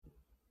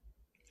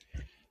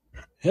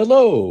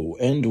Hello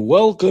and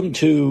welcome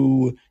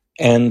to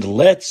And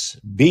Let's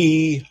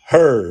Be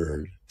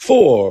Heard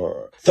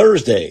for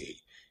Thursday,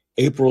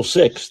 April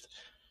 6th,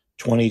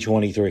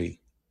 2023.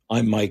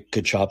 I'm Mike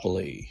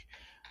Kachopoli.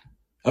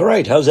 All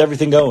right, how's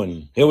everything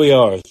going? Here we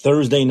are,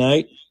 Thursday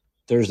night,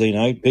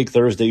 big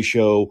Thursday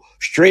show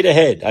straight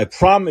ahead. I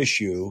promise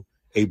you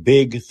a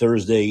big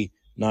Thursday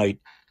night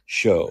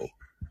show.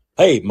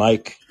 Hey,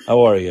 Mike,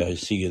 how are you? I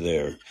see you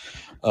there.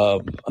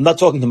 I'm not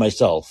talking to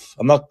myself.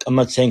 I'm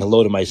not saying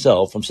hello to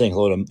myself. I'm saying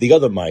hello to the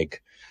other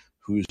Mike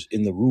who's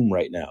in the room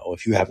right now.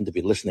 If you happen to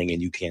be listening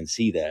and you can't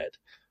see that,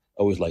 I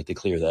always like to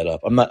clear that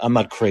up. I'm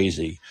not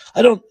crazy.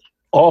 I don't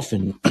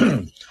often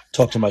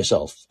talk to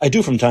myself. I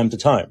do from time to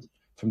time.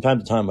 From time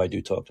to time I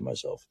do talk to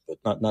myself,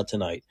 but not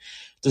tonight.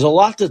 There's a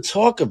lot to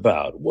talk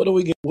about. What are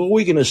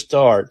we going to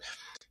start?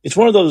 It's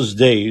one of those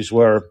days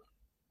where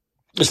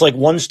it's like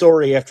one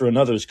story after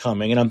another is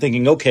coming, and I'm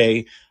thinking,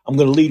 okay, I'm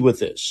going to lead with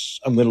this.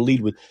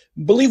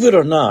 Believe it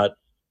or not,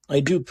 I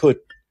do put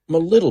a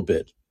little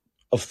bit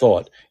of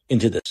thought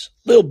into this.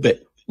 Little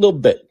bit.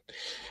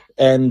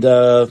 And,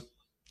 then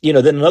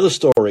another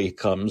story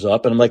comes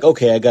up, and I'm like,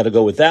 okay, I got to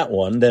go with that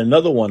one. Then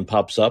another one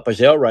pops up. I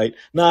say, all right,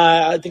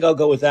 I think I'll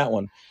go with that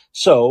one.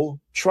 So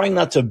trying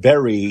not to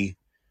bury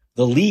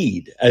the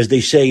lead, as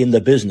they say in the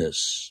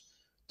business,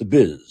 the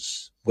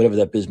biz, whatever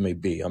that biz may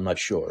be. I'm not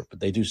sure, but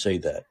they do say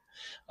that.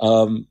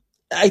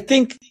 I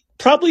think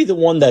probably the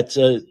one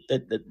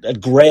that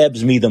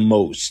grabs me the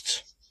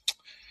most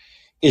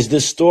is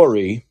this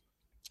story.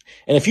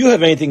 And if you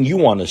have anything you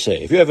want to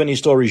say, if you have any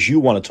stories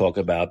you want to talk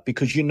about,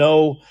 because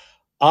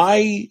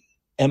I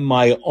am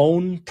my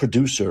own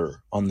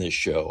producer on this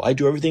show. I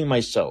do everything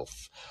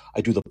myself.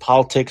 I do the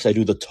politics. I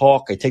do the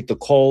talk. I take the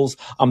calls.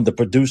 I'm the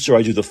producer.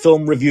 I do the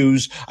film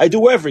reviews. I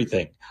do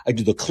everything. I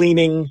do the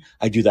cleaning.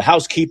 I do the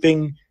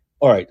housekeeping.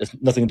 All right, that's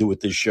nothing to do with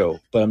this show,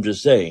 but I'm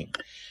just saying.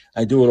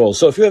 I do it all.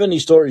 So if you have any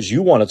stories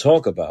you want to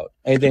talk about,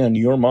 anything on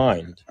your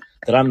mind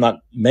that I'm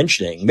not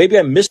mentioning, maybe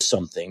I missed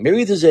something.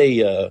 Maybe there's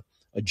a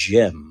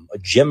gem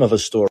of a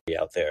story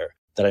out there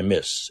that I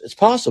miss. It's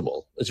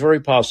possible. It's very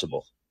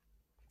possible.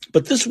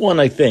 But this one,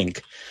 I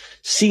think,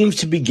 seems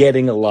to be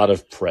getting a lot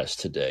of press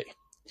today.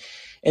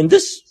 And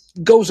this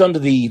goes under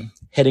the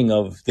heading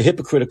of the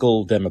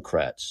hypocritical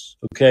Democrats.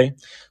 Okay?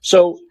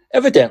 So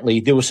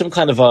evidently there was some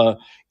kind of a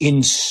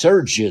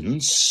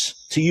insurgence,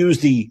 to use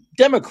the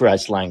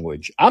Democrats'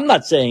 language. I'm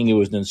not saying it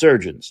was an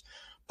insurgence,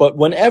 but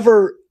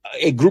whenever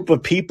a group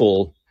of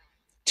people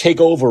take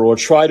over or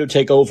try to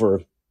take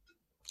over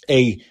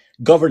a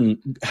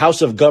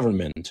house of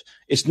government,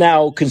 it's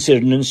now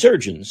considered an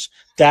insurgence.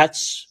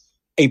 That's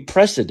a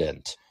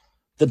precedent.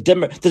 The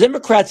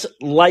Democrats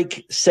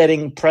like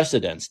setting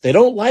precedents. They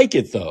don't like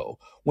it, though,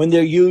 when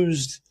they're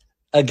used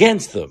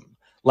against them,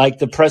 like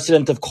the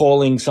precedent of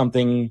calling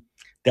something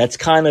that's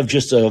kind of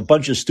just a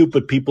bunch of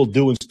stupid people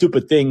doing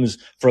stupid things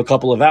for a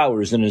couple of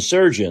hours. An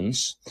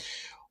insurgents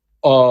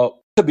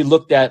could be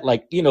looked at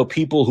like,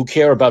 people who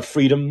care about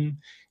freedom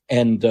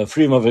and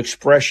freedom of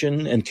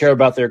expression and care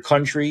about their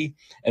country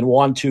and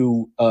want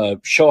to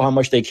show how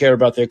much they care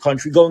about their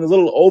country, going a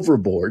little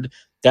overboard.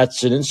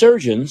 That's an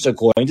insurgence,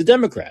 according to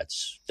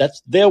Democrats.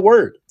 That's their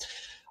word.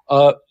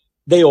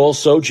 They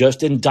also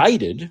just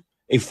indicted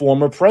a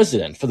former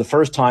president for the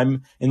first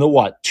time in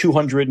the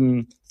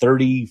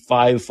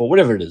 235 or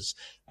whatever it is.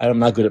 I'm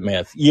not good at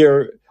math.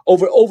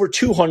 Over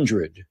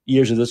 200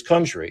 years of this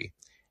country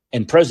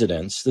and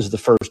presidents. This is the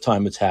first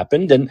time it's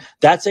happened. And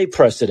that's a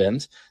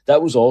precedent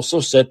that was also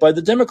set by the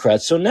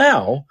Democrats. So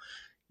now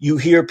you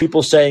hear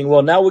people saying,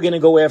 well, now we're going to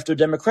go after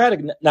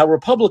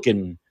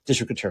Republican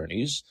district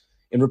attorneys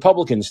in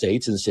Republican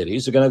states and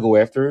cities are going to go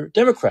after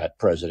Democrat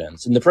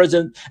presidents. And the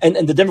president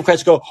and the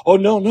Democrats go, oh,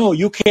 no,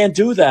 you can't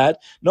do that.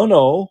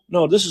 No,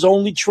 this is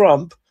only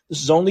Trump.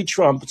 It's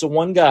a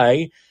one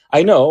guy.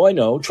 I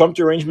know. Trump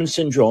derangement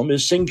syndrome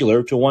is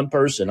singular to one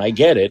person. I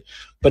get it.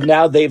 But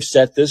now they've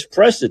set this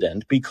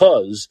precedent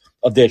because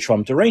of their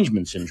Trump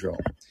derangement syndrome.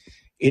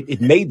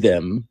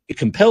 It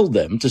compelled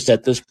them to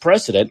set this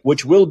precedent,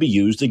 which will be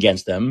used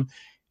against them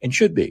and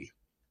should be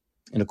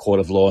in a court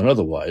of law and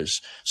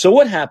otherwise. So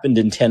what happened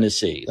in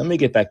Tennessee? Let me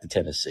get back to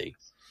Tennessee.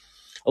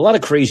 A lot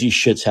of crazy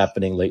shit's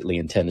happening lately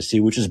in Tennessee,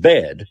 which is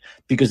bad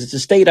because it's a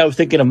state I was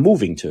thinking of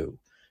moving to.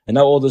 And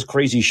now all this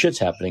crazy shit's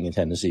happening in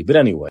Tennessee. But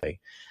anyway,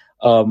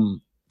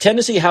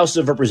 Tennessee House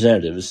of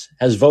Representatives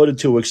has voted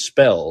to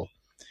expel.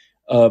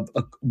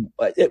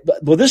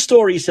 This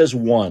story says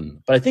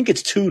one, but I think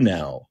it's two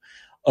now,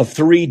 of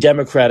three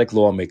Democratic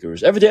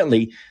lawmakers.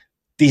 Evidently,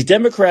 these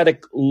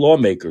Democratic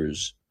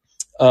lawmakers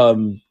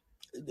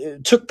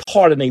took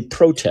part in a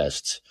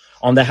protest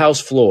on the House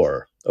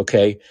floor,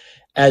 okay,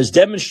 as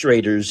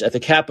demonstrators at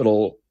the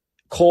Capitol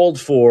called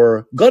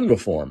for gun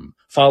reform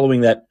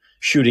following that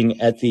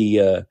shooting at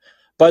the,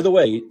 by the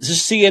way, this is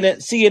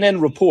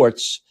CNN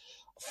reports,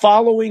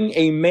 following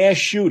a mass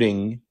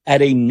shooting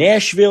at a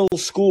Nashville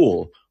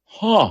school.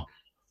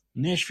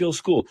 Nashville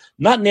school.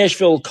 Not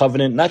Nashville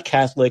Covenant, not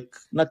Catholic,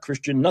 not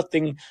Christian,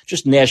 nothing,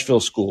 just Nashville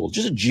school.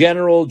 Just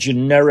a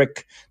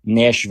generic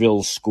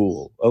Nashville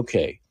school.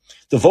 Okay.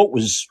 The vote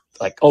was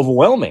like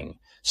overwhelming,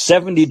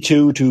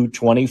 72 to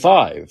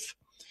 25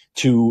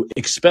 to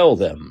expel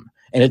them.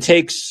 And it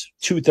takes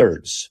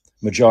 2/3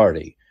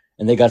 majority.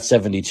 And they got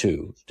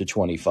 72 to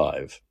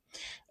 25.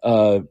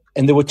 And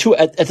there were two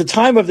at the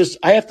time of this.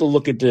 I have to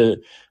look at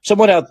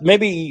someone out.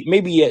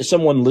 Maybe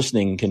someone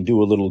listening can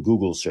do a little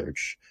Google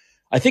search.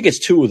 I think it's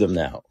 2 of them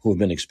now who have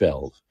been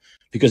expelled,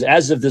 because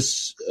as of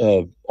this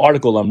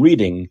article I'm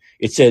reading,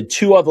 it said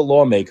 2 other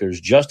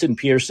lawmakers, Justin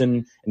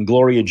Pearson and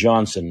Gloria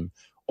Johnson,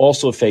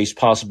 also face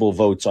possible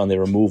votes on their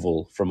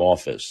removal from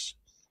office.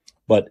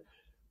 But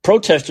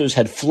protesters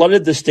had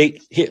flooded the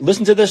state. Here,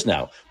 listen to this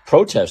now.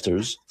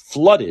 Protesters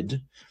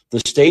flooded the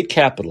state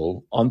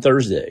capitol on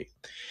Thursday,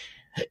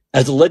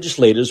 as the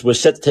legislators were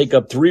set to take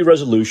up 3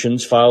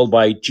 resolutions filed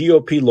by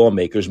GOP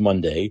lawmakers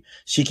Monday,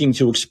 seeking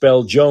to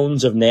expel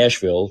Jones of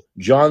Nashville,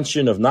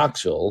 Johnson of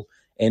Knoxville,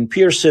 and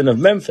Pearson of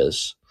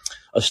Memphis,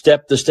 a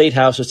step the state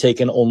house has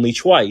taken only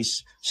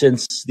twice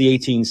since the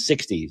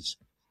 1860s.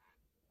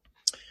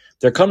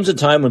 There comes a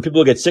time when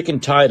people get sick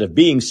and tired of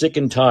being sick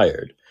and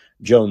tired.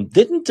 Jones,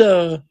 didn't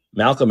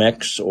Malcolm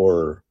X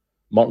or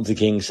Martin Luther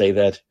King say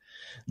that?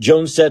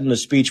 Jones said in a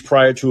speech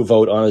prior to a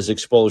vote on his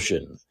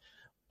expulsion.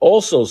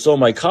 Also, so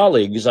my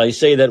colleagues, I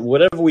say that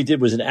whatever we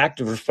did was an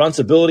act of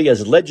responsibility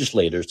as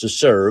legislators to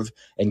serve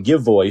and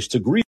give voice to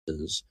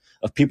grievances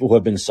of people who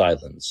have been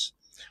silenced.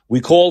 We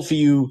called for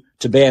you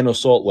to ban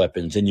assault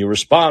weapons, and you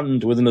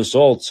respond with an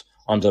assault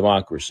on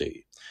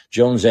democracy.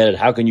 Jones added,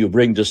 how can you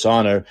bring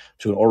dishonor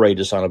to an already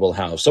dishonorable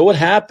house? So what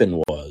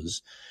happened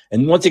was,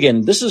 and once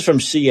again, this is from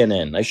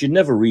CNN. I should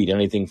never read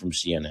anything from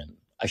CNN.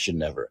 I should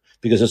never,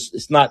 because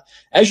it's not,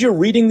 as you're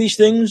reading these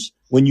things,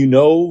 when you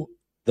know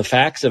the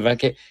facts of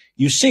it,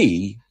 you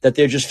see that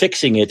they're just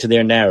fixing it to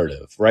their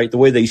narrative, right? The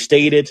way they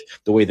state it,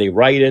 the way they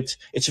write it.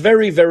 It's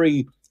very,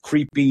 very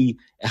creepy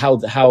how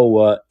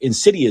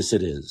insidious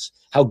it is,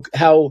 how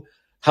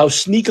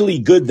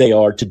sneakily good they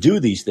are to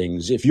do these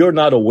things. If you're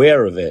not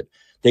aware of it,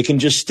 they can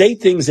just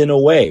state things in a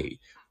way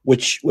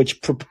which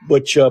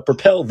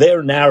propel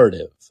their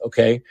narrative,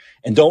 okay,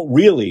 and don't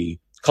really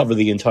cover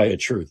the entire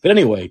truth. But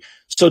anyway,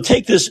 so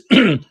take this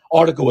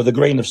article with a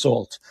grain of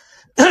salt.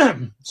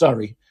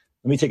 Sorry,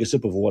 let me take a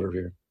sip of water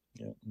here.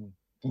 Yeah.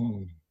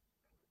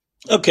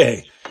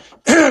 Okay,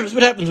 this is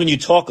what happens when you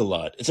talk a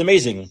lot. It's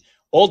amazing.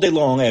 All day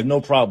long, I have no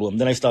problem.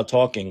 Then I start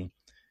talking,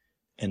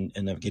 and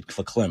I get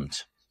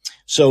verklempt.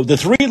 So the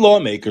 3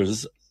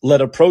 lawmakers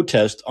led a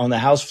protest on the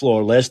House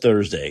floor last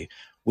Thursday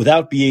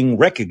without being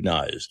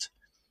recognized.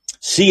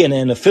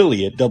 CNN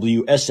affiliate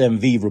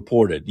WSMV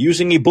reported.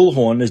 Using a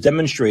bullhorn as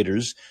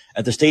demonstrators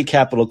at the state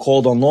capitol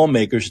called on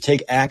lawmakers to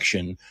take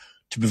action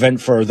to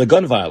prevent further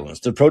gun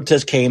violence. The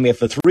protest came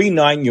after 3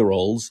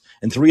 9-year-olds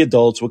and 3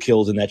 adults were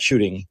killed in that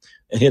shooting.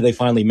 And here they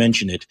finally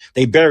mention it.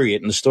 They bury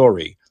it in the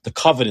story. The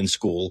Covenant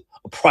School,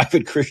 a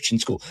private Christian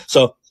school.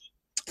 So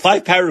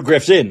 5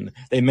 paragraphs in,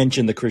 they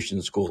mention the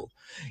Christian school.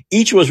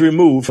 Each was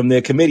removed from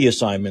their committee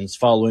assignments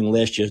following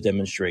last year's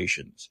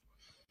demonstrations.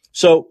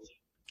 So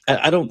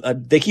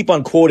they keep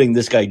on quoting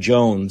this guy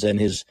Jones and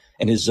his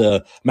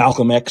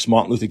Malcolm X,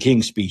 Martin Luther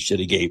King speech that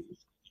he gave.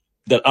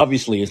 That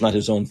obviously is not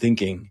his own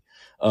thinking.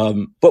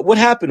 But what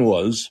happened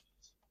was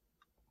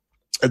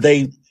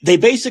they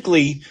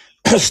basically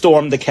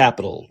stormed the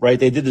Capitol, right?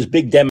 They did this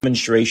big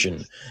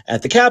demonstration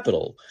at the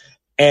Capitol.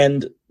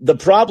 And the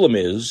problem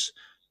is,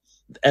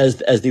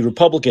 as the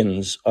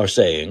Republicans are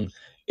saying,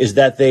 is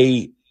that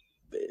the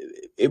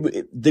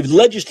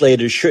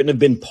legislators shouldn't have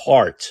been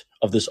part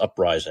of this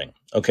uprising,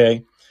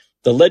 okay?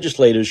 The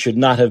legislators should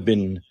not have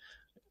been,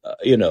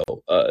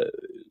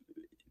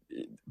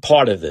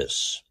 part of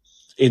this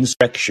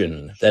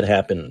insurrection that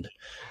happened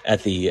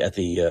at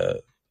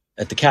the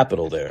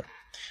Capitol there.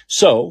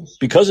 So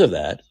because of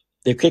that,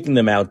 they're kicking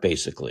them out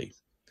basically.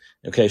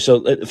 Okay,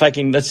 so if I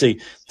can, let's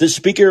see. The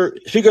Speaker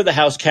of the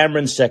House,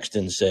 Cameron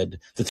Sexton, said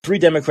the 3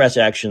 Democrats'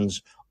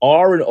 actions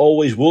are and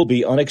always will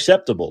be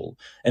unacceptable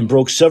and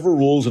broke several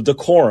rules of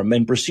decorum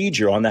and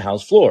procedure on the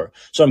House floor.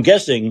 So I'm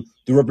guessing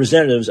the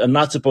representatives are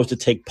not supposed to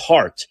take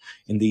part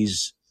in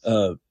these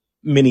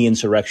mini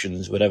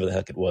insurrections, whatever the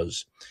heck it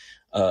was.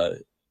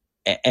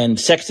 And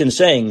Sexton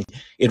saying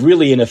it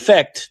really, in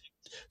effect,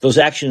 those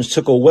actions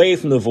took away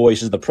from the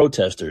voices of the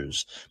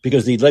protesters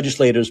because the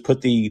legislators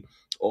put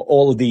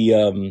all of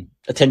the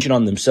attention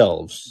on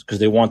themselves because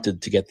they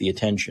wanted to get the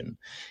attention.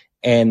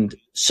 And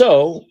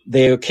so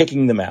they're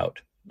kicking them out.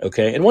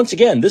 Okay. And once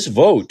again, this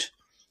vote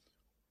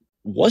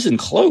wasn't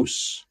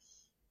close.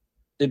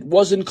 It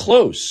wasn't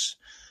close.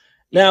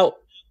 Now,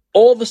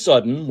 all of a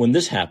sudden, when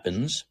this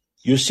happens,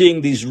 you're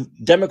seeing these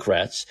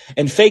Democrats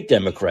and fake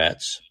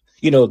Democrats,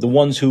 the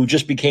ones who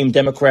just became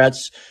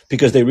Democrats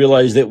because they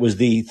realized it was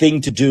the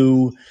thing to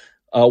do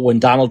when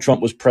Donald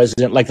Trump was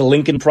president, like the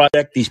Lincoln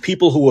Project, these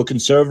people who were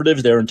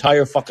conservatives their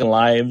entire fucking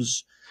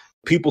lives,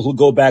 people who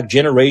go back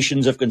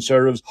generations of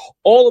conservatives,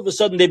 all of a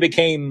sudden they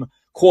became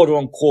quote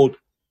unquote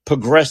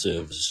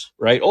progressives,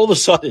 right? All of a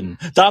sudden,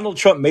 Donald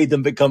Trump made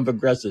them become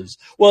progressives.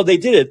 Well, they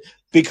did it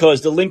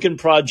because the Lincoln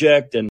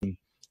Project and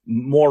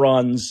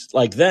morons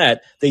like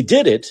that, they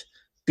did it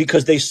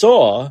because they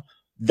saw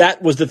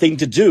that was the thing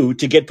to do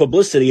to get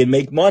publicity and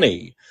make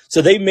money.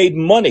 So they made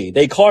money.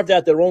 They carved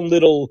out their own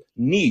little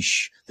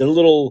niche, their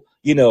little,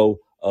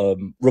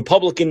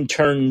 Republican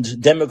turned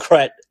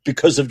Democrat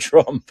because of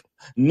Trump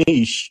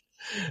niche.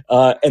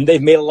 And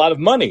they've made a lot of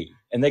money,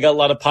 and they got a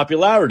lot of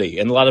popularity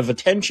and a lot of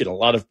attention, a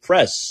lot of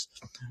press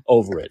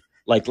over it.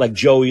 Like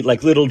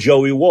little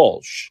Joey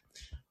Walsh,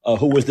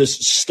 who was this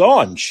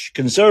staunch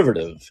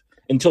conservative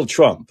until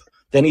Trump.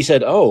 Then he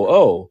said,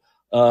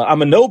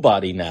 I'm a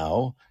nobody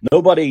now.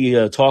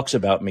 Nobody talks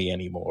about me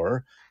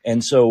anymore.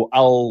 And so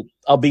I'll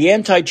be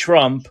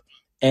anti-Trump,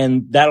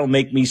 and that'll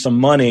make me some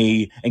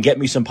money and get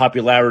me some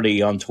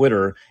popularity on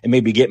Twitter and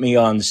maybe get me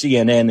on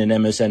CNN and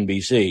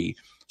MSNBC.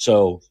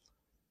 So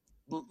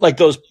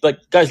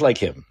guys like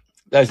him,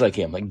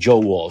 like Joe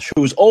Walsh,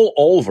 who's all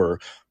over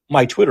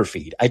my Twitter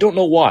feed. I don't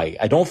know why.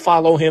 I don't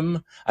follow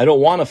him. I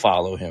don't want to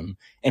follow him.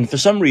 And for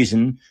some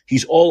reason,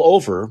 he's all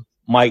over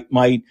my,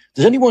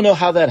 does anyone know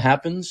how that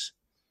happens?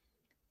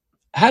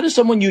 How does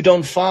someone you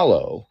don't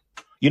follow?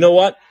 You know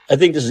what? I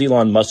think this is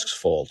Elon Musk's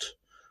fault.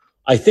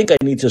 I think I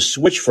need to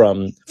switch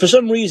for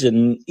some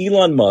reason,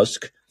 Elon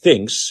Musk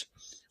thinks,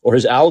 or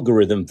his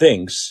algorithm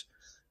thinks,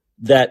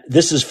 that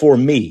this is for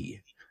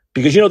me.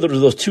 Because, there's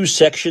those two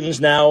sections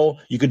now.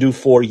 You could do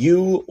for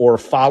you or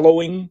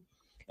following.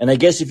 And I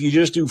guess if you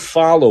just do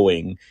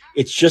following,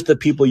 it's just the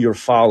people you're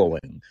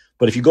following.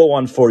 But if you go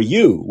on for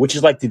you, which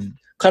is like the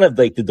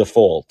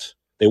default,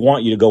 they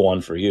want you to go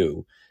on for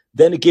you,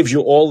 then it gives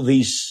you all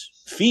these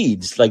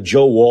feeds like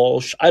Joe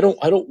Walsh. I don't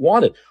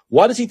want it.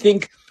 Why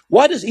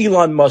does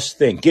Elon Musk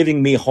think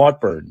giving me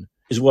heartburn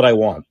is what I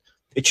want?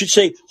 It should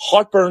say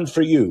heartburn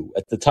for you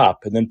at the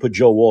top and then put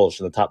Joe Walsh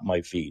on the top of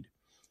my feed.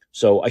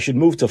 So I should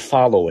move to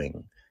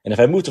following. And if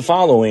I move to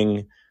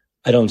following,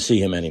 I don't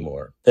see him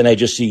anymore. Then I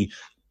just see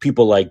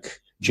people like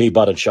Jay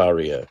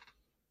Bhattacharya.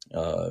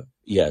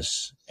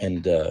 Yes.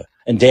 And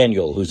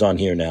Daniel, who's on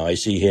here now. I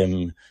see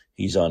him.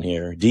 He's on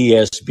here.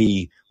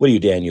 DSB. What are you,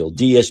 Daniel?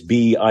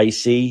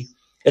 DSBIC.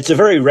 It's a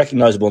very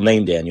recognizable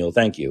name, Daniel.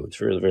 Thank you.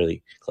 It's really,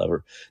 really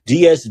clever.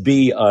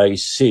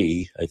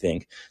 DSBIC, I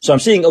think. So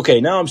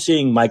now I'm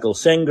seeing Michael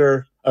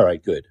Senger. All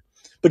right, good.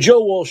 But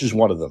Joe Walsh is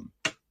one of them.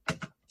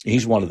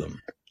 He's one of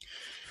them.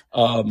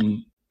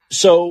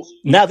 So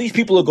now these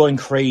people are going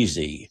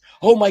crazy.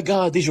 Oh my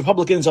God, these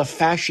Republicans are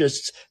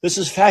fascists. This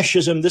is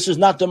fascism. This is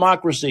not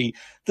democracy.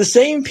 The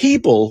same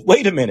people,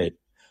 wait a minute.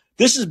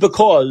 This is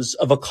because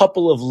of a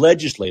couple of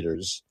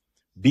legislators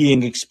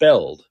being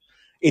expelled.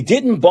 It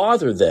didn't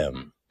bother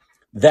them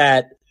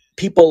that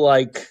people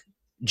like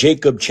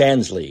Jacob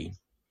Chansley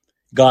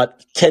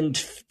got 10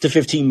 to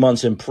 15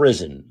 months in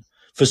prison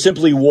for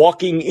simply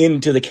walking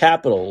into the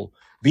Capitol,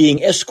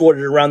 being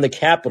escorted around the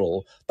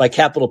Capitol by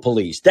Capitol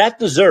Police. That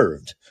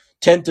deserved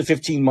 10 to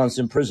 15 months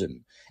in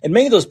prison. And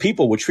many of those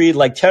people were treated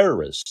like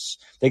terrorists.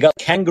 They got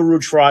kangaroo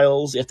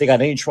trials, if they got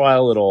any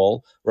trial at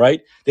all, right?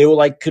 They were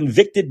like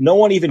convicted. No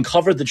one even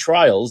covered the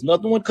trials.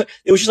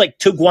 It was just like,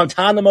 to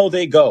Guantanamo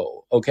they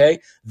go, okay?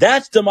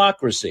 That's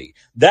democracy.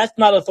 That's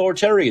not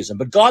authoritarianism.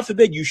 But God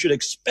forbid you should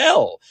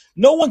expel.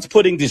 No one's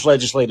putting these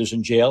legislators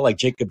in jail like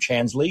Jacob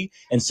Chansley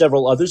and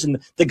several others.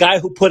 And the guy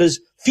who put his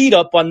feet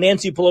up on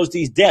Nancy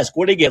Pelosi's desk,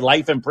 where did he get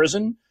life in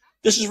prison?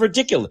 This is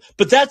ridiculous.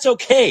 But that's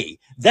okay.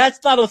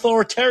 That's not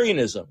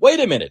authoritarianism. Wait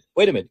a minute.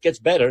 It gets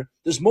better.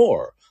 There's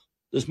more.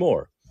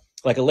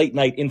 Like a late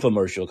night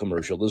infomercial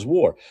commercial. There's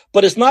war.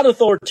 But it's not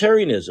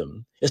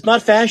authoritarianism. It's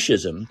not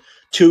fascism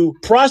to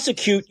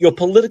prosecute your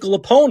political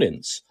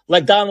opponents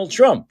like Donald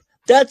Trump.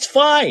 That's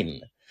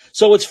fine.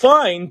 So it's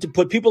fine to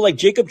put people like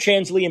Jacob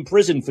Chansley in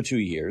prison for 2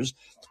 years,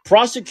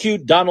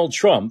 prosecute Donald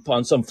Trump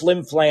on some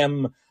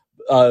flim-flam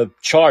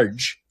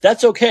charge.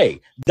 That's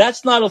okay.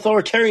 That's not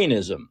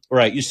authoritarianism,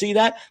 right? You see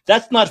that?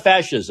 That's not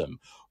fascism.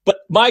 But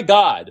my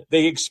God,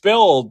 they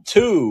expelled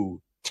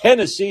 2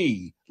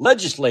 Tennessee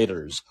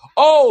legislators.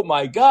 Oh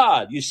my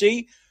God. You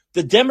see,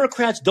 the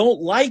Democrats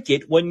don't like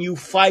it when you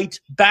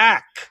fight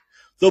back.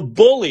 The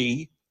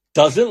bully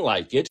doesn't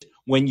like it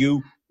when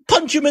you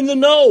punch him in the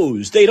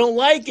nose. They don't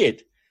like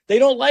it.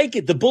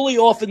 The bully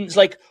often is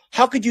like,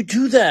 how could you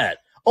do that?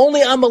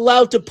 Only I'm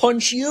allowed to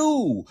punch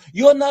you.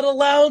 You're not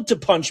allowed to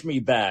punch me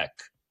back.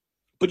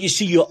 But you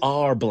see, you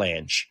are,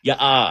 Blanche. You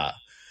are.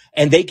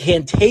 And they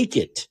can't take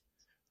it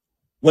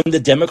when the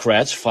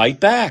Democrats fight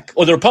back,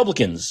 or the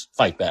Republicans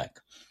fight back.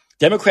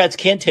 Democrats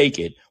can't take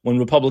it when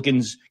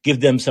Republicans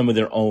give them some of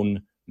their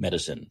own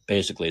medicine,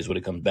 basically, is what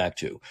it comes back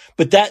to.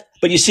 But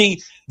you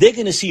see, they're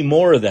going to see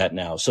more of that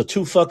now. So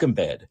too fucking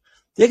bad.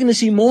 They're going to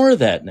see more of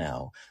that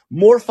now.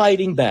 More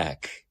fighting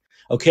back.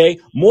 Okay,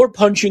 more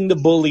punching the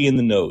bully in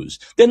the nose.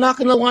 They're not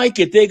going to like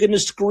it. They're going to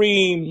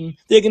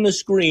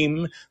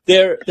scream.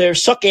 Their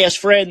suck-ass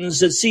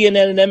friends at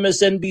CNN and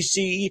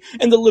MSNBC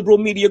and the liberal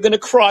media are going to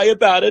cry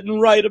about it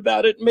and write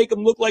about it and make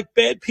them look like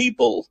bad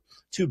people.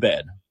 Too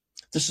bad.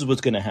 This is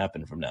what's going to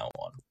happen from now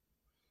on.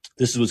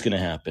 This is what's going to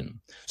happen.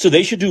 So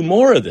they should do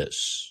more of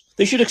this.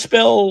 They should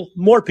expel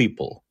more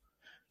people.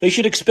 They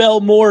should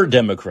expel more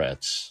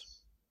Democrats.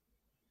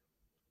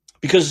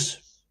 Because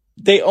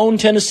They own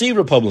Tennessee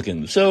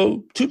Republicans.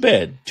 So too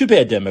bad. Too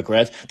bad,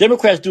 Democrats.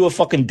 Democrats do a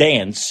fucking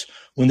dance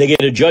when they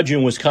get a judge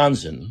in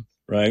Wisconsin,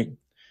 right?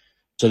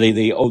 So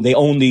they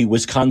own the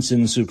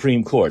Wisconsin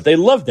Supreme Court. They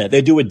love that.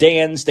 They do a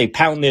dance. They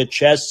pound their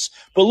chests.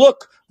 But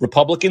look,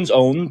 Republicans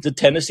own the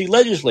Tennessee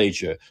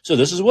legislature. So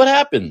this is what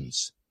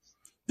happens.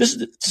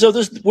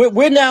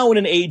 We're now in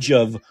an age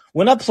of,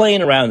 we're not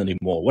playing around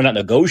anymore. We're not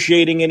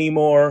negotiating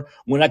anymore.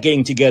 We're not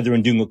getting together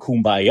and doing a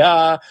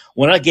kumbaya.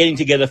 We're not getting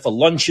together for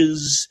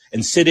lunches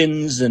and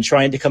sit-ins and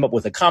trying to come up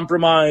with a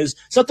compromise.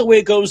 It's not the way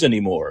it goes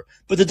anymore.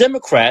 But the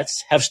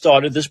Democrats have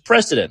started this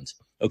precedent.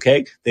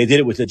 Okay, they did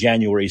it with the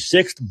January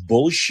 6th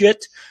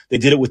bullshit. They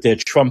did it with their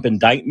Trump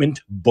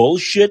indictment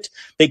bullshit.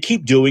 They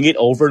keep doing it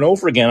over and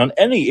over again on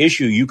any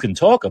issue you can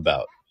talk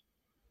about.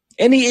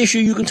 Any issue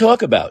you can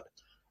talk about,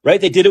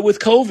 right? They did it with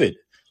COVID.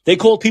 They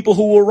called people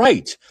who were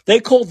right. They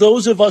called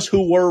those of us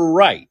who were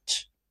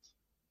right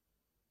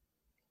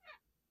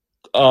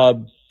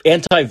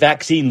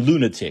anti-vaccine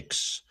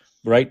lunatics,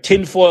 right?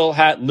 Tinfoil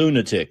hat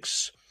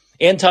lunatics,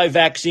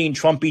 anti-vaccine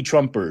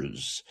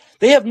Trumpers.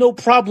 They have no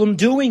problem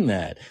doing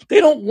that. They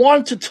don't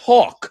want to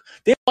talk.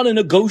 They want to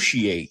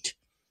negotiate.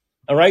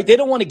 All right. They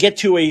don't want to get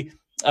to a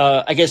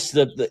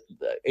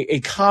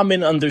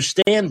common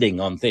understanding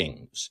on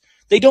things.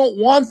 They don't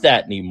want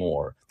that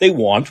anymore. They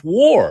want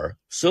war.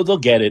 So they'll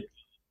get it.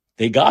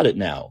 They got it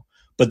now.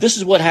 But this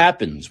is what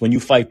happens when you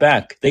fight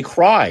back. They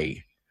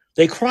cry.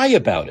 They cry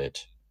about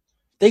it.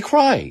 They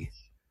cry.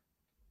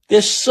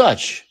 They're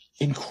such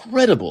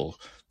incredible,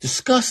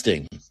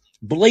 disgusting,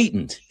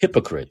 blatant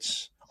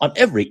hypocrites on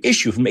every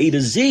issue from A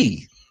to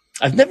Z.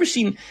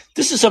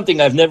 This is something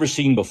I've never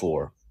seen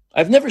before.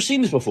 I've never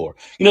seen this before.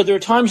 There are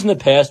times in the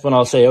past when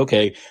I'll say,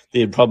 okay,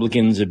 the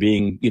Republicans are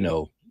being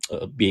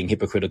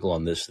hypocritical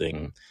on this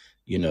thing.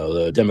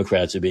 The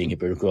Democrats are being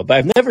hypocritical. But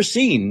I've never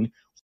seen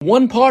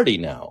one party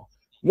now.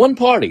 One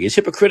party is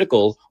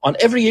hypocritical on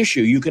every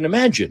issue you can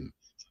imagine.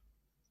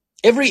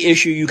 Every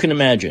issue you can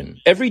imagine.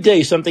 Every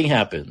day something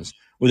happens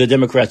where the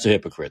Democrats are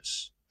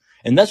hypocrites.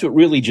 And that's what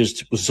really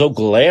just was so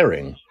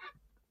glaring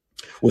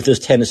with this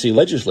Tennessee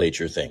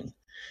legislature thing,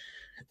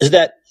 is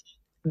that,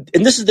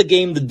 and this is the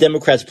game the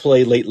Democrats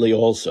play lately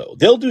also.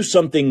 They'll do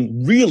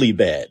something really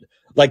bad,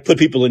 like put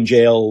people in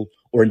jail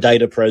or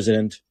indict a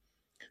president.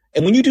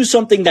 And when you do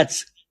something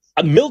that's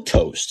a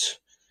milquetoast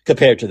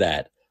compared to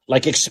that,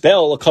 like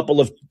expel a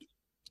couple of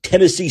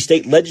Tennessee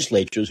state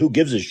legislatures, who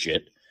gives a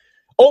shit?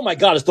 Oh my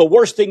God, it's the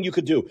worst thing you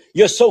could do.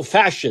 You're so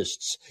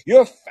fascists.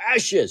 You're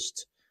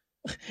fascist.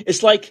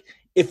 It's like,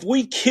 if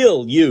we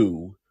kill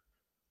you,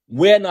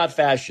 we're not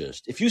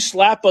fascist. If you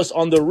slap us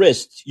on the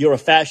wrist, you're a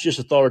fascist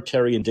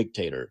authoritarian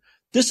dictator.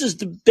 This is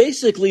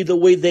basically the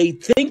way they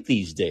think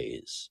these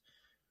days.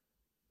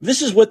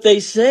 This is what they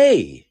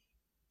say.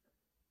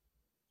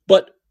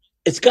 But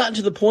it's gotten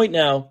to the point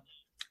now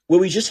where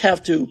we just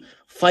have to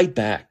fight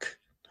back.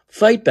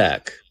 Fight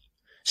back.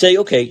 Say,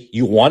 okay,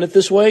 you want it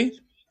this way?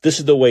 This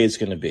is the way it's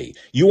going to be.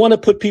 You want to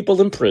put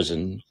people in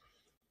prison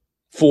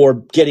for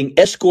getting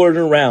escorted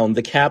around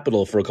the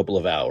Capitol for a couple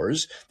of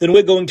hours, then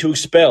we're going to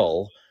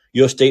expel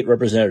your state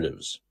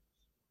representatives.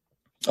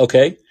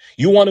 Okay?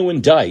 You want to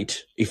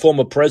indict a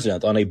former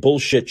president on a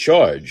bullshit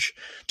charge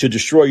to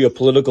destroy your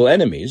political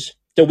enemies,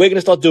 then we're going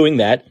to start doing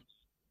that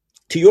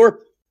to your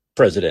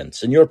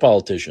presidents and your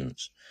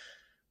politicians.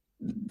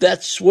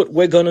 That's what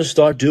we're going to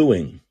start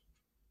doing.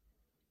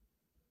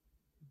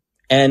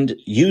 And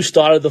you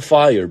started the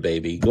fire,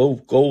 baby.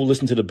 Go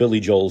listen to the Billy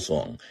Joel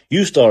song.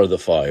 You started the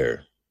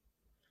fire.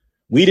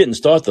 We didn't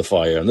start the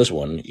fire on this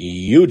one.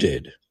 You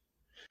did.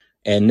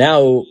 And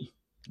now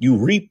you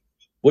reap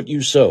what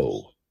you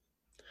sow.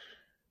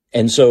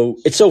 And so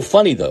it's so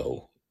funny,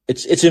 though.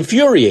 It's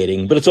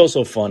infuriating, but it's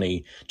also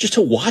funny just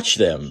to watch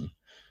them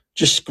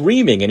just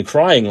screaming and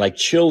crying like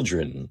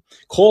children,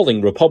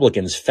 calling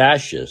Republicans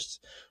fascists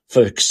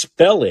for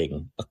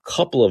expelling a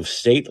couple of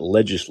state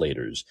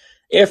legislators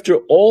after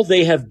all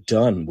they have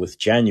done with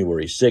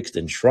January 6th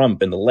and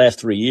Trump in the last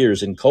 3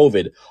 years and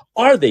COVID.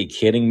 Are they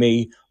kidding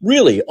me?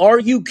 Really? Are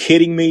you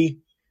kidding me?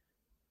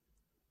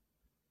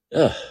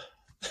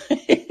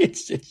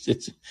 It's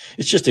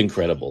just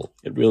incredible.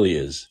 It really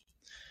is.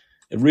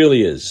 It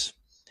really is.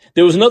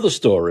 There was another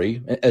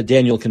story.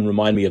 Daniel can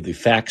remind me of the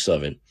facts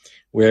of it,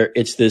 where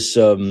it's this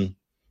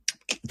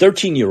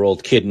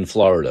 13-year-old kid in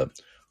Florida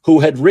who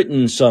had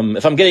written some,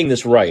 if I'm getting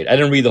this right, I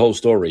didn't read the whole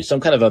story,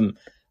 some kind of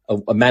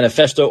a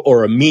manifesto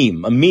or a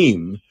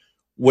meme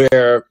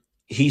where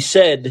he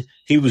said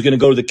he was going to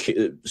go to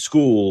the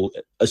school,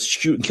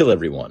 shoot and kill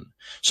everyone.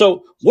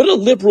 So what are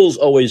liberals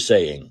always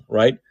saying,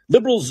 right?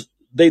 Liberals,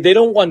 they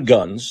don't want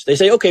guns. They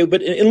say, okay,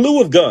 but in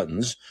lieu of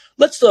guns,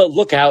 let's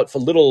look out for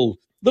little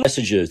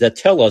messages that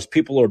tell us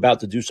people are about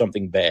to do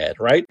something bad,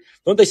 right?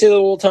 Don't they say that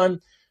all the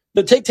time?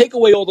 But take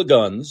away all the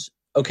guns,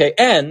 okay?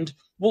 And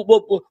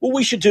what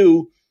we should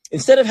do,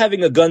 instead of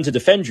having a gun to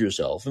defend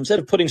yourself, instead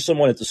of putting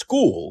someone at the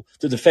school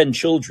to defend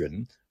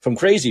children from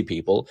crazy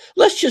people,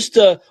 let's just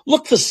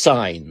look for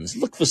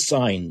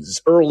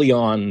signs early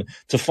on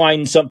to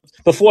find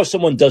before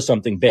someone does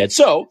something bad.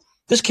 So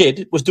this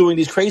kid was doing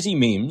these crazy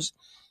memes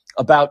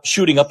about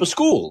shooting up a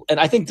school. And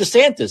I think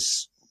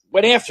DeSantis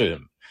went after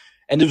him,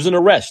 and there was an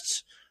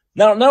arrest.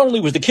 Now, not only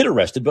was the kid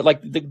arrested, but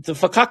like the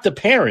fakakta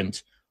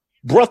parent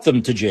brought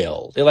them to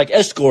jail. They like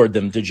escorted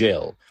them to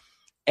jail.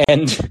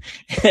 And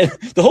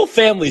the whole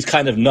family's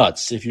kind of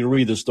nuts if you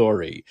read the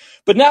story.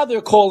 But now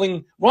they're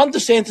calling Ron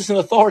DeSantis an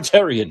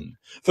authoritarian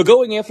for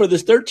going after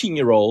this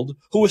 13-year-old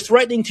who was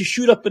threatening to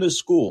shoot up in a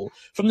school,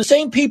 from the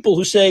same people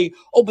who say,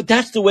 oh, but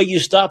that's the way you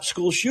stop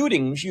school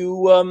shootings.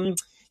 You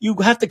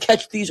have to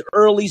catch these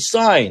early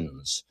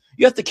signs.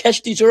 You have to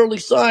catch these early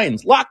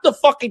signs. Lock the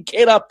fucking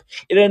kid up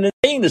in an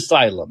insane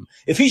asylum.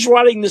 If he's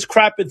writing this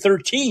crap at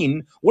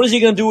 13, what is he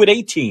going to do at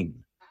 18?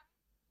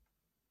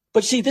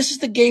 But see, this is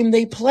the game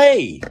they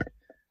play.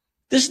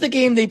 This is the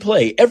game they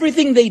play.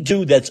 Everything they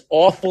do that's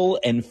awful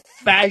and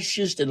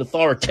fascist and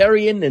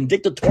authoritarian and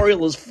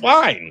dictatorial is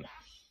fine,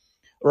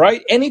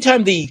 right?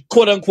 Anytime the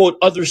quote-unquote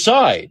other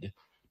side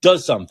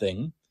does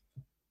something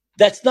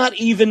that's not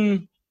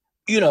even,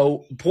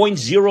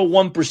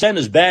 0.01%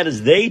 as bad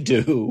as they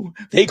do,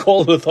 they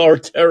call it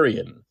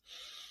authoritarian.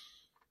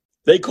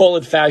 They call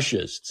it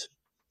fascist.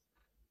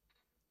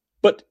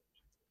 But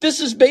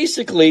this is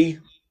basically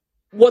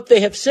what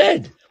they have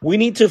said. We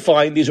need to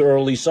find these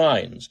early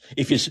signs.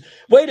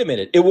 Wait a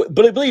minute,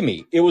 but believe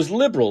me, it was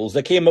liberals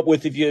that came up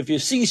with if you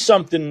see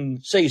something,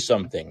 say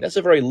something. That's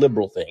a very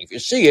liberal thing. If you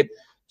see it,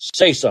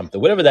 say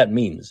something, whatever that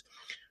means.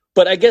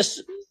 But I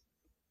guess,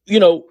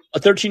 a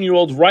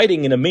 13-year-old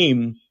writing in a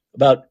meme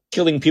about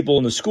killing people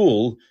in the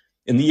school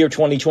in the year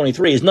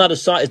 2023 is not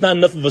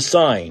enough of a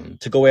sign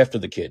to go after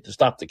the kid, to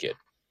stop the kid.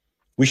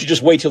 We should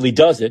just wait till he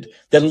does it.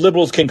 Then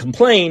liberals can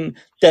complain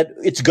that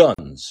it's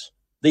guns.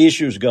 The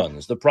issue is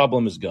guns. The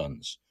problem is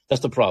guns.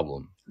 That's the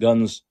problem.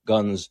 Guns,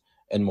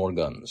 and more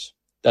guns.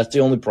 That's the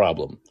only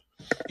problem.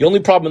 The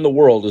only problem in the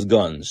world is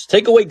guns.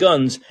 Take away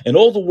guns, and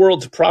all the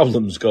world's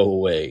problems go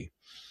away.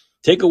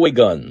 Take away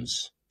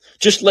guns.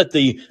 Just let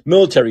the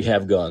military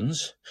have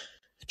guns.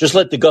 Just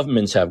let the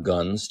governments have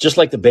guns. Just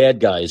let the bad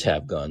guys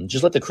have guns.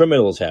 Just let the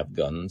criminals have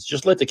guns.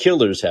 Just let the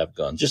killers have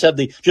guns. Just let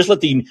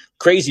the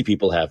crazy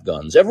people have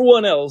guns.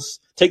 Everyone else,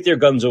 take their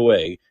guns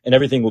away, and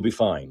everything will be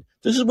fine.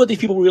 This is what these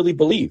people really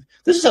believe.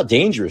 This is how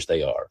dangerous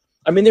they are.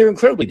 I mean, they're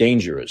incredibly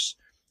dangerous.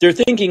 Their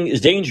thinking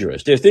is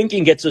dangerous. Their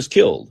thinking gets us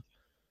killed.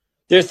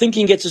 Their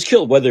thinking gets us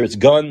killed, whether it's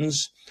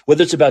guns,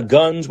 whether it's about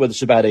guns, whether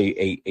it's about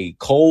a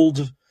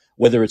cold,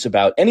 whether it's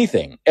about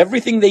anything.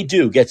 Everything they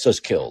do gets us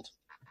killed.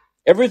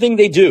 Everything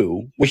they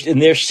do, which in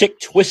their sick,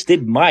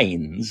 twisted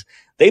minds,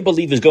 they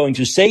believe is going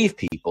to save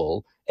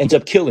people, ends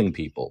up killing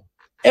people.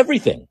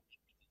 Everything.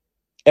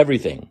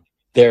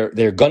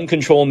 Their gun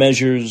control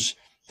measures,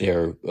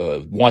 their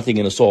wanting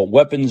an assault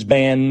weapons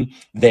ban,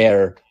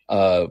 their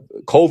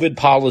COVID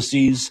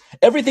policies,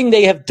 everything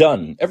they have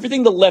done,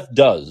 everything the left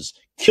does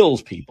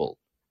kills people.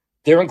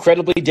 They're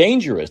incredibly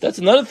dangerous. That's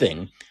another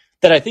thing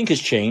that I think has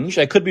changed.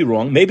 I could be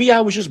wrong. Maybe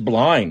I was just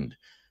blind,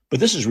 but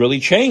this has really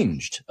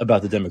changed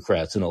about the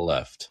Democrats and the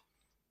left.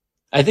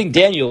 I think,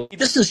 Daniel,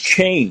 this has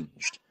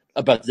changed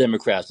about the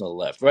Democrats and the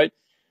left, right?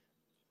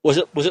 Was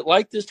it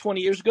like this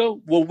 20 years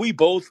ago? Were we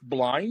both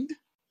blind?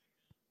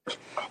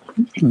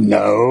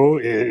 No,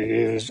 it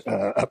is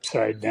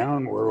upside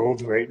down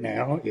world right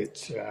now.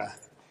 It's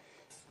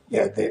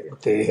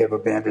they have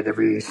abandoned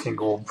every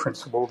single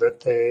principle that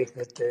they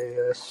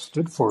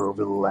stood for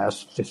over the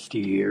last 50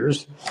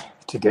 years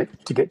to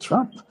get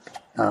Trump,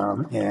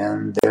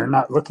 and they're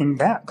not looking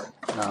back.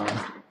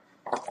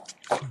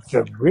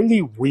 The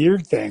really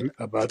weird thing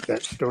about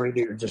that story that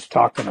you're just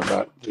talking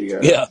about,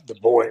 the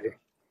boy,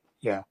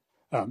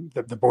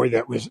 the boy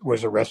that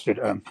was arrested,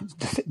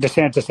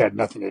 DeSantis had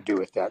nothing to do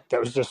with that. That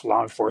was just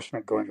law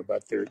enforcement going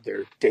about their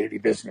daily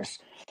business.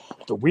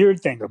 The weird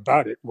thing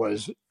about it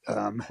was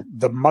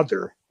the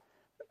mother.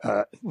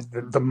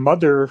 The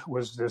mother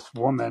was this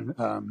woman,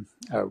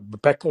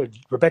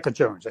 Rebecca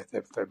Jones,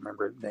 if I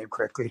remember the name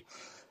correctly.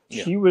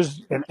 Yeah. She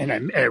was,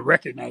 and I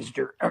recognized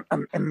her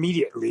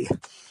immediately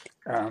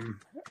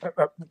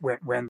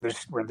when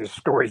this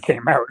story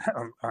came out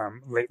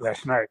late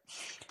last night.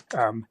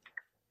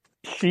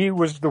 She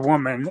was the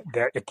woman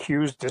that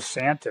accused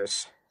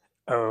DeSantis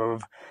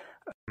of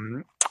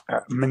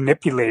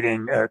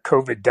manipulating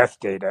COVID death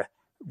data,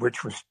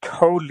 which was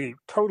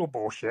total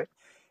bullshit.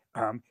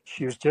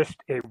 She was just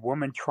a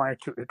woman trying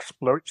to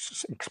exploit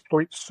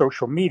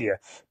social media.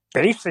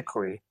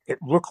 Basically, it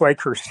looked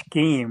like her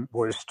scheme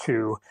was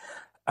to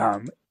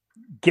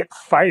get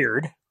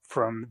fired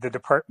from the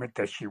department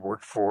that she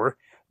worked for,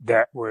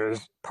 that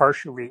was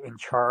partially in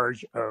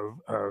charge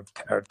of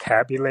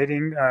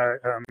tabulating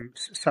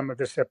some of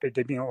this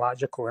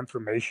epidemiological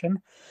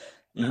information.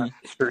 Mm-hmm.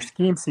 Her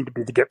scheme seemed to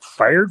be to get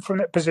fired from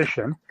that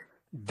position,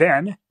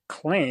 then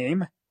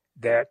claim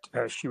that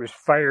she was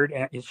fired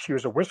and she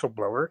was a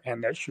whistleblower,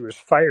 and that she was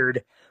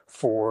fired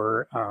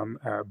for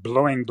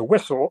blowing the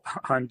whistle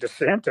on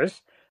DeSantis,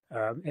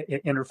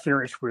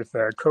 interference with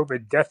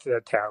COVID death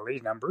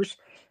tally numbers.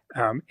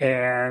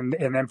 And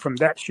then from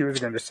that, she was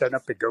going to set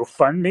up a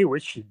GoFundMe,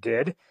 which she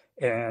did,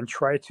 and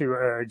try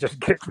to just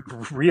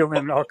reel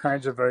in all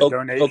kinds of Oh,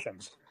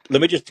 donations.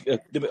 let me just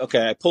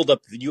okay. I pulled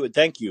up you.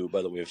 Thank you,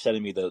 by the way, for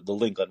sending me the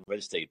link on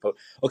Red State. But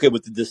okay,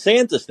 but the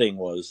DeSantis thing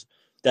was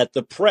that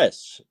the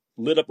press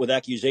lit up with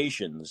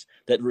accusations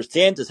that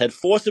DeSantis had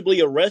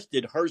forcibly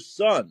arrested her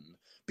son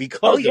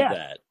Oh because of yeah,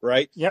 that,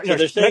 right? yeah, So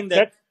they're saying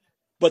that,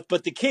 that but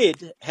the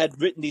kid had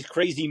written these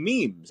crazy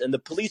memes, and the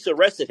police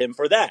arrested him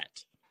for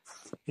that.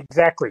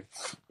 exactly.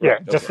 Yeah,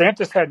 Right. Okay.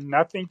 DeSantis had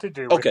nothing to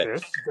do with Okay.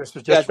 this. This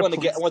is Yeah, just the I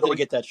police wanted to going.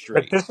 get that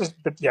But straight. this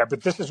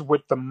is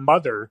what the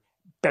mother,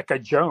 Becca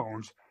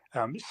Jones,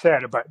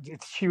 said about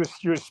it. She was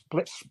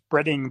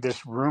spreading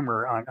this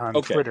rumor on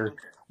Okay. Twitter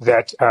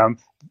that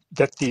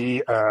that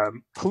the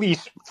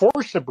police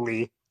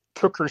forcibly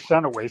took her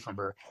son away from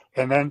her,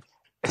 and then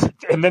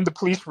the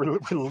police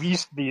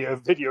released the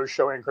video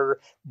showing her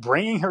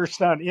bringing her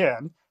son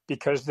in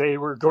because they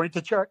were going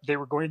to charge. They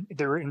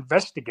were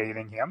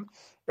investigating him,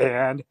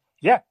 and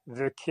yeah,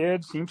 the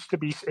kid seems to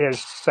be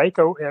as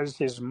psycho as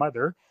his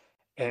mother,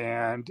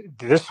 and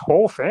this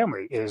whole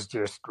family is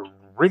just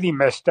really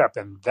messed up,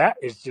 and that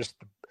is just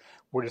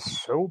what is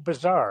so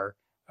bizarre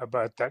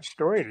about that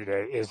story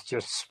today is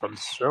just from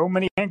so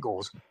many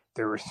angles.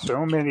 There were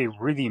so many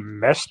really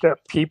messed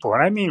up people,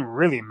 and I mean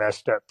really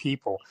messed up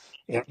people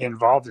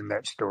involved in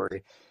that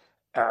story.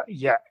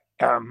 Yeah,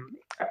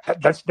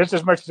 that's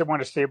as much as I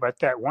want to say about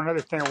that. One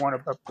other thing I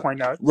want to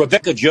point out.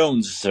 Rebecca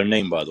Jones is her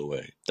name, by the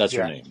way. That's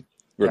her Yeah, name.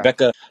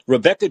 yeah,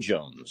 Rebecca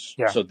Jones.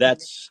 yeah, So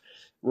that's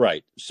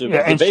right. So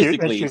yeah, and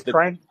basically she's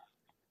trying.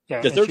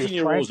 Yeah, the and she was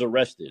 13-year-old trying. was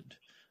arrested,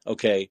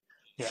 okay,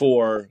 Yeah,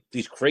 for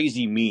these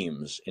crazy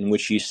memes in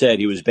which he said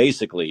he was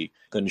basically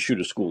going to shoot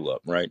a school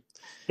up, right?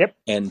 yep,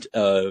 And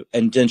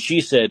then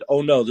she said,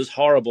 "Oh no, this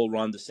horrible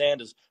Ron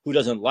DeSantis, who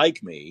doesn't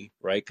like me,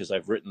 right? Because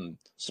I've written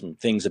some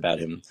things about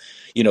him,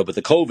 but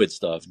the COVID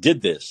stuff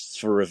did this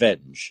for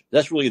revenge.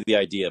 That's really the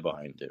idea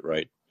behind it,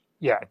 right?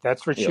 yeah,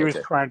 that's what Yeah, she was okay,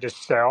 trying to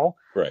sell.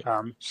 right.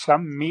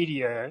 Some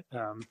media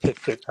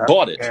picked it up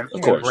Bought it,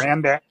 of and course.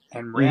 ran that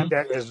Hmm.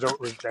 as though it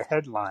was the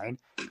headline,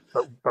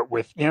 but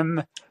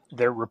within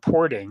their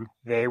reporting,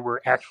 they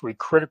were actually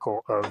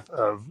critical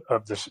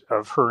of this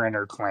of her and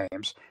her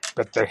claims,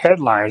 but the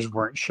headlines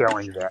weren't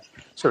showing that.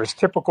 So it's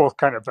typical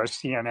kind of a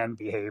CNN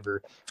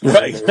behavior where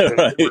Right,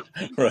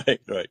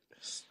 right, right.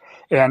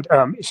 and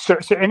so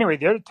anyway,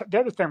 the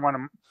other thing I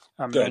want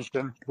to Good.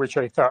 mention, which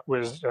I thought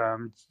was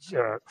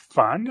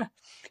fun,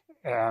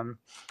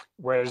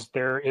 was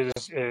there is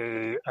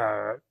a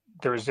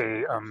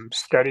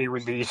study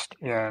released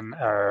in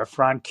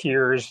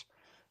Frontiers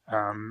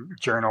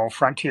journal,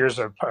 Frontiers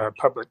of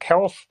Public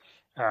Health,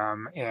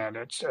 and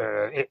it's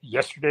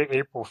yesterday,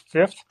 April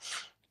 5th,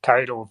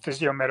 titled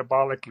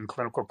 "Physiometabolic and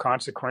Clinical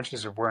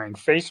Consequences of Wearing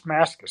Face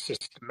Masks: A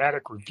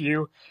Systematic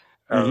Review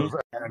Hmm. of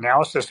an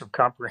Analysis of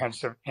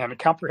Comprehensive and a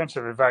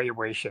Comprehensive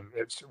Evaluation."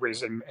 It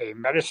was a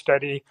meta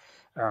study.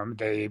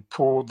 They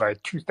pulled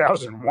like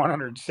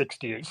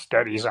 2,168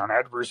 studies on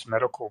adverse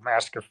medical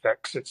mask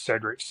effects, et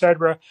cetera, et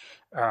cetera.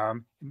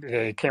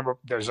 They came up.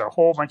 There's a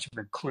whole bunch of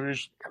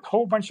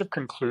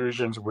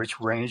conclusions, which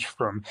range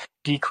from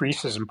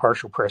decreases in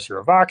partial pressure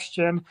of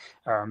oxygen,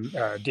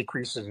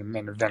 decreases in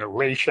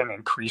ventilation,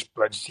 increased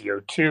blood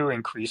CO2,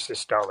 increased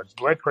systolic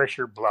blood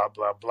pressure, blah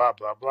blah blah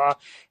blah blah.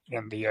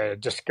 In the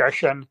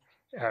discussion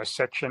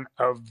section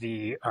of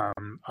the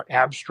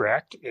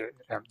abstract,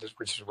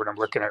 which is what I'm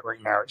looking at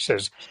right now, it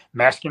says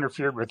mask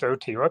interfered with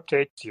O2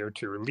 uptake,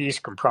 CO2 release,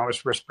 can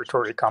promise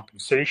respiratory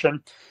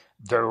compensation.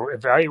 Though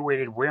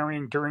evaluated,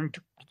 wearing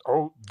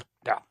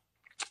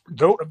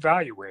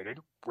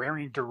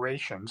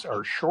durations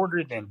are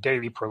shorter than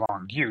daily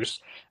prolonged use,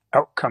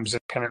 outcomes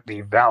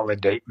independently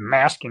validate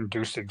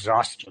mask-induced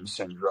exhaustion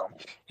syndrome,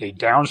 a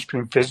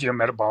downstream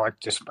physiometabolic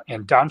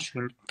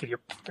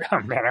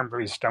man, I'm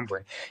really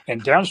stumbling,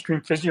 and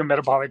downstream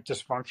physiometabolic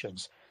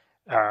dysfunctions.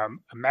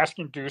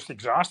 Mask-induced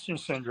exhaustion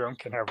syndrome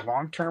can have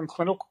long-term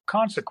clinical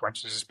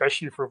consequences,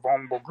 especially for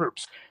vulnerable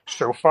groups.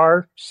 So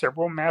far,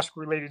 several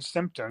mask-related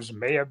symptoms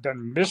may have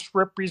been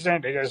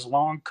misrepresented as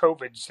long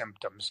COVID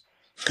symptoms.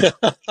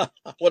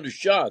 What a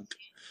shock!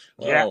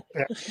 Yeah, Wow.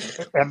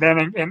 and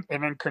then in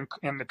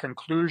the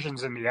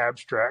conclusions in the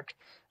abstract,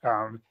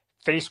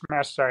 face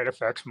mask side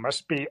effects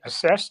must be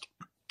assessed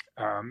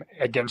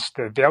against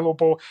the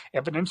available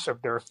evidence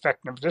of their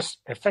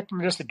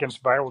effectiveness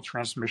against viral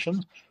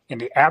transmission. In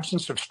the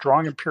absence of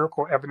strong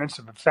empirical evidence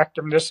of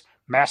effectiveness,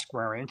 mask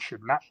wearing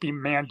should not be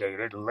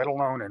mandated, let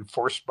alone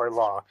enforced by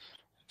law.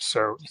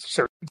 So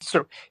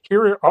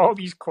here are all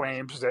these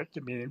claims that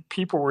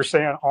people were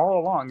saying all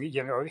along.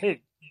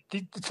 Hey,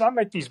 it's not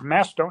like these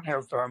masks don't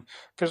have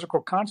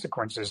physical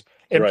consequences,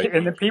 and Right.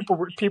 the people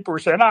were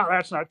saying, "Oh,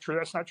 that's not true.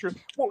 That's not true."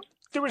 Well,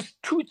 there was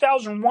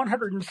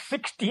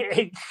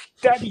 2,168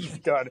 studies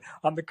done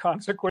on the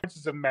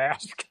consequences of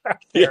masks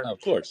out Yeah, there.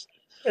 of course.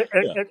 And,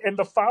 Yeah. and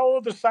the follow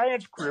of the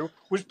science crew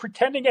was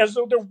pretending as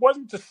though there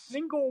wasn't a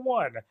single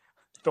one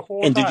the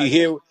whole And did you time.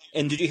 hear?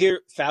 And did you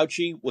hear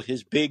Fauci? What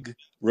his big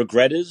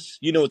regret is?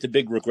 You know what the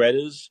big regret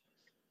is?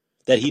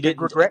 That The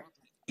big regret.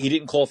 he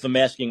didn't call for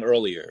masking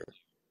earlier.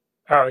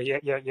 Oh yeah.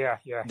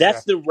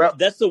 That's the Well,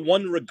 that's the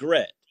one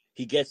regret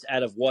he gets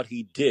out of what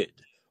he did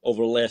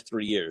over the last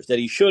 3 years. That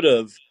he should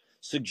have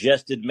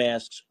suggested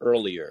masks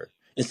earlier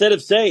instead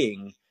of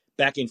saying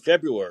back in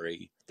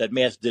February that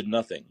masks did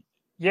nothing.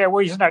 yeah,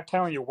 well, he's not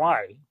telling you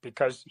why,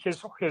 because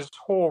his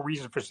whole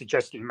reason for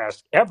suggesting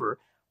masks ever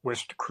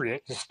was to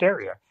create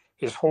hysteria.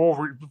 His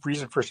whole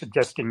reason for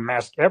suggesting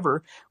masks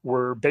ever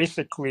were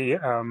basically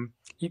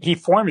he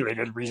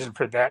formulated a reason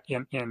for that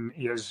in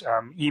his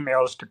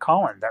emails to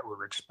Colin that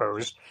were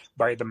exposed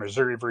by the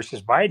Missouri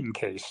versus Biden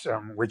case,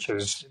 which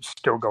is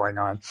still going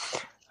on.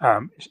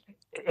 Um,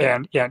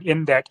 and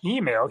in that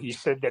email, he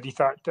said that he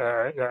thought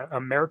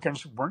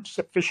Americans weren't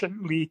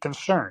sufficiently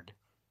concerned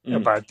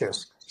Mm, about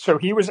this. So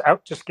he was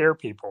out to scare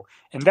people,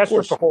 and of that's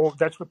what course. the whole.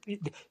 That's what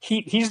he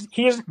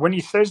is when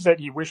he says that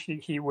he wished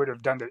he would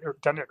have done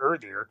it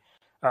earlier.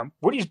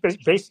 What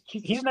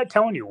he's not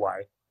telling you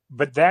why,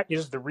 but that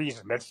is the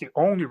reason. That's the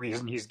only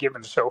reason he's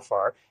given so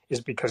far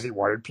is because he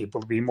wanted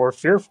people to be more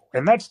fearful,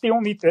 and that's the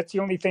only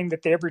thing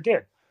that they ever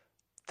did.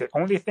 The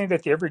only thing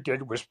that they ever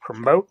did was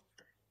promote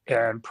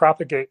and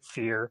propagate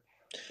fear,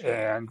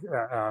 and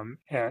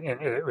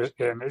it was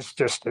and it's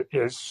just it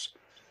is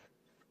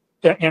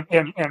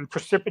and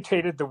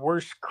precipitated the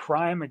worst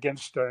crime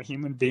against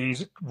human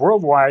beings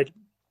worldwide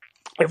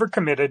ever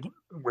committed,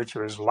 which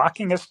was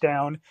locking us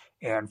down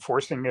and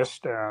forcing us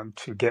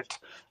to get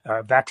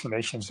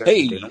vaccinations that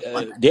we Hey, didn't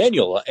want.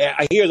 Daniel,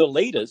 I hear the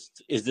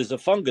latest is there's a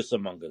fungus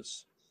among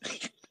us.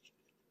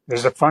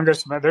 There's a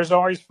fungus. There's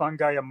always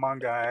fungi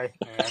among us,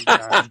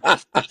 and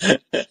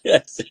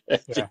Yes.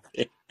 yeah.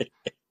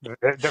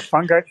 The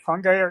fungi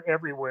are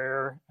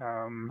everywhere.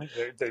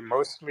 They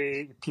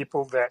mostly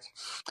people that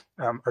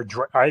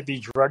are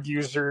IV drug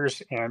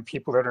users and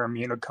people that are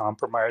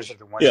immunocompromised are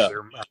the ones Yeah. that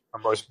are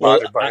most Well,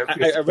 bothered by it.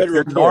 I read If a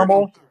you're report.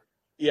 normal,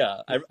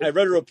 Yeah, I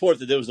read a report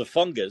that there was a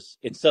fungus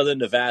in southern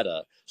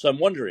Nevada. So I'm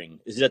wonding,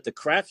 is it at the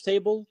craps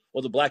table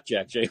or the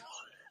blackjack table?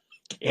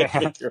 Can't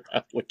yeah, figure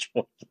out which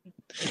one.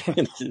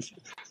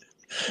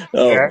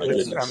 Oh yeah, my it's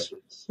goodness.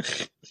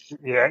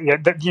 yeah.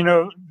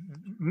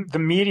 The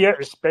media,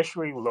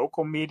 especially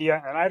local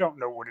media, and I don't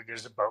know what it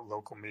is about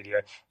local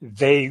media.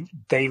 They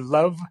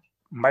love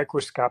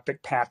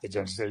microscopic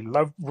pathogens. They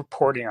love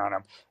reporting on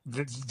them.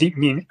 I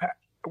mean,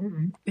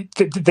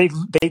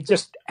 they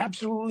just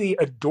absolutely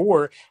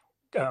adore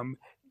um,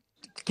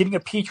 getting a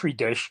petri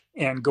dish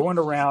and going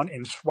around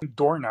and swabbing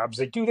doorknobs.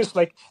 They do this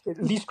like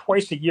at least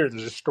twice a year.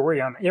 There's a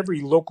story on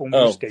every local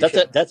news Oh,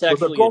 station that's where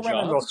they'll actually a go around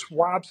and they'll job.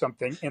 swab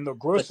something and they'll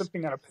grow That's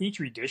something on a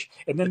petri dish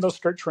and then they'll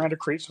start trying to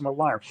create some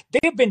alarm. They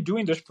have been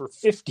doing this for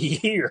 50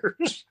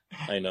 years.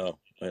 I know.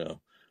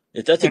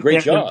 That's a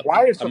great And job.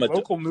 why it's a I'm a.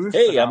 local news Hey,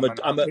 phenomenon?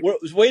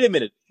 Wait a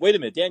minute. Wait a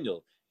minute,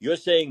 Daniel. You're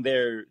saying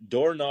they're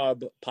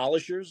doorknob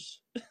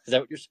polishers? Is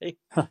that what you're saying?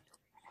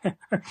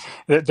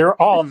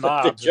 They're all Is that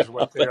their knobs, is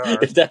what job? they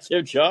are. Is that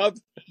their job?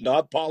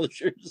 Knob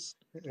polishers?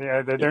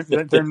 Yeah,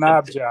 they're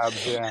knob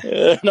jobs. Yeah.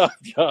 Knob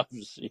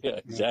jobs. Yeah,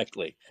 Yeah.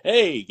 exactly.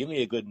 Hey, give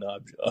me a good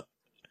knob job.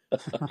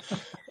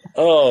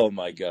 Oh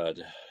my God.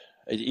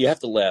 You have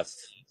to laugh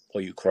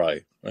or you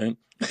cry, right?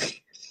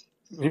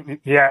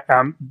 Yeah,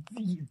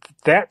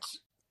 that's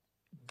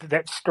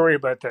that story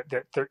about that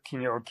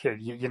 13-year-old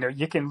kid. You know,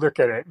 you can look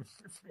at it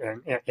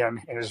and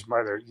his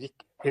mother.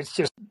 It's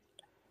just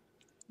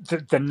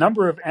the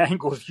number of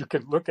angles you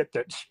can look at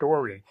that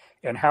story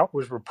and how it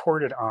was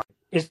reported on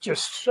is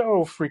just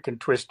so freaking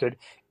twisted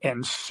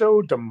and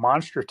so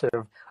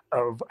demonstrative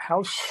of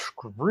how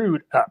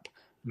screwed up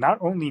not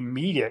only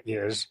media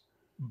is,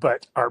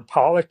 but our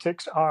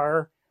politics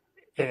are,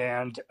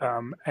 and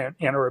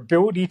our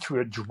ability to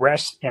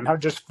address and how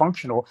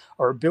dysfunctional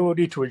our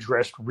ability to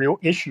address real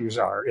issues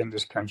are in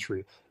this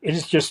country. It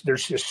is just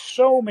there's just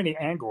so many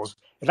angles,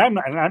 and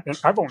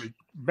I've only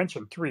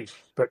mentioned three,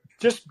 but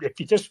just if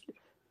you just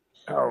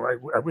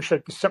I wish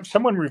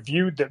someone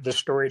reviewed the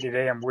story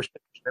today. I wish I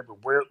could remember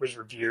where it was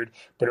reviewed,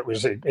 but it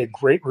was a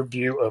great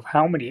review of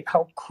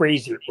how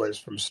crazy it was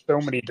from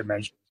so many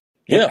dimensions.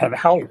 Yeah, And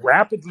how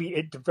rapidly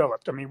it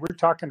developed. I mean, we're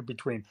talking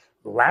between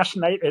last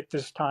night at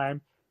this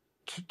time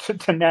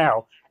to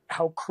now,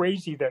 how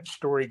crazy that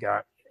story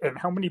got, and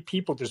how many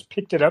people just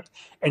picked it up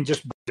and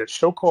just the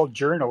so-called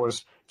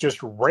journalists just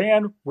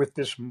ran with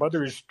this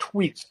mother's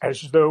tweets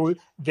as though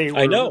they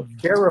I were know.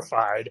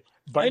 verified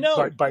I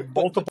know. by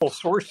But multiple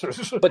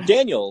sources. But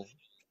Daniel,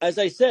 as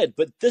I said,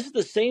 but this is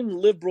the same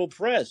liberal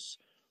press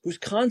who's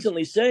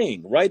constantly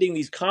saying, writing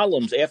these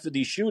columns after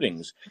these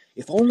shootings,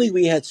 if only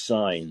we had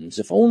signs,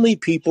 if only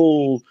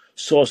people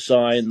saw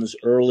signs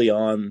early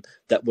on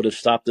that would have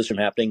stopped this from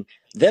happening,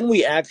 then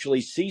we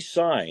actually see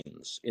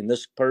signs in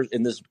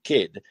in this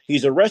kid.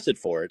 He's arrested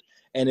for it,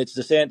 and it's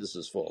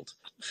DeSantis's fault.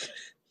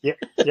 Yeah,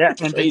 yeah.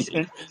 It's crazy.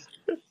 And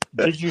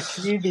did you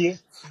see the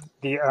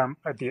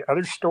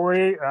other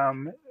story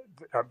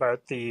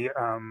about the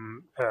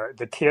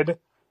kid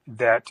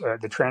that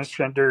the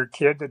transgender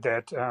kid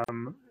that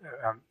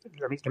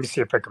let me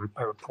see if I can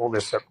pull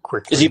this up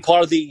Is he quickly.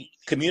 part of the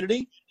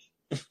community?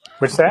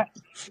 What's that? I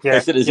Yeah,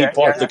 said, is he yeah,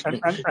 part of yeah. the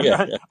community?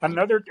 Yeah, yeah,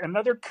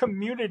 Another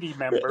community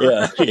member,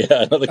 yeah,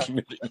 yeah. Another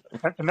community.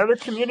 another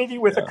community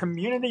with a Yeah,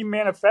 community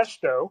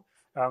manifesto.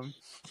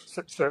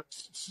 So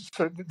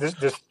this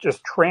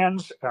just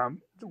trans. I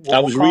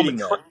We'll was call him reading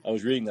that. I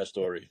was reading that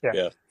story.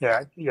 yeah,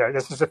 Yeah. yeah.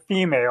 This is a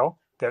female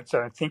that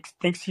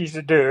thinks he's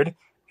a dude,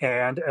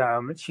 and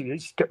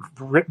she's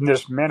written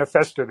this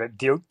manifesto that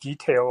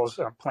details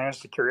plans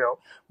to carry out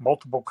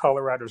multiple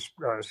Colorado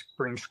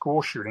Spring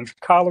school shootings.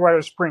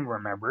 Colorado Spring,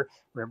 remember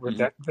Hmm.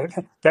 that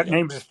Yeah,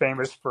 name is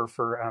famous for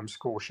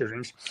school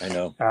shootings. I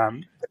know.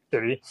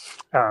 City,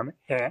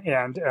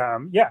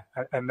 yeah,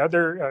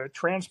 another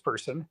trans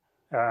person.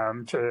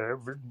 And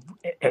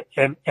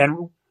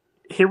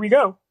here we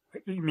go.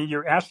 I mean,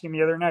 you're asking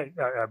the other night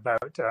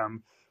about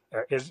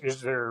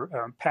is there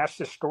past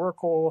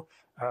historical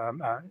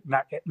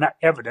not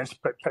evidence,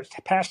 but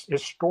past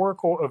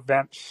historical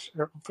events,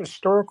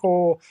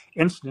 historical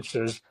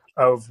instances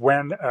of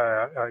when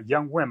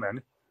young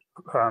women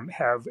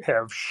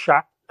have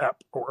shot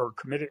up or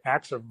committed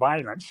acts of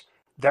violence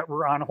that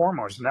were on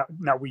hormones.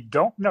 Now we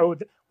don't know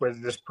whether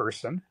this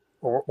person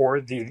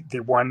or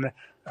the one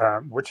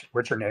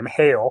which are named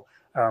Hale.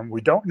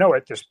 We don't know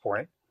at this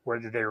point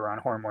whether they were on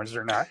hormones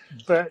or not.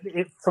 But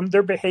from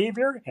their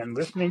behavior and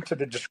listening to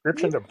the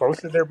description of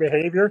both of their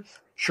behavior,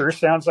 sure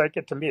sounds like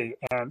it to me.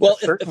 And Well,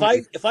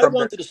 certainly if I from the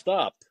wanted to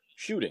stop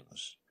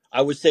shootings,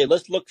 I would say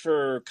let's look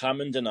for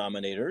common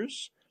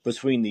denominators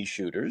between these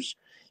shooters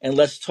and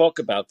let's talk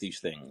about these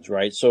things,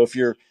 right? So if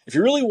you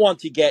really want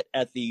to get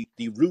at the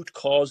root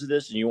cause of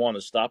this and you want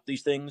to stop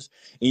these things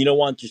and you don't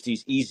want just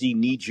these easy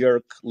knee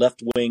jerk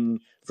left wing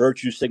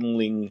virtue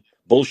signaling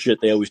bullshit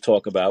they always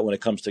talk about when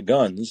it comes to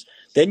guns,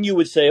 then you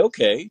would say,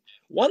 okay,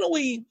 why don't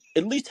we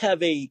at least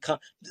have the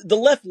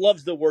left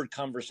loves the word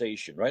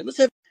conversation, right? Let's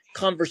have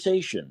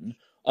conversation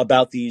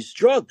about these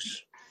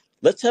drugs.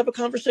 Let's have a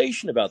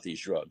conversation about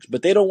these drugs.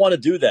 But they don't want to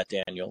do that,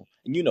 Daniel.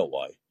 And you know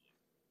why.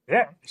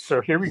 yeah.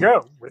 So here we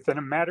go. Within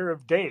a matter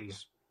of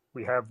days,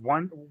 we have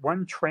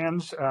one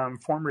trans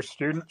former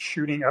student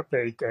shooting up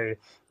a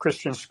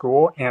Christian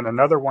school, and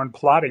another one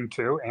plotting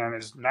to, and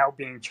is now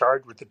being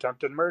charged with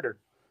attempted murder.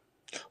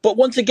 But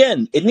once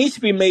again, it needs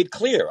to be made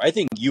clear. I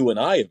think you and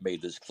I have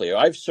made this clear.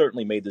 I've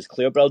certainly made this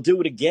clear, but I'll do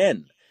it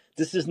again.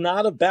 This is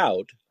not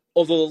about,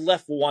 although the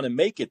left will want to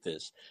make it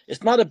this,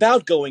 it's not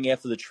about going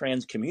after the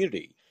trans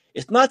community.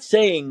 It's not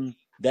saying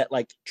that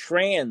like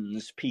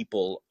trans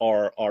people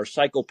are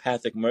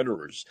psychopathic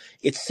murderers.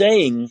 It's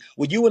saying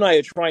what you and I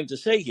are trying to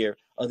say here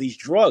are these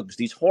drugs,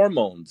 these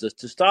hormones, this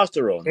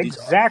testosterone,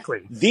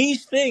 Exactly.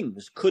 these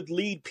things could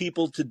lead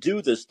people to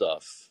do this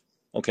stuff.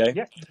 Okay?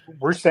 Yeah,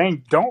 we're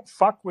saying don't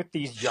fuck with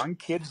these young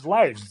kids'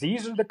 lives.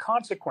 These are the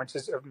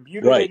consequences of Right.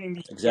 mutilating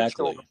these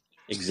Exactly. children,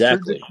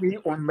 Exactly. surgically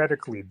or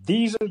medically.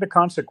 These are the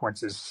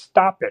consequences.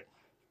 Stop it.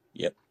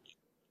 Yep.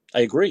 I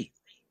agree.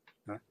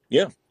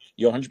 Yeah.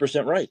 You're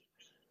 100% right.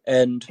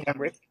 And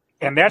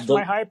And that's the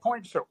my high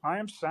point. So I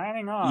am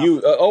signing off. you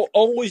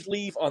always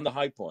leave on the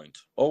high point.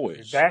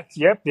 Always. Yep.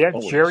 Jerry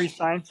Always.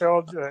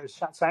 Seinfeld. I'm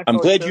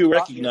Seinfeld glad show you taught me that.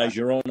 recognize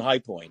your own high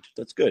point.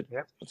 That's good.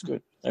 Yep. That's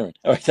good. All right.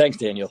 All right. Thanks,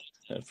 Daniel.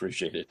 I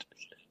appreciate it.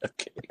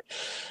 Okay.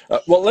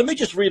 Well, let me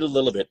just read a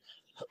little bit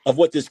of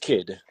what this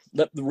kid.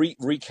 Let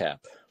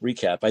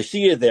recap. I see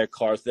you there,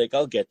 Karthik.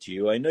 I'll get to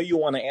you. I know you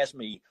want to ask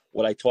me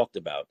what I talked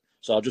about,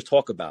 so I'll just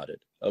talk about it.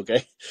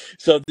 Okay.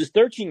 So this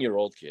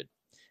 13-year-old kid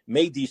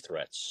made these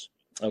threats.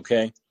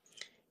 Okay.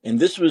 And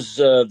this was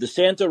the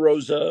Santa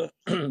Rosa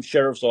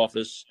Sheriff's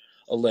Office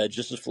alleged,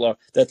 this is Florida,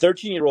 that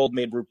 13-year-old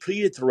made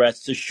repeated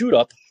threats to shoot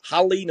up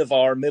Holly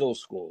Navarre Middle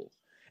School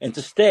and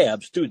to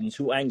stab students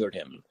who angered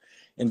him.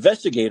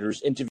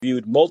 Investigators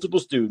interviewed multiple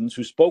students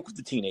who spoke with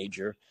the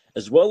teenager,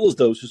 as well as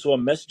those who saw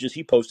messages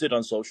he posted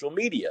on social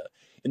media.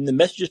 In the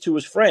messages to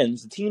his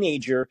friends, the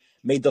teenager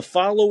made the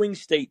following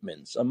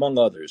statements, among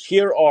others.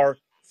 Here are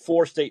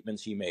 4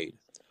 statements he made.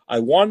 I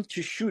want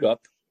to shoot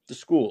up the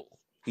school.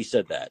 He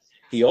said that.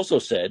 He also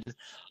said,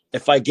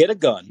 if I get a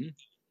gun,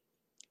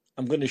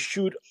 I'm going to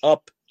shoot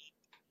up,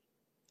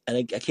 and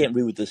I can't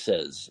read what this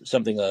says,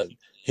 something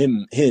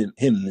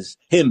hymns,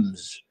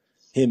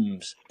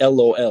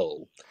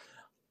 LOL.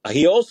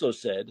 He also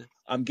said,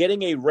 I'm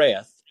getting a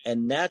Wrath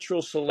and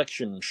Natural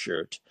Selection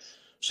shirt.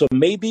 So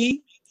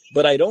maybe,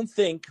 but I don't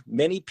think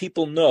many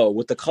people know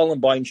what the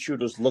Columbine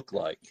shooters look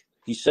like.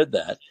 He said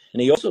that.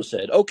 And he also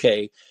said,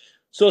 okay,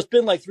 so it's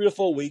been like 3 or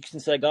 4 weeks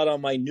since I got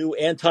on my new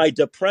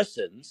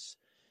antidepressants,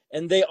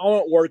 and they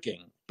aren't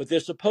working, but they're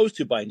supposed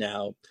to by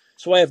now.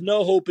 So I have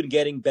no hope in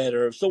getting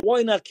better. So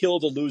why not kill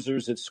the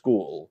losers at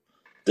school?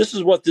 This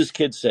is what this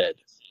kid said.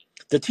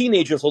 The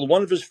teenager told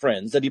one of his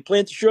friends that he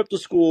planned to show up to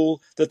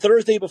school the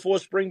Thursday before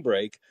spring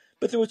break,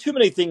 but there were too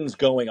many things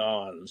going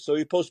on, so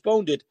he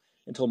postponed it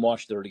until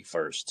March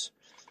 31st.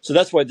 So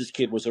that's why this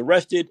kid was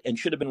arrested and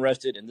should have been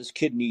arrested, and this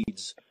kid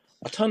needs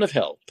a ton of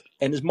help,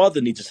 and his mother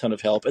needs a ton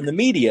of help, and the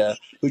media,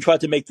 who tried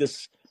to make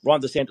this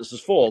Ron DeSantis'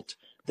 fault,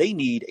 they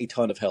need a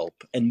ton of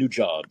help and new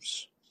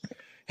jobs.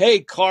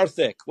 Hey,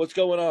 Karthik, what's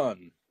going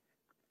on?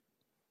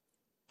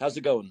 How's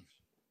it going?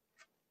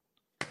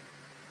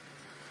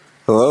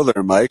 Hello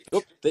there, Mike.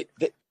 Oh,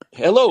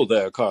 hello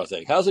there,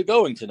 Karthik. How's it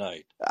going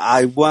tonight?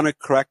 I want to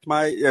correct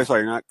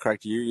sorry, not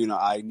correct you.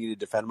 I need to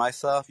defend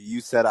myself.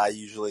 You said I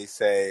usually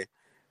say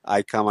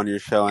I come on your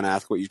show and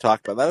ask what you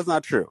talk about. That is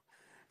not true.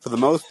 For the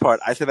most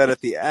part, I say that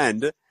at the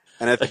end,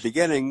 and at the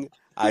beginning,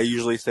 I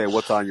usually say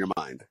what's on your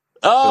mind.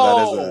 So that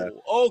is a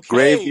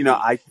grave, Okay.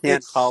 I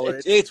can't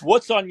tolerate. It's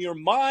what's on your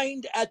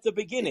mind at the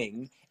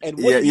beginning, and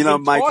what Yeah, have you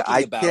been Mike, talking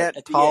I about can't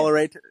at the end?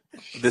 tolerate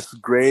this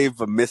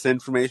grave of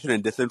misinformation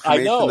and I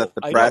disinformation that know,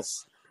 the I know.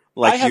 press,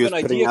 I like have you, an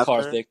is putting idea, out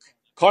there. Karthik.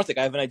 Karthik,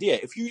 I have an idea.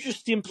 If you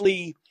just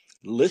simply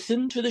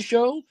listen to the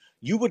show,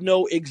 you would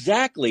know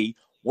exactly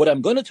what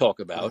I'm going to talk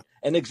about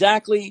and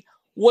exactly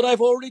what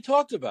I've already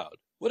talked about.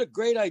 What a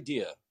great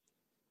idea.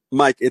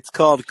 Mike, it's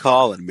called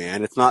calling,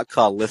 man. It's not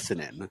called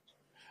listening.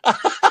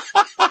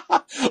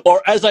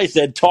 Or as I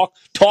said, talk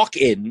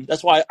in.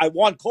 That's why I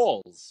want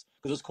calls,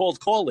 because it's called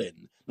call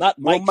in, not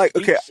Well, Mike Mike,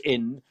 okay, speaks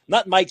in,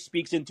 not Mike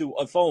speaks into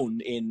a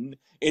phone in.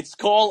 It's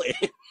call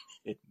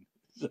in.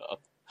 So,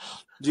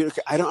 dude,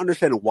 okay, I don't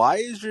understand. Why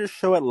is your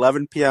show at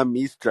 11 p.m.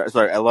 Eastern?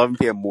 Sorry, 11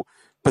 p.m.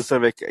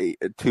 Pacific,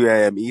 2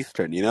 a.m.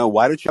 Eastern.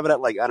 Why don't you have it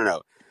at, like, I don't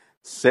know,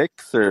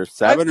 6 or I've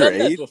 7 or done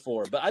that 8?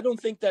 before, but I don't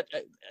think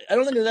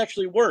it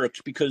actually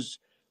works, because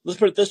let's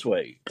put it this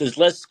way: there's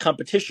less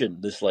competition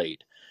this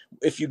late.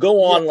 If you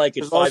go Yeah, on like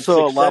at there's 5,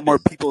 also a 6, lot more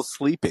 7, people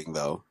sleeping,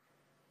 though.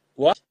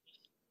 what?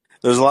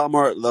 There's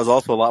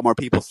also a lot more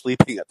people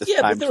sleeping at this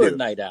Yeah, but time, there are too.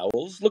 night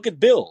owls. Look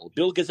at Bill.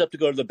 Bill gets up to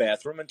go to the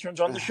bathroom and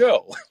turns on the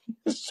show.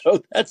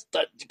 So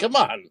come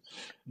on.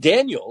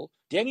 Daniel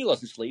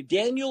doesn't sleep.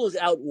 Daniel is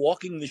out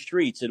walking the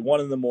streets at 1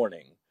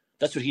 a.m.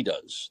 That's what he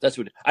does.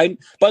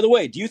 By the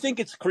way, do you think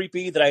it's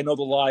creepy that I know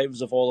the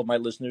lives of all of my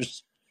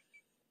listeners?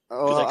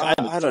 Oh, I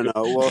don't Do.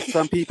 know. Well,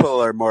 some people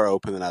are more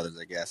open than others,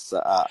 I guess.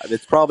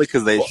 It's probably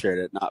because they Well, shared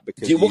it, not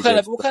because you what did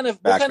what some kind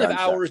of background check.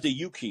 hours do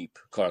you keep,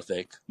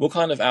 Karthik? What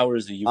kind of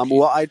hours do you keep?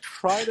 Well, I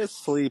try to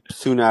sleep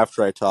soon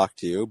after I talk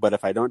to you, but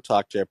if I don't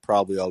talk to you, I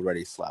probably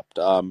already slept.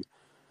 But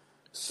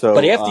So,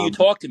 after you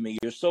talk to me,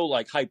 you're so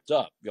like hyped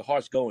up. Your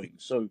heart's going.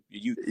 So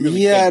you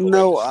really yeah, can't go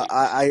back no, to sleep.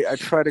 I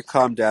try to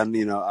calm down.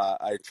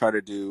 I try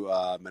to do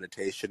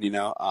meditation. Do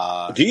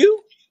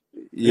you?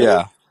 Really?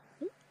 Yeah,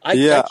 I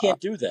yeah.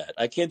 can't do that.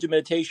 I can't do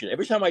meditation.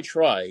 Every time I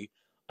try,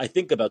 I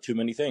think about too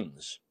many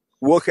things.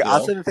 Well, okay. You I'll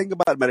know? say the thing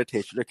about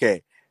meditation.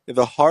 Okay,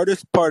 the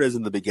hardest part is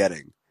in the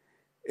beginning.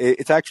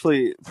 It's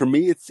actually for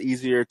me. It's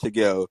easier to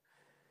go.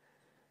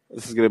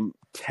 This is gonna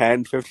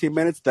 10, 15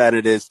 minutes than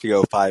it is to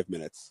go 5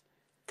 minutes,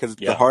 because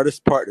the Yeah.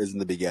 hardest part is in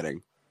the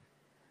beginning.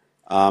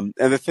 And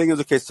the thing is,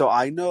 okay, so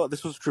I know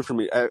this was true for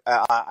me.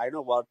 I know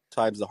a lot of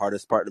times the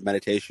hardest part of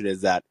meditation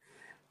is that,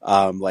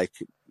 like,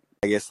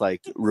 I guess,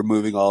 like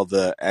removing all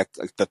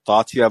like the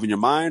thoughts you have in your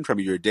mind from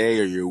your day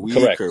or your week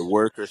Correct. or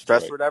work or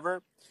stress Right. or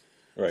whatever.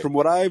 Right. From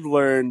what I've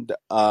learned,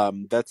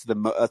 that's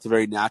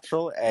very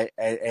natural,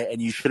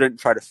 and you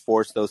shouldn't try to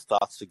force those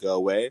thoughts to go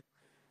away.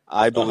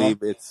 I Uh-huh.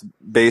 believe it's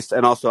based,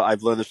 and also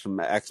I've learned this from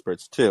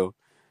experts too.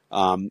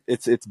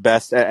 It's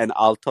best, and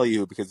I'll tell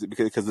you because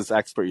this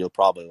expert you'll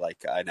probably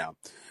like. I know.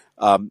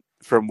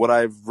 From what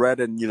I've read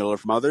and learned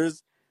from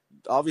others,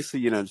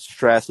 obviously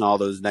stress and all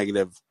those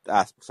negative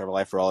aspects of our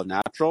life are all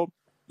natural.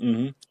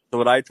 Mm-hmm. So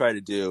what I try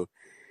to do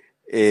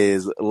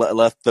is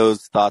let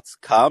those thoughts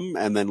come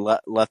and then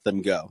let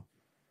them go.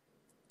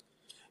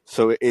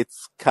 So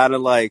it's kind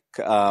of like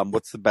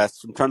what's the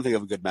best? I'm trying to think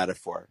of a good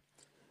metaphor,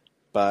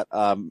 but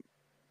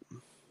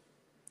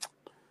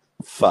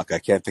fuck, I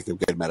can't think of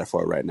a good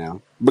metaphor right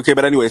now. Okay,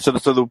 but anyway, so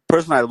the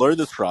person I learned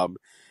this from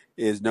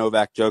is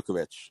Novak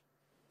Djokovic.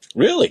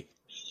 Really?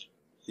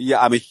 Yeah,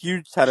 I'm a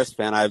huge tennis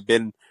fan. I've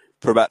been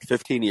for about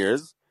 15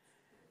 years,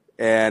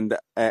 and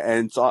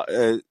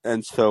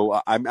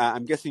so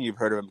I'm guessing you've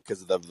heard of him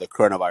because of the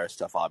coronavirus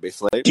stuff,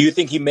 obviously. Do you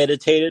think he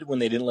meditated when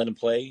they didn't let him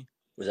play?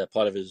 Was that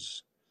part of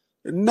his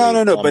way No,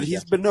 of no, calming down?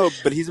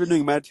 but he's been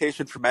doing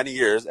meditation for many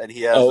years, and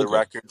he has Oh, the okay.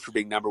 record for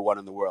being number one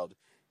in the world. Oh,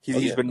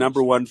 He's yeah. been Nice.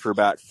 number one for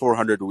about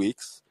 400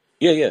 weeks,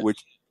 Yeah.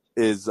 which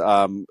is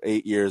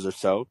 8 years or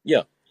so.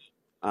 Yeah.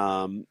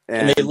 And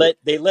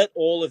they let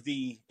all of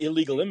the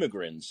illegal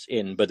immigrants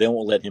in, but they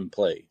won't let him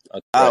play.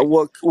 Right.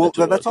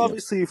 that's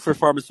obviously for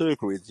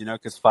pharmaceutical reasons,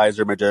 because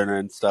Pfizer, Moderna,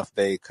 and stuff,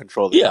 they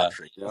control the Yeah,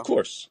 country. of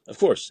course,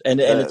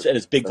 and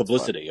it's big That's fine.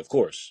 publicity, of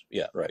course.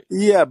 Yeah, right.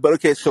 Yeah, but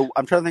okay, so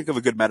I'm trying to think of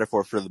a good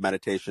metaphor for the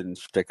meditation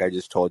shtick I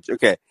just told you.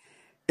 Okay,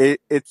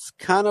 it's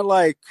kind of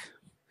like,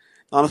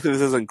 honestly,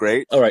 this isn't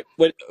great. All right,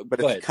 but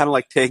go it's kind of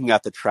like taking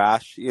out the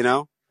trash.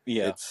 Yeah,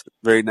 it's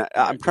very.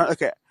 I'm trying.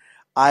 Okay,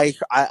 I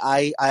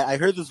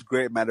heard this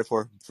great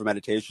metaphor for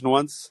meditation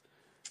once,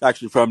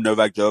 actually from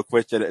Novak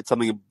Djokovic, and it's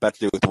something about to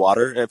do with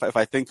water. If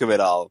I think of it,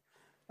 I'll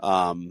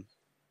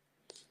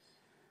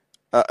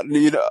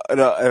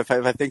if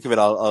I think of it,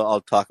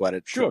 I'll talk about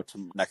it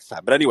next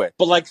time. But anyway,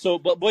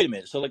 but wait a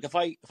minute. So like if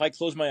I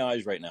close my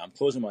eyes right now, I'm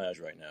closing my eyes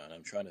right now, and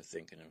I'm trying to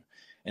think,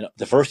 and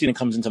the first thing that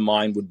comes into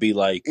mind would be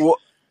like,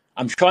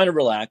 I'm trying to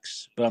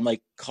relax, but I'm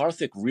like,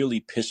 Karthik really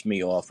pissed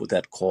me off with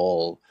that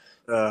call.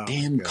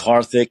 Damn,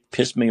 Karthik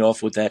pissed me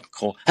off with that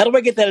call. How do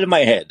I get that in my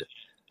head?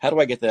 How do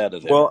I get that out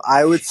of there? Well,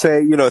 I would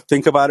say,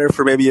 think about it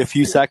for maybe a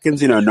few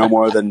seconds, no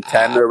more than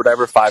 10 or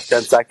whatever,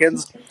 5-10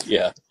 seconds,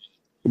 Yeah,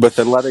 but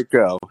then let it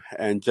go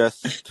and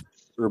just let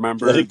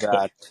remember it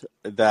go.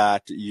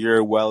 that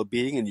your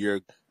well-being and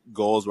your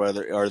goals are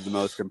the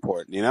most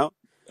important,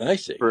 I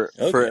see. for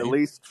at Okay.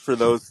 least for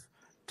those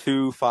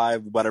 2,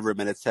 5, whatever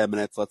minutes, 10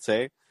 minutes, let's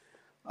say.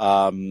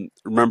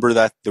 Remember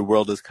that the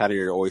world is kind of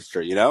your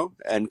oyster,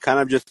 and kind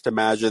of just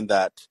imagine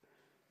that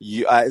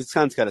it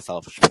sounds kind of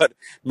selfish, but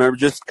remember,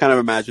 just kind of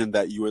imagine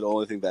that you are the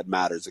only thing that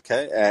matters,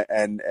 okay?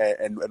 And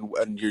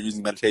you're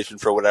using meditation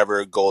for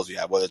whatever goals you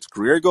have, whether it's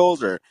career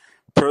goals or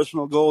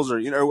personal goals or,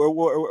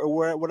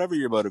 or whatever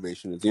your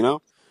motivation is,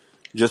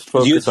 just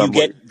focus on what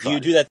you're Do you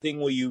trying. do that thing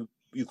where you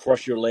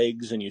cross your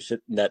legs and you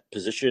sit in that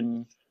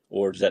position,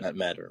 or does that not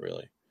matter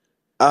really?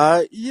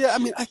 Yeah, I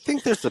mean, I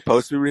think there's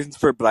supposed to be reasons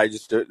for it, but I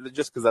just do it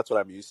just because that's what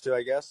I'm used to,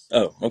 I guess.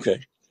 Oh,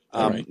 okay.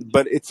 All right.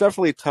 But it's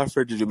definitely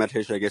tougher to do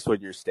meditation, I guess, when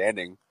you're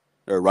standing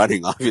or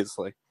running,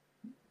 obviously.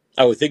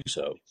 I would think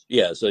so.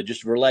 Yeah. So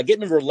just get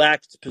in a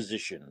relaxed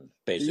position,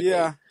 basically.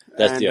 Yeah,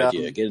 That's the and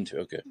idea. Get into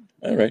okay.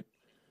 All right.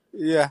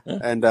 yeah, Yeah.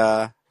 and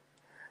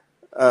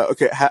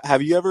okay.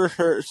 Have you ever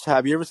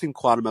seen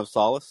Quantum of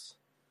Solace?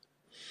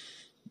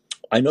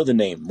 I know the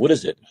name. What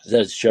is it? Is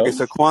that a show? Okay,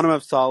 so Quantum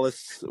of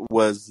Solace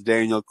was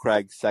Daniel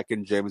Craig's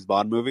second James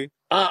Bond movie.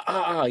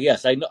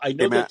 Yes. I know Came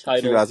the out in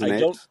title. I 2008.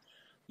 don't.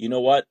 You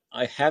know what?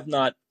 I have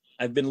not.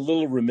 I've been a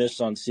little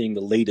remiss on seeing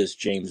the latest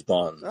James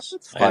Bonds. That's I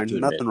have to fine.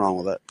 admit. Nothing wrong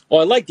with it. Oh,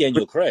 I like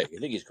Daniel Craig. I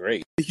think he's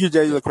great. I'm a huge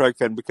Daniel Craig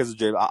fan because of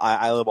James.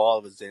 I love all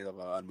of his James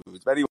Bond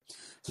movies. But anyway,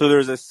 so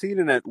there's a scene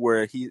in it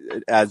where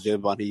as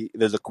James Bond,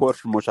 there's a quote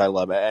from which I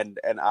love, and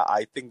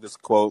I think this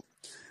quote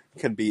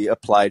can be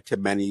applied to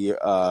many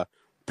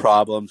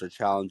problems or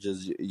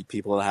challenges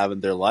people have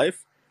in their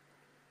life.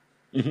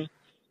 Mm-hmm.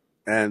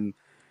 And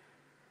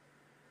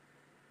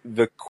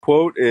the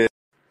quote is,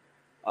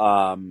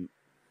 so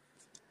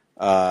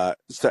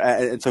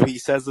he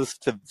says this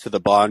to the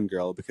Bond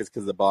girl because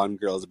the Bond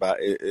girl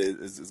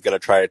is gonna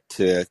try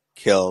to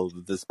kill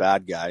this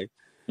bad guy,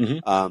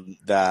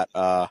 that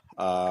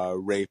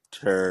raped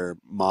her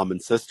mom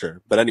and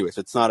sister. But anyway, so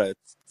it's not a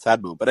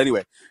sad moment. But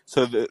anyway,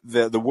 so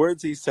the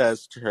words he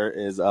says to her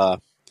is,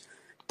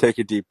 take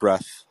a deep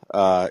breath.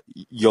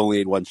 You only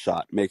need one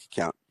shot. Make it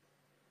count.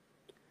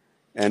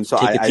 And so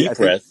Take a deep I think,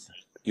 breath.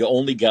 You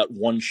only got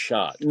one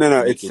shot. no,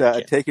 Make it's it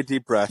count. take a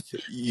deep breath.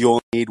 You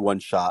only need one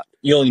shot.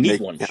 You only need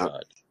Make one it count.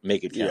 shot.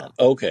 Make it count.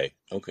 Yeah. Okay.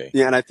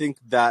 Yeah, and I think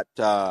that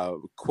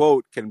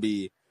quote can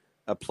be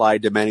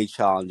applied to many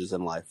challenges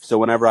in life. So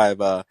whenever I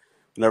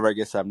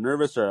guess I'm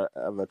nervous or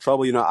have a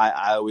trouble,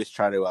 I always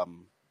try to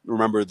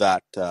remember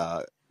that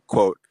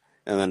quote,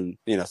 and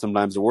then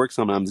sometimes it works,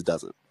 sometimes it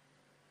doesn't.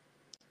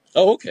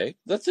 Oh, okay.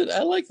 That's it.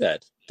 I like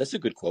that. That's a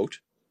good quote.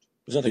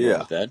 There's nothing wrong Yeah.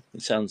 with that.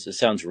 It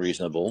sounds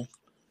reasonable.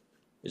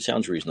 It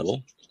sounds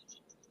reasonable.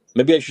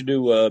 Maybe I should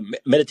do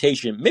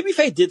meditation. Maybe if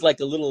I did like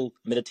a little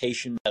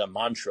meditation and a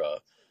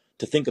mantra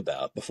to think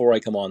about before I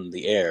come on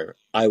the air,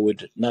 I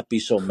would not be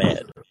so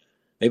mad.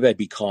 Maybe I'd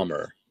be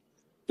calmer.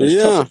 But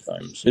it's tough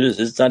sometimes. It is.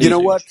 It's not easy. You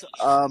know what?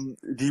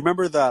 Do you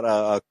remember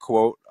that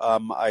quote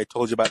I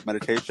told you about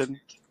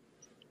meditation?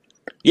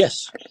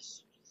 Yes.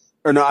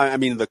 Or no, I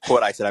mean the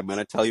quote I said I'm going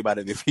to tell you about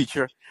it in the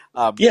future.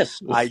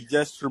 Yes. I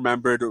just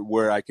remembered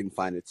where I can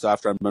find it. So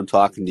after I'm done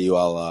talking to you,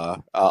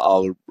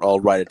 I'll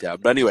write it down.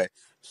 But anyway,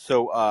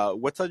 so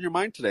what's on your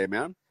mind today,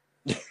 man?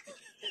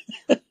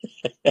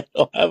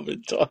 What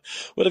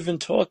I've been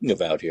talking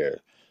about here.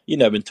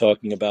 I've been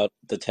talking about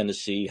the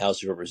Tennessee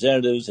House of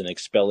Representatives and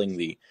expelling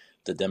the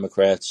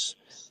Democrats,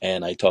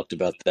 and I talked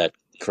about that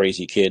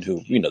crazy kid who,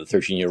 the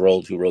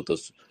 13-year-old who wrote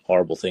those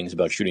horrible things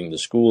about shooting the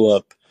school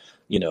up,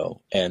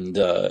 and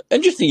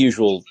just the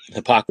usual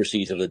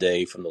hypocrisies of the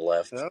day from the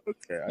left.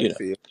 Okay, I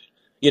see.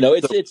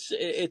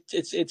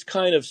 It's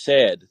kind of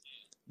sad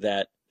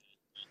that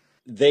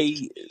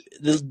the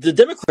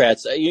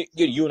Democrats.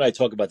 You and I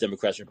talk about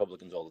Democrats and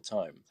Republicans all the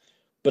time.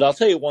 But I'll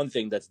tell you one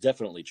thing that's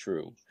definitely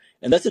true,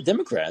 and that's the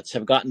Democrats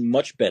have gotten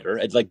much better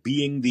at like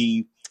being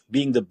the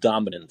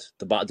dominant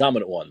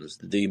ones,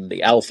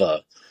 the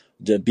alpha,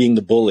 being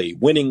the bully,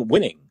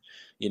 winning.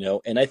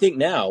 And I think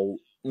now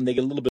when they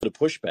get a little bit of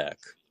pushback,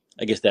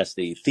 I guess that's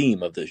the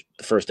theme of the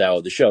first hour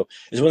of the show,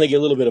 is when they get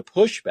a little bit of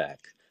pushback,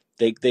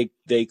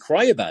 they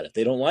cry about it.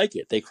 They don't like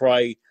it. They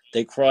cry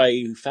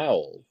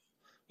foul,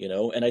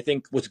 And I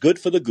think what's good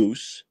for the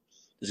goose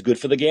is good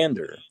for the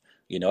gander.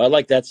 I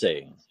like that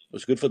saying.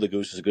 What's good for the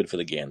goose is good for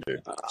the gander.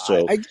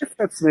 So I guess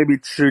that's maybe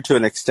true to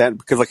an extent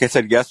because, like I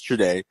said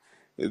yesterday,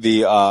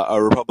 the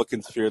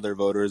Republicans fear their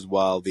voters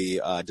while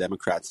the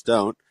Democrats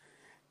don't,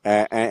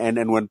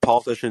 and when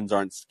politicians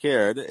aren't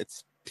scared,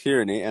 it's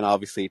tyranny, and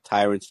obviously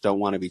tyrants don't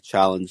want to be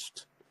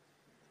challenged,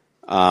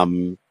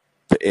 in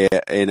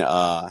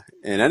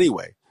any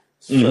way.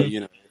 So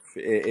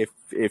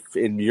if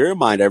in your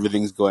mind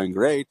everything's going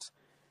great,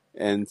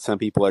 and some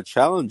people are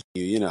challenging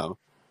you,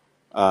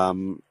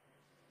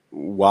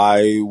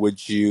 why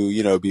would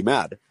you be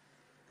mad?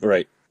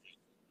 Right.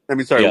 I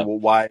mean, sorry. Yeah.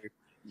 Why?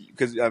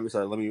 Because I'm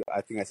sorry.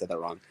 I think I said that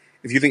wrong.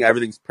 if you think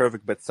everything's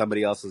perfect but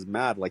somebody else is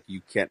mad, like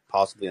you can't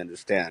possibly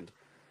understand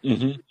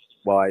Hmm.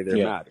 why they're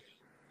Yeah. mad.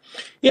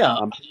 Yeah.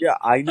 Yeah,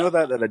 I know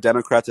that the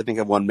Democrats, I think,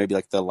 have won maybe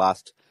like the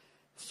last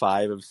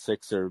 5 of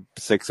 6 or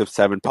 6 of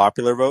 7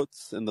 popular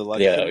votes in the Yeah.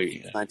 election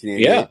since Yeah.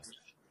 1988,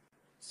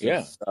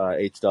 Yeah. since Well,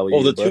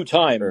 H.W. the Bush. two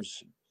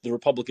times the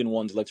Republican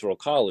won the Electoral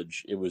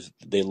College,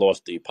 they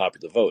lost the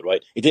popular vote,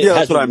 right? It Yeah,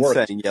 that's what hasn't I'm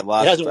worked. saying. Yeah, It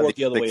last hasn't I think worked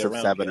the other way 6 of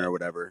 7 around yet. or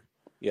whatever.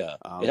 Yeah,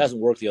 it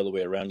hasn't worked the other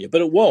way around yet,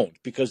 but it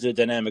won't because of the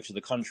dynamics of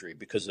the country,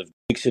 because of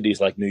big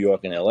cities like New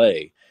York and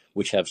L.A.,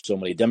 which have so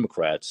many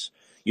Democrats.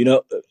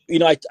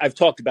 I've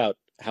talked about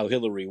how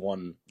Hillary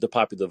won the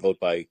popular vote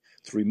by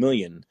 3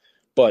 million,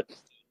 but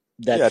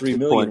that Yeah, 3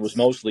 million was 2 points.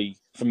 mostly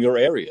from your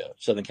area,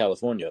 Southern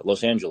California,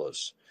 Los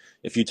Angeles.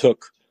 If you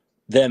took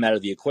them out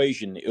of the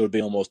equation, it would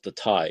be almost a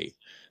tie.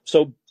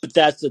 So, but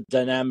that's the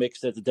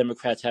dynamics that the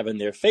Democrats have in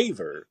their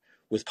favor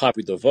with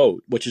popular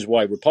vote, which is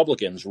why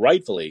Republicans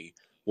rightfully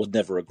would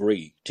never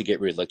agree to get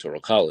rid of Electoral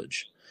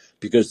College,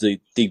 because the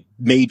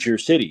major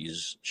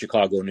cities,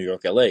 Chicago, New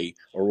York, LA,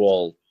 are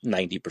all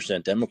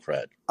 90%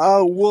 Democrat.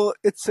 Well,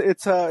 it's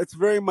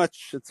very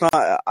much. It's not.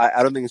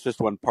 I don't think it's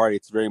just one party.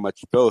 It's very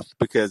much both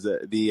because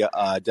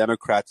the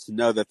Democrats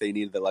know that they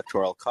need the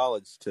Electoral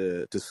College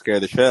to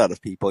scare the shit out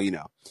of people.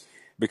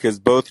 Because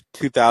both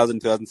 2000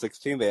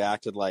 2016 they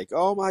acted like,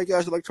 oh my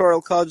gosh,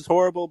 Electoral College is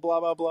horrible, blah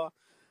blah blah.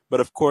 But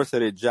of course they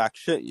did jack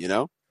shit.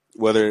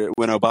 Whether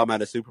when Obama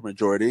had a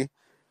supermajority,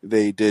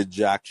 they did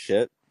jack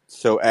shit.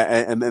 So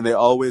and then they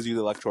always use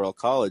the Electoral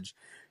College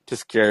to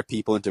scare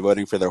people into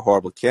voting for their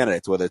horrible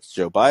candidates, whether it's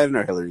Joe Biden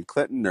or Hillary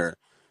Clinton or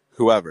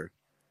whoever.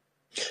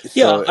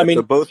 Yeah, I So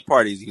mean, both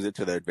parties use it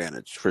to their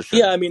advantage for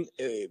yeah, sure. I mean,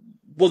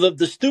 well,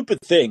 the stupid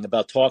thing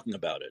about talking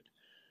about it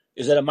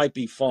is that it might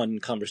be fun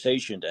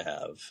conversation to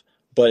have,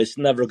 but it's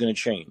never going to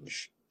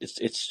change.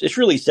 It's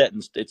really set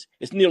in.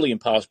 It's nearly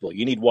impossible.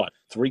 You need what,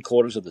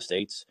 3/4 of the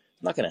states?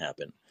 It's not going to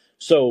happen.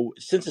 So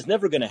since it's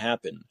never going to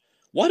happen,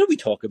 why do we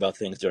talk about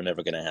things that are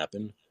never going to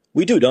happen?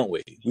 We do, don't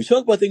we? We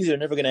talk about things that are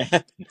never going to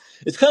happen.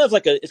 It's kind of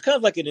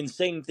like an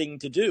insane thing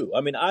to do.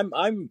 I mean,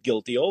 I'm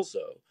guilty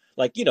also.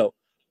 Like, the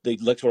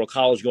electoral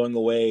college going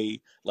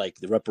away, like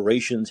the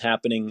reparations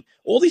happening.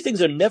 All these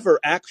things are never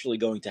actually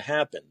going to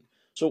happen.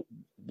 So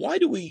why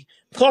do we,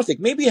 Karthik,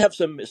 maybe you have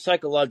some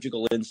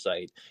psychological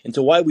insight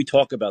into why we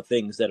talk about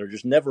things that are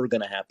just never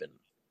going to happen.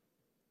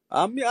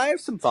 Yeah, I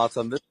have some thoughts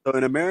on this. So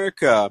in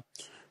America,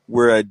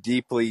 we're a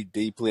deeply,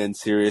 deeply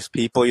unserious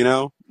people.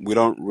 We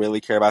don't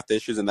really care about the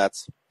issues, and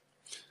that's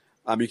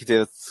you could say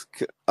that's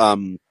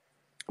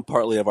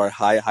partly of our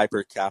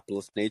hyper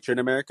capitalist nature in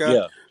America.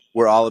 Yeah,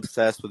 We're all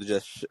obsessed with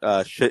just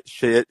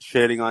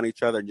shitting on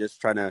each other and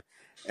just trying to,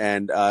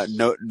 and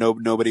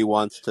nobody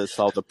wants to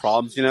solve the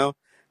problems.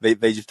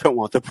 They just don't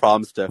want the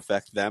problems to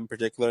affect them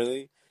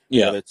particularly,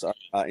 yeah, whether it's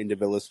our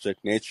individualistic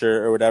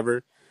nature or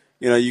whatever.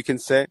 You can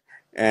say,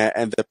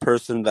 and the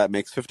person that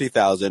makes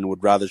 50,000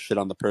 would rather shit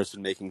on the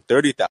person making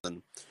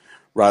 30,000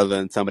 rather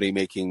than somebody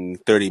making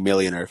 30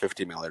 million or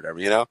 50 million or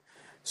whatever.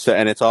 So,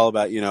 and it's all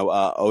about,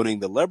 owning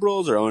the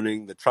liberals or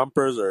owning the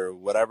Trumpers or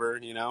whatever,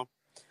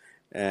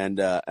 and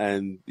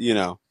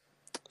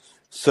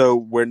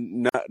so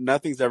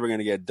nothing's ever going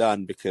to get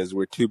done because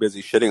we're too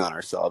busy shitting on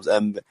ourselves.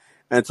 And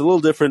it's a little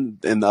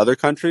different in other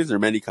countries or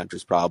many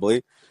countries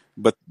probably,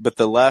 but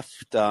the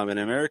left, in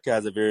America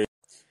has a very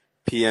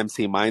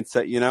PMC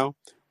mindset,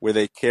 where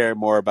they care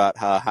more about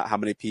how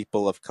many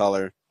people of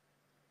color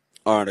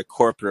are on a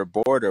corporate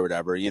board or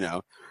whatever,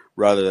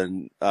 rather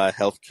than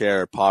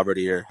healthcare or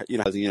poverty or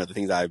the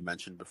things I've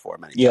mentioned before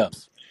many yeah.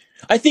 times.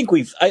 I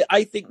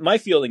think my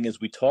feeling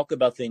is we talk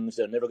about things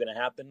that are never going to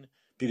happen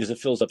because it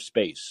fills up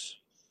space.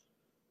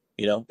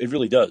 It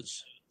really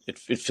does. It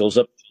fills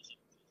up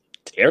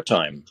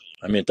airtime.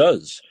 I mean, it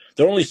does.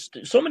 There are only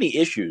so many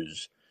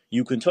issues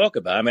you can talk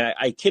about. I mean,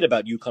 I kid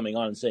about you coming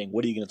on and saying,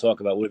 "What are you going to talk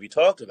about? What have you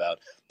talked about?"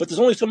 But there's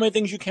only so many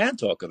things you can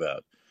talk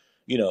about.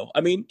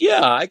 I mean,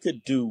 yeah, I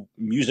could do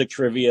music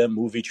trivia,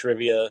 movie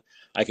trivia.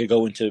 I could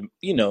go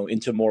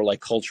into more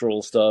like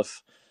cultural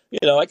stuff.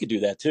 I could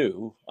do that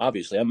too.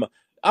 Obviously,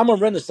 I'm a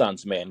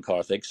Renaissance man,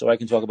 Karthik, so I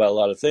can talk about a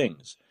lot of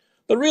things.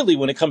 But really,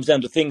 when it comes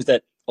down to things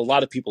that a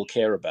lot of people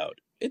care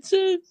about,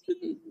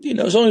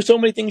 there's only so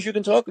many things you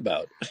can talk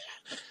about.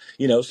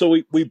 So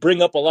we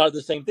bring up a lot of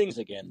the same things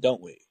again,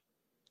 don't we?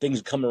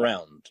 Things come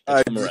around.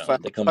 They come If I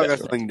around. They come talk back about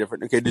around. something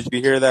different, okay, did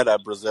you hear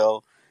that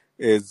Brazil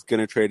is going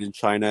to trade in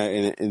China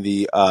in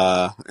the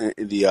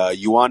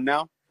yuan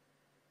now?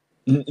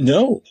 No,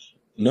 no,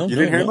 You no,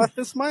 didn't hear no. about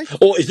this, Mike?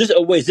 Oh, is this?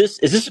 Oh, wait, is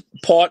this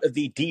part of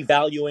the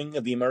devaluing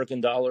of the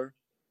American dollar?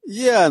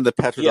 Yeah, and the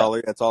Yeah,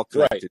 petrodollar, it's all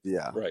right, connected.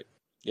 Yeah. right.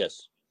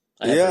 Yes,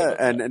 I have heard Yeah, about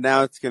that. and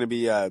now it's going to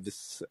be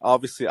this.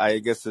 Obviously, I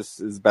guess this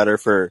is better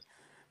for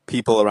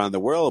people around the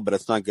world, but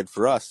it's not good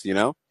for us.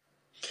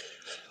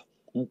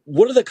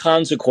 What are the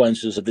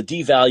consequences of the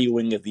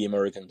devaluing of the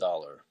American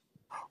dollar?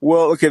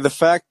 Well, okay, the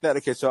fact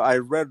that so I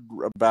read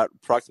about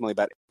approximately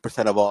about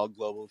 8% of all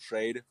global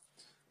trade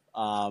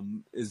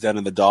is done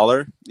in the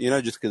dollar.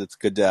 Just because it's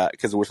good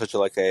because we're such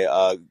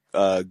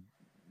a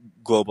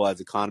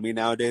globalized economy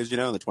nowadays, in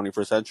the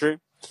 21st century.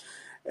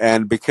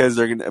 And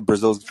because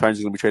Brazil's trying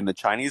to be trading the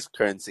Chinese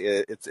currency,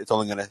 it's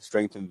only going to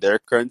strengthen their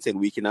currency and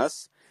weaken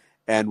us.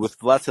 And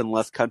with less and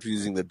less countries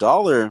using the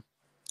dollar,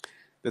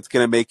 that's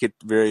going to make it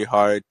very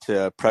hard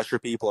to pressure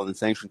people and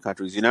sanction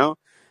countries,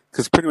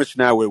 because pretty much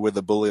now we're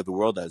the bully of the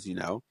world, as you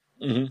know.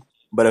 Mm-hmm.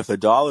 But if the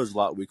dollar is a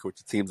lot weaker,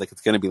 which it seems like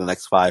it's going to be the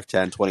next 5,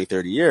 10, 20,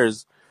 30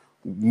 years,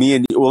 me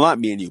and you, well, not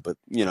me and you, but,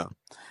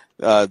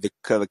 the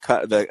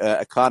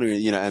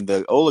economy, and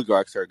the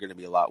oligarchs are going to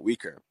be a lot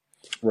weaker.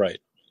 Right.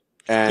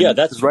 And yeah,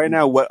 that's right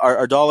now what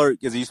our dollar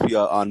is used to be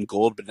on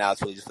gold, but now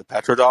it's really just a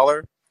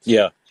petrodollar.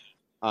 Yeah.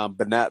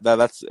 But now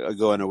that's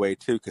going away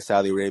too, because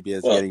Saudi Arabia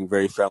is getting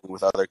very friendly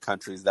with other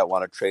countries that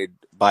want to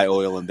buy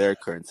oil in their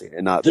currency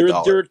and not the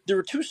dollar. There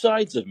are two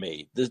sides of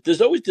me. There's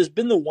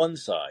been the one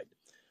side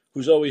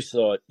who's always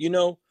thought,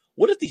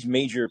 what if these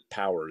major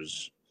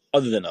powers,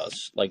 other than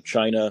us, like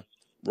China,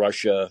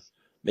 Russia,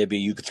 maybe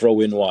you could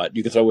throw in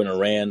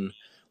Iran.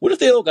 What if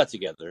they all got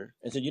together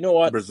and said, you know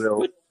what,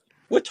 Brazil.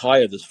 We're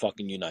tired of this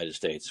fucking United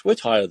States. We're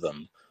tired of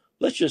them.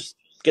 Let's just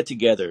get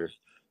together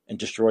and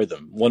destroy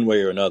them one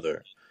way or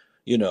another.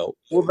 Well,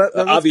 that's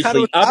obviously, kind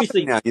of what's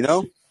happening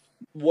now,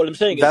 What I'm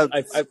saying is,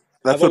 I've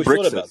always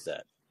thought about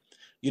that.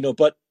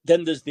 But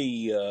then there's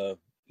the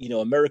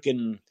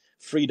American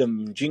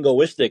freedom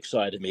jingoistic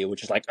side of me,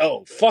 which is like,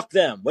 oh, fuck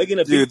them. We're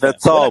gonna beat them.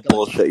 That's all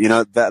bullshit.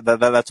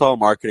 That's all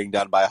marketing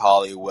done by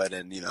Hollywood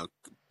and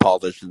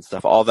politicians and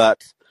stuff. All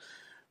that.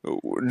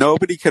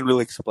 Nobody can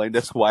really explain to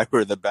us why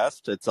we're the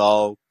best. It's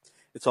all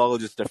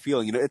just a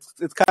feeling. It's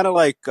kind of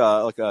like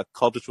a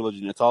cultish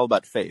religion. It's all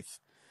about faith,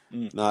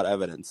 not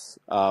evidence.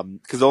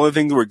 Because the only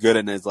thing we're good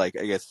in is, like,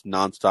 I guess,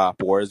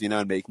 nonstop wars,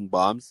 and making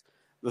bombs.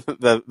 That's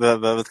kind of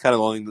the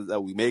only thing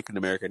that we make in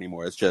America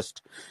anymore. It's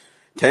just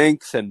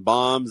tanks and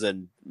bombs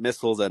and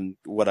missiles and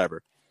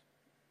whatever.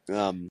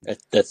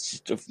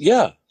 That's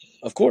yeah,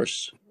 of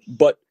course.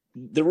 But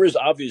there is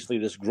obviously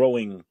this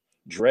growing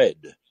dread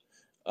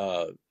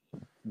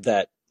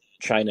that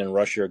China and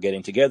Russia are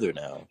getting together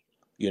now.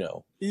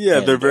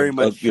 Yeah, they're very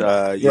much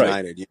united.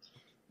 Right.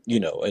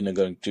 And they're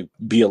going to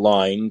be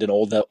aligned and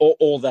all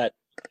that,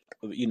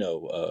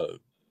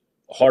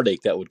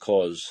 heartache that would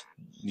cause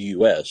the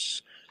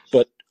U.S.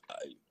 But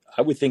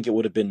I would think it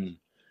would have been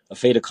a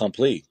fait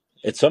accompli.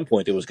 At some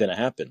point, it was going to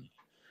happen.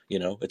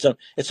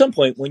 At some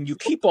point, when you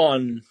keep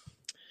on,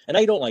 and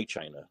I don't like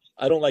China.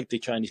 I don't like the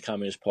Chinese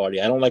Communist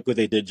Party. I don't like what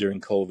they did during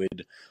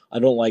COVID. I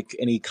don't like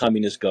any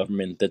communist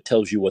government that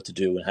tells you what to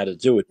do and how to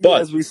do it.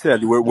 But as we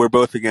said, we're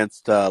both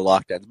against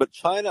lockdowns. But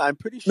China, I'm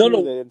pretty sure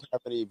they didn't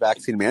have any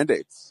vaccine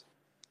mandates.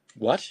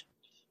 What?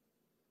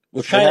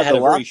 Well, China had a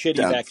very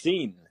shitty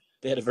vaccine.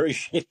 They had a very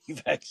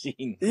shitty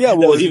vaccine. Yeah,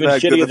 well, isn't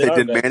that good that they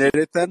didn't mandate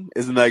it then?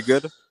 Isn't that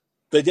good?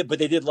 They did, but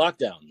they did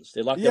lockdowns.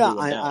 They locked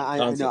everyone down.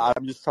 I know.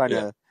 I'm just trying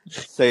to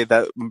say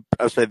that.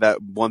 I'll say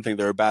that one thing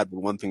they're bad, but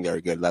one thing they're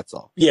good. That's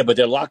all. Yeah, but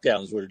their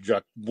lockdowns were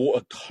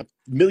a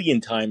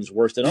million times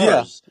worse than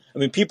ours. I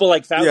mean, people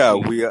like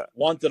Fauci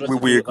wanted us to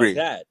do it like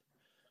that.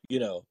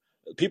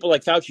 People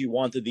like Fauci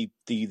wanted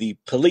the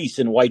police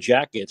in white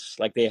jackets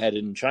like they had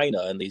in China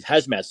and these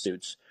hazmat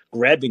suits,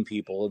 grabbing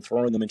people and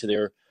throwing them into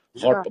their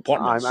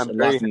apartments and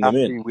locking them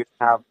in. We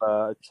have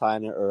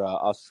China or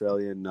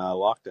Australian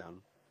lockdown.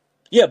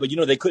 Yeah, but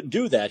they couldn't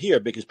do that here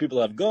because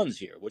people have guns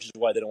here, which is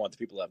why they don't want the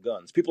people to have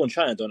guns. People in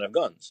China don't have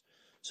guns,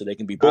 so they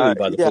can be bullied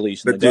by the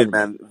police and the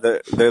government.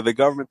 Man, the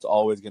government's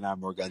always going to have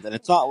more guns, and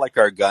it's not like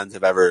our guns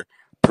have ever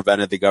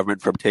prevented the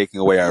government from taking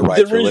away our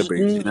rights or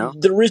liberties.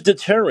 There is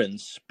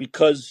deterrence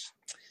because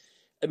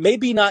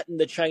maybe not in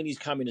the Chinese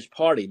Communist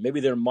Party. Maybe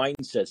their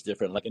mindset's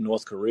different, like in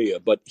North Korea.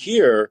 But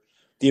here,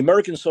 the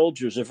American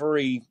soldiers are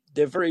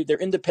they're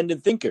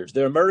independent thinkers.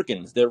 They're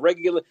Americans. They're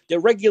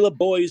regular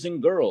boys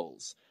and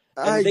girls.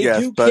 And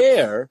they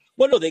care.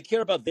 Well, no, they care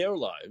about their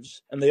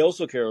lives, and they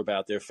also care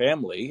about their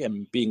family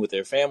and being with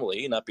their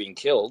family and not being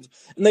killed.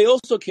 And they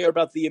also care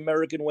about the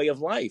American way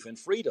of life and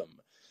freedom.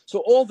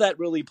 So all that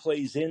really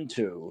plays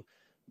into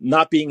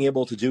not being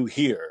able to do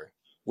here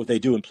what they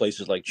do in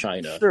places like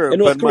China and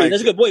North Korea.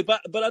 That's good. Wait,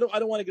 but I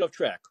don't want to get off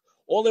track.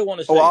 All they want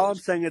to say. All I'm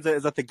saying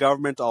is that the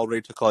government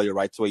already took all your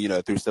rights away.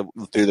 Through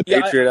the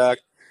Patriot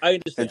Act, I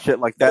understand, and shit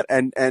like that.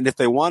 And if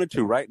they wanted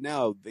to, right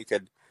now they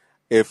could.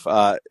 If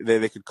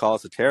they could call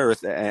us a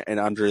terrorist, and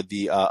under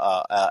the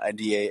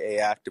NDAA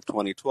Act of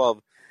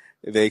 2012,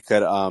 they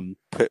could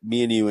put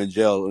me and you in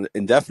jail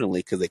indefinitely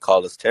because they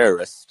called us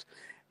terrorists,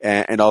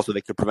 and also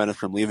they could prevent us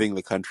from leaving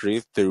the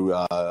country through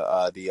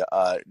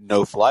the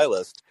no-fly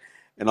list,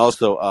 and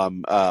also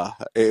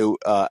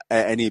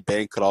any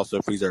bank could also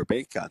freeze our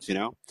bank accounts.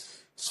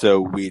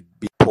 So we'd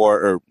be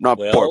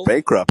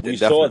bankrupt. We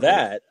saw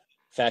that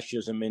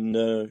fascism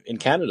in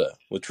Canada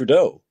with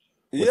Trudeau.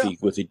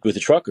 With the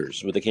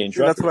truckers, with the Canadian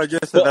truckers. That's what I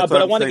just said. That's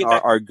what I'm saying.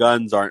 Our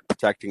guns aren't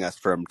protecting us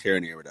from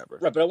tyranny or whatever.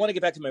 Right, but I want to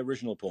get back to my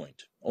original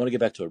point.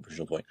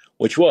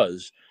 Which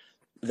was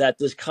that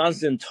this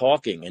constant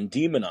talking and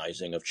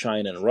demonizing of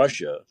China and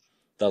Russia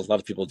that a lot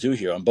of people do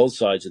here on both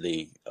sides of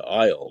the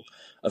aisle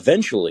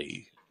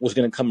eventually was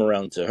going to come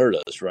around to hurt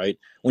us, right?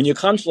 When you're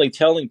constantly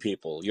telling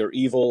people you're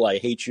evil, I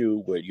hate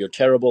you, you're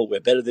terrible, we're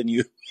better than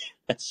you,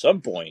 at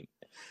some point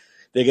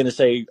they're going to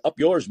say, "Up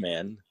yours,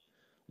 man.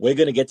 We're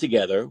going to get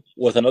together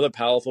with another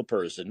powerful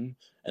person,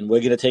 and we're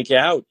going to take you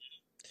out."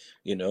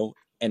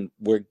 And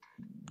we're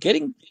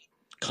getting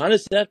kind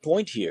of to that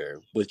point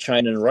here with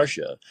China and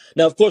Russia.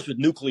 Now, of course, with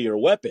nuclear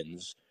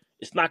weapons,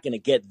 it's not going to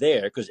get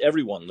there because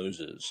everyone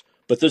loses.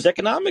 But there's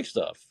economic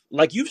stuff,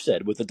 like you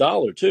said, with the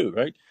dollar too,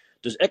 right?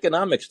 There's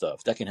economic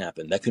stuff that can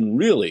happen that can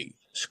really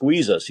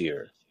squeeze us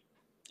here,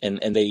 and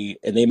they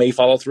may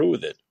follow through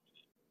with it.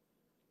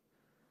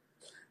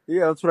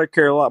 Yeah, that's what I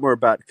care a lot more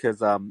about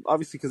because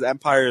obviously because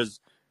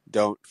empires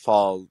don't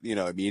fall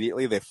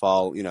immediately. They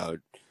fall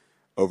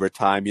over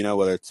time.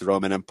 Whether it's the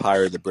Roman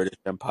Empire, the British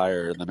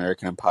Empire, or the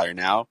American Empire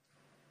now.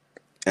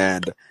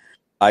 And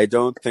I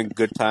don't think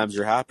good times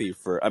are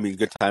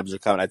good times are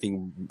coming. I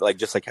think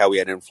just like how we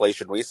had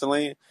inflation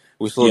recently,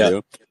 we still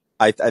do.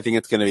 I think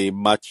it's going to be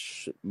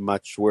much,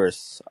 much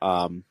worse.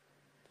 And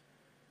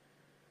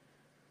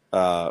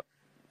I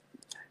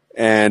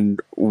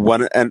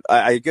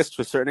guess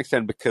to a certain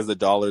extent, because the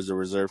dollar is a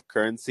reserve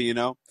currency,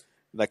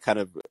 that kind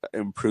of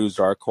improves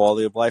our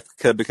quality of life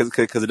because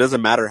it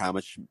doesn't matter how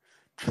much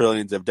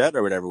trillions of debt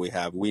or whatever we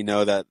have. We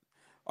know that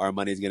our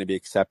money is going to be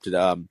accepted.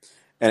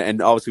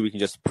 And obviously we can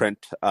just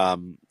print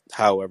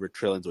however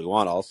trillions we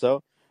want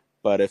also.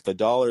 But if the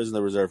dollar is in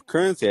the reserve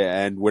currency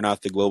and we're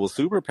not the global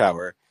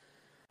superpower,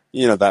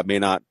 that may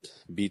not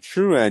be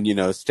true. And,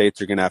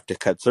 states are going to have to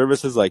cut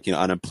services like,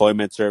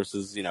 unemployment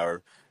services,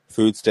 or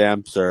food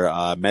stamps or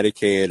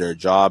Medicaid or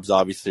jobs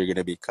obviously are going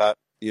to be cut,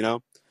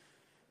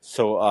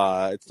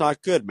 So it's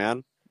not good,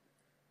 man.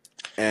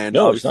 And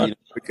No, obviously,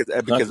 it's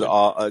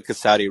not. because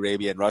Saudi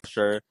Arabia and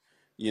Russia,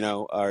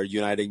 are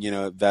uniting,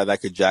 that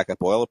could jack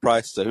up oil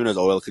price. So who knows?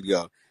 Oil could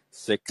go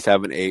 $6,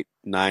 $7, $8,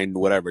 $9,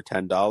 whatever,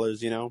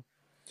 $10.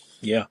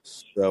 Yeah.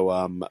 So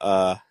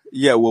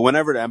well,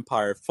 whenever the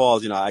empire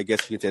falls, I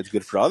guess you can say it's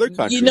good for other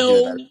countries.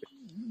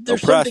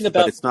 There's something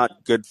about, but it's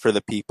not good for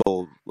the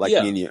people like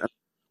me and you.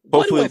 Why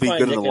Hopefully, do I it'll be find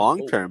good in the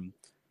long term,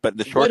 but in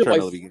the short term,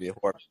 it'll be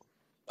horrible.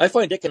 I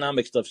find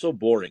economic stuff so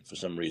boring for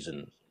some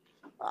reason.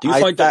 Do you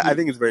I find that? I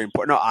think it's very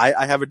important. No,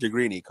 I have a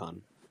degree in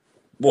econ.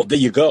 Well, there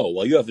you go.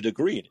 Well, you have a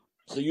degree in it,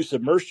 so you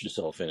submerge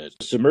yourself in it.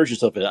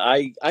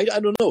 I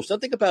don't know,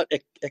 something about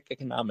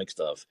economic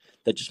stuff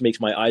that just makes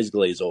my eyes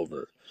glaze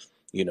over.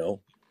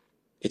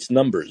 It's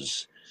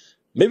numbers.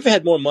 Maybe if I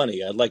had more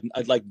money,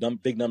 I'd like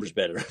big numbers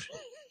better.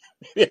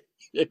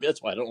 Maybe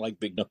that's why I don't like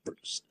big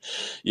numbers,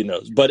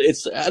 But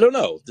I don't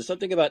know. There's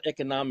something about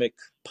economic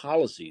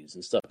policies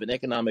and stuff,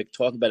 and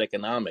talk about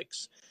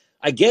economics.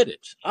 I get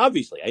it.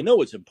 Obviously, I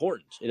know it's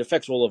important. It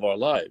affects all of our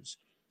lives,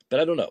 but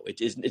I don't know.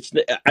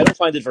 I don't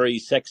find it very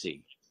sexy.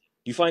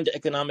 Do you find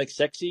economics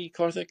sexy,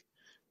 Karthik?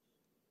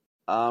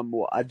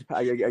 Well, I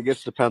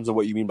guess it depends on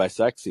what you mean by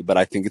sexy, but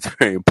I think it's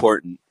very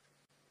important.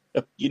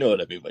 You know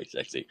what I mean by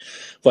sexy.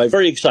 But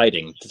very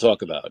exciting to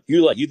talk about.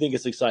 You think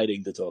it's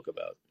exciting to talk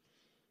about.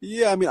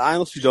 Yeah, I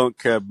honestly don't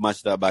care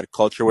much about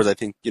culture wars. I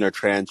think,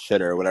 trans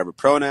shit or whatever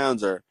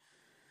pronouns or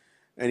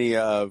any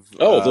of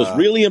those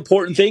really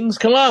important things.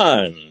 Come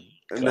on.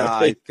 No,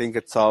 I think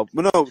it's all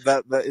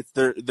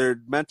they're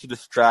meant to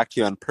distract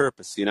you on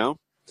purpose, Yeah.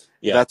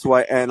 That's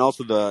why, and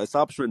also the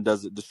establishment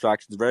does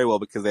distractions very well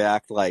because they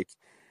act like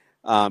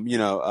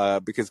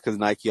because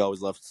Nike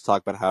always loves to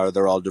talk about how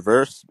they're all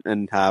diverse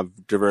and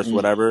have diverse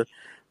whatever,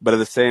 but at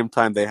the same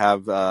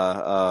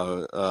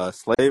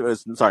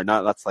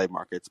not slave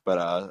markets,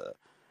 but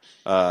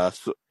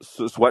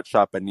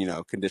sweatshop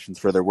and conditions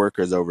for their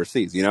workers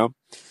overseas.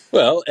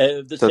 Well,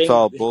 so it's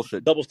all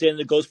bullshit. Double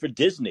standard goes for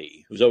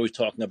Disney, who's always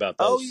talking about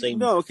those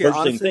same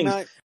honestly,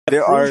 things.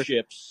 There are cruise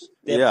ships.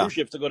 They have cruise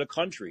ships to go to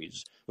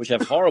countries which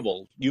have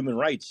horrible human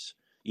rights.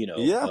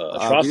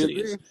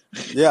 Atrocities.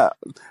 Yeah,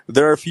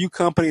 there are a few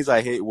companies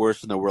I hate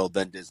worse in the world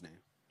than Disney.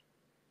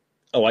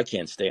 Oh, I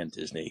can't stand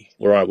Disney.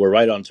 We're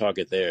right on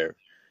target there.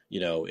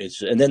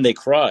 And then they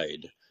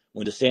cried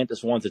when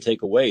DeSantis wanted to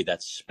take away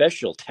that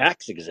special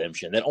tax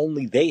exemption that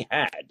only they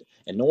had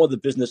and no other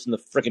business in the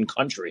frickin'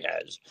 country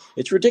has.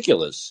 It's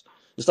ridiculous.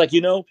 It's like,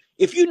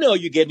 if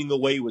you're getting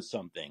away with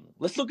something,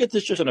 let's look at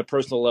this just on a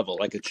personal level,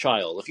 like a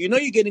child. If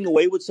you're getting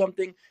away with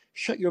something,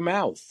 shut your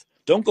mouth.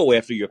 Don't go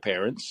after your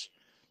parents.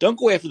 Don't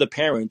go after the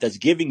parent that's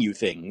giving you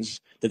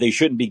things that they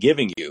shouldn't be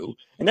giving you.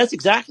 And that's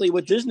exactly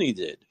what Disney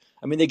did.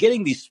 They're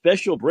getting these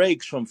special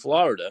breaks from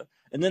Florida,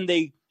 and then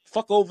they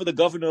fuck over the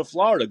governor of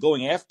Florida,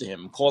 going after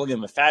him, calling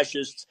him a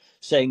fascist,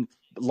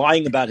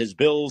 lying about his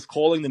bills,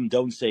 calling them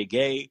don't say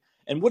gay.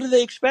 And what do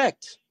they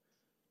expect?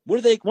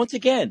 Once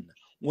again,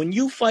 when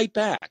we fight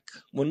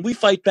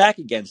back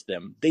against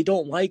them, they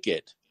don't like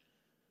it.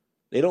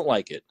 They don't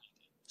like it.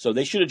 So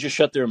they should have just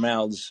shut their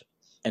mouths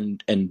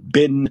and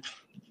been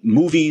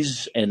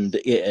movies and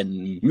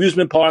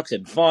amusement parks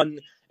and fun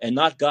and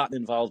not gotten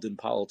involved in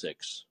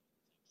politics.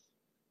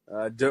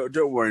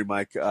 Don't worry,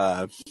 Mike.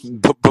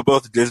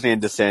 Both Disney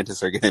and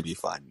DeSantis are going to be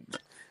fine.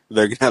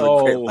 They're going to have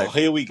a great life.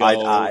 Here we go.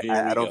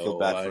 I don't feel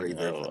bad for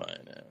either of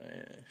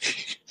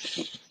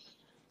them.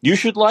 You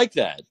should like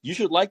that. You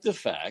should like the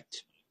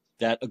fact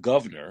that a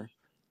governor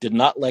did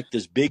not let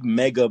this big,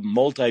 mega,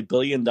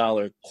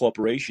 multi-billion-dollar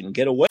corporation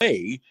get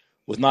away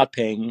with not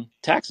paying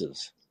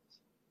taxes.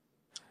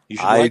 You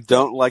should I like that.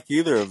 don't like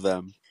either of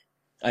them.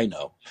 I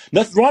know.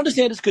 Ron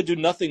DeSantis could do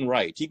nothing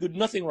right. He could do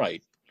nothing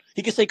right.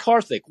 He could say,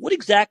 Karthik, what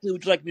exactly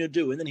would you like me to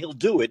do? And then he'll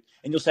do it,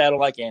 and you'll say, I don't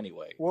like it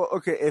anyway. Well,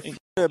 okay, if he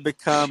had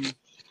become,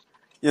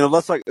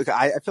 let's okay,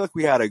 I feel like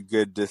we had a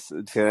good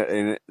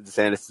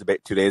DeSantis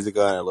debate 2 days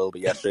ago and a little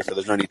bit yesterday, so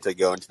there's no need to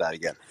go into that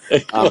again.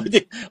 He's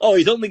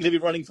only going to be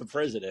running for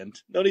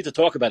president. No need to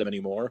talk about him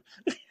anymore.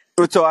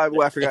 So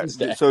I forgot.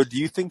 So do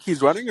you think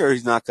he's running or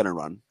he's not going to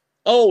run?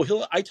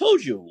 Oh, I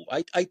told you.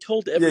 I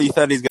told everyone. Yeah, you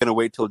thought he's going to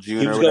wait till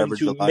June or whatever.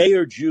 He was going to May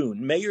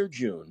or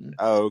June.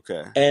 Oh,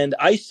 okay. And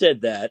I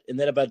said that, and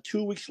then about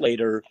 2 weeks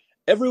later,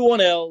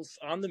 everyone else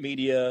on the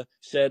media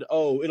said,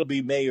 "Oh, it'll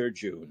be May or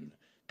June,"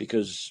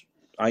 because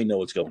I know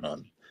what's going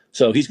on.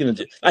 So he's going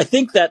to do. I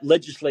think that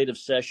legislative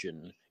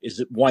session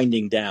is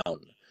winding down,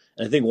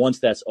 and I think once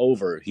that's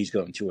over, he's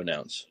going to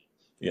announce.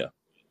 Yeah.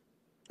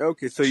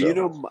 Okay, so you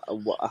know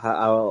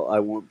how I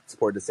won't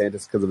support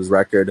DeSantis because of his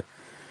record.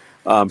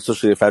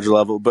 Especially at the federal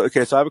level. But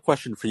okay, so I have a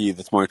question for you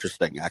that's more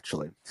interesting,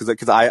 actually,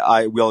 because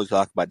we always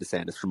talk about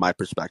DeSantis from my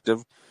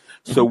perspective.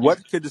 So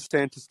what could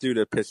DeSantis do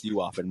to piss you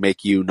off and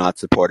make you not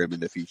support him in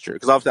the future?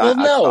 Because obviously,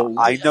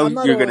 I know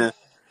you're gonna.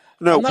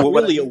 No, I'm not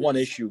really a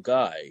one-issue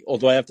guy.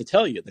 Although I have to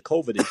tell you, the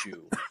COVID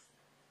issue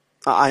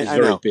is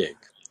very big.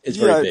 It's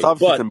very big. It's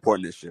obviously an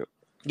important issue.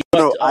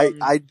 No,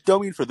 I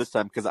don't mean for this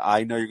time because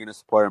I know you're going to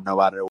support him no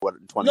matter what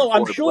in 2024. No,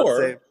 I'm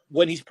sure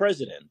when he's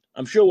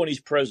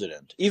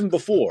president. Even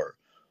before.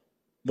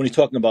 When he's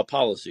talking about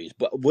policies.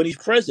 But when he's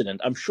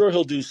president, I'm sure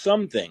he'll do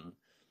something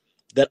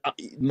that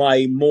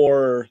my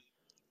more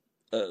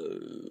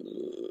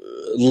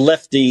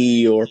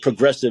lefty or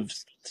progressive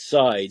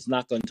side's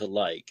not going to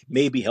like.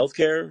 Maybe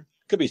healthcare,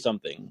 could be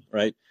something,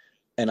 right?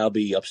 And I'll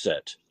be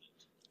upset.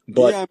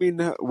 But yeah, I mean,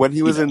 when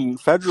he was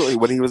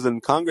when he was in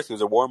Congress, he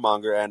was a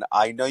warmonger, and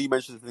I know you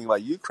mentioned something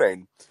about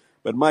Ukraine,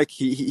 but Mike,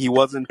 he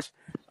wasn't.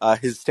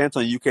 His stance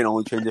on Ukraine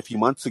only changed a few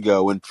months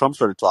ago when Trump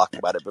started talking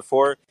about it.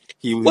 Before,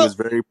 he was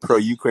very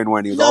pro-Ukraine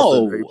when he was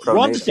also very pro-NATO.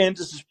 Ron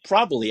DeSantis is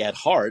probably at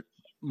heart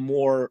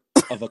more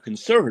of a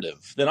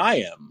conservative than I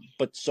am,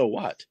 but so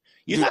what?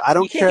 I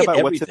don't care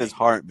about what's in his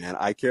heart, man.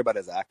 I care about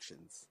his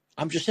actions.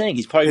 I'm just saying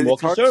he's probably more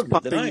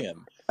conservative than I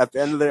am. At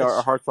the end of the day,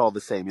 our hearts are all the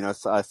same.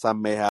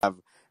 Some may have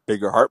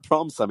bigger heart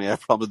problems, some may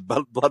have problems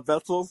with blood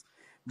vessels,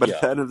 but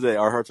at the end of the day,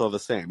 our hearts are all the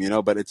same.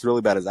 But it's really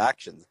about his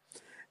actions.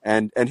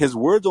 And his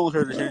words only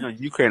started hearing on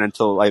Ukraine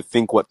until I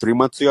think 3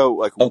 months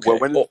ago.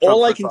 When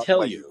all I can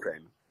tell you,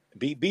 Ukraine?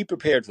 Be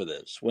prepared for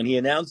this. When he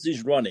announced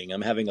he's running,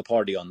 I'm having a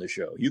party on the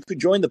show. You could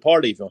join the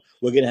party.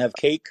 We're going to have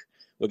cake.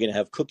 We're going to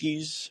have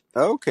cookies.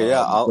 Okay,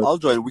 yeah, I'll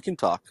join. We can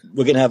talk.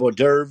 We're going to have hors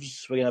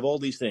d'oeuvres. We're going to have all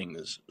these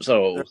things.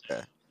 So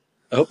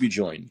I hope you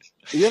join.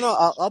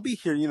 I'll be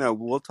here.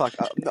 We'll talk.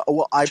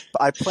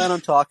 I plan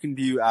on talking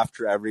to you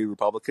after every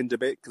Republican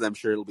debate because I'm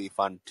sure it'll be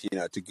fun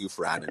to goof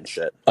around and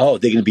shit. Oh,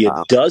 they're going to be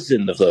a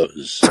dozen of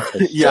those.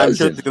 Yeah, I'm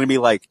sure there's going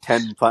to be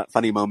 10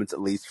 funny moments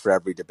at least for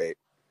every debate.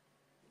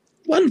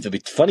 Well, there'll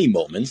be funny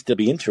moments. There'll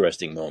be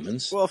interesting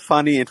moments. Well,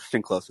 funny,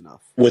 interesting, close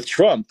enough. With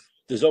Trump,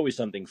 there's always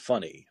something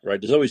funny, right?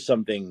 There's always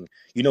something,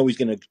 he's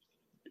going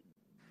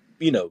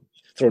to,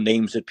 throw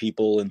names at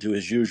people and do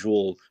his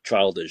usual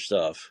childish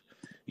stuff,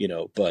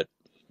 but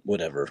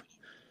whatever.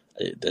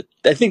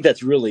 I think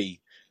that's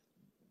really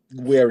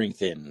wearing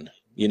thin.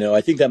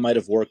 I think that might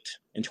have worked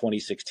in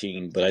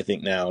 2016, but I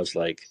think now it's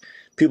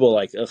people are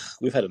like, ugh,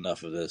 we've had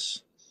enough of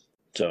this.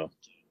 So,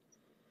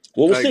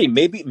 well, we'll see.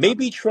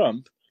 Maybe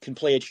Trump can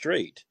play it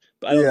straight,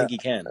 but I don't think he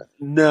can.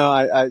 No,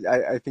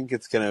 I think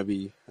it's going to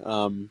be,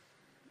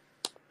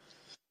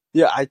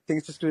 I think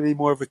it's just going to be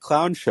more of a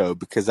clown show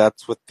because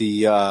that's what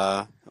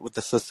the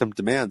system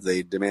demands.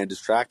 They demand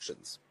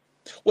distractions.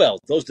 Well,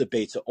 those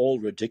debates are all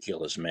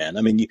ridiculous, man.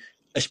 I mean,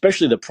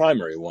 especially the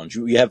primary ones.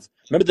 You have,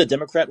 remember the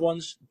Democrat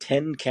ones?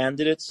 10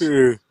 candidates,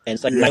 and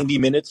it's 90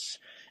 minutes,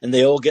 and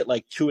they all get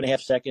 2.5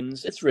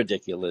 seconds. It's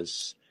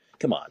ridiculous.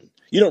 Come on.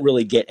 You don't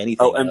really get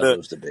anything out of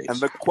those debates. And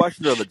the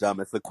questions are the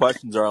dumbest. The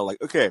questions are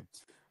okay,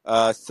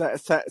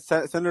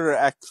 Senator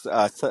X,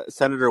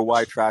 Senator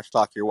Y trash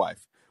talk your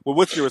wife. Well,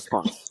 what's your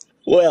response?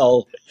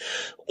 Well,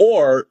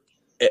 or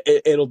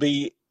it'll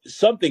be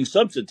something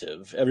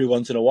substantive every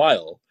once in a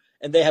while,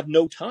 and they have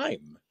no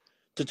time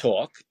to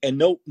talk and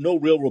no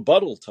real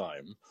rebuttal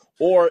time.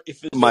 Or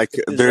if it's Mike,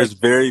 there's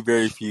very,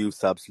 very few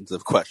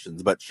substantive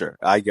questions, but sure,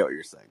 I get what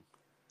you're saying.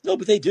 No,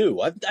 but they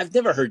do. I've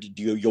never heard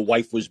your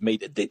wife was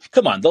made.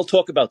 Come on, they'll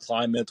talk about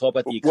climate, they'll talk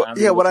about the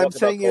economy. What I'm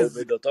saying is,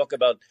 they'll talk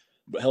about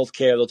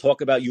healthcare, they'll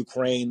talk about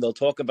Ukraine, they'll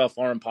talk about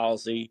foreign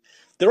policy.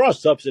 There are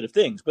substantive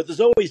things, but there's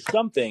always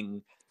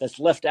something that's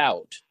left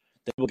out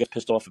that people get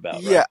pissed off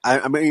about. Yeah,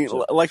 right? I mean,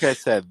 like I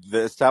said, the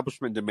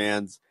establishment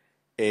demands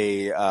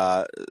a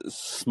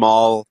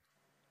small.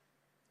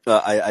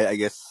 I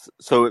guess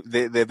so.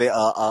 They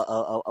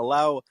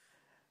allow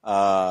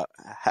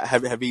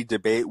heavy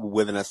debate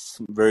within a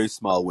very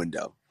small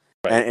window.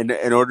 Right. And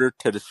in order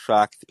to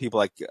distract people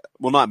like,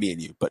 well, not me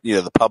and you, but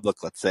the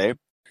public, let's say,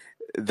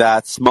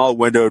 that small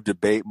window of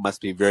debate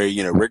must be very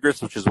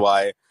rigorous, which is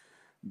why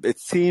it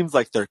seems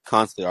like they're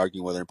constantly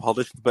arguing with their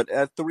politicians. But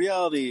at the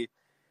reality,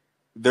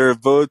 their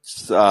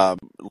votes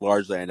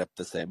largely end up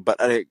the same. But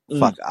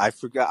I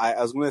forgot.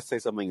 I was going to say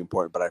something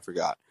important, but I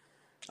forgot.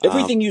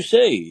 Everything you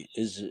say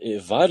is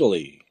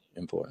vitally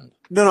important.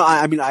 No.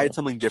 I mean, I had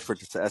something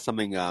different to say,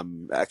 something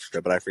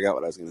extra, but I forgot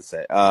what I was going to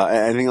say.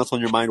 Anything else on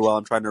your mind while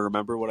I'm trying to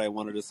remember what I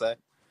wanted to say?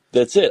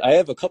 That's it. I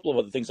have a couple of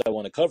other things I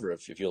want to cover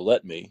if you'll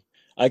let me.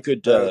 I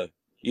could, it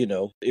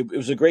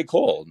was a great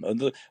call.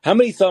 How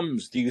many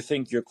thumbs do you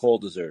think your call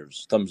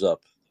deserves? Thumbs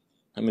up.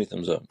 How many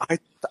thumbs up?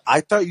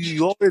 I thought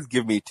you always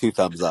give me 2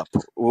 thumbs up.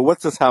 Well,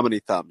 what's this? How many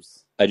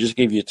thumbs? I just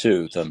gave you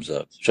 2 thumbs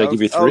up. Should I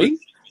give you 3?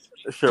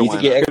 Sure. Do you Why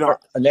think not?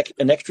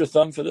 an extra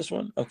thumb for this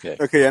one? Okay.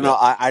 Okay. No,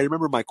 I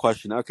remember my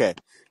question. Okay.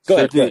 Go So,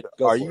 ahead. dude,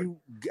 Go are for you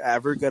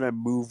ever gonna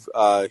move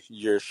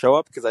your show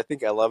up? Because I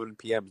think 11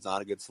 p.m. is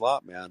not a good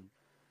slot, man.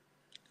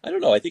 I don't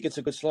know. I think it's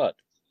a good slot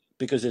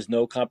because there's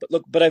no comp.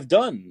 Look, but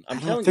I'm I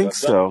don't telling you, think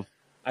so.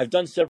 I've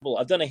done several.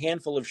 I've done a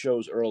handful of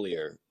shows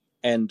earlier,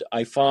 and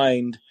I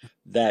find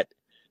that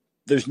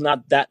there's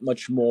not that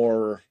much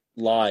more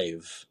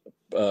live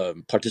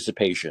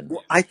participation.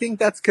 Well, I think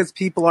that's because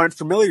people aren't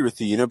familiar with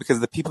you,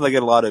 because the people that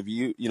get a lot of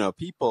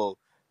people,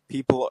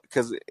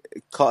 because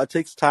it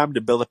takes time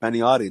to build up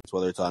any audience,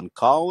 whether it's on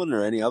Callin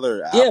or any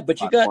other app Yeah, but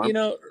you got,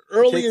 platform.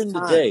 earlier takes in the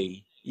time.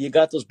 day, you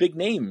got those big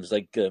names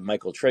like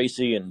Michael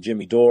Tracy and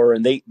Jimmy Dore,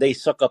 and they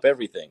suck up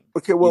everything.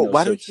 Okay, well,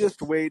 why so don't you just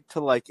wait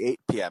till like 8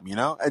 p.m.,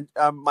 And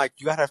Mike,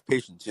 you gotta have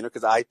patience,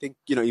 because I think,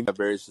 even have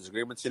various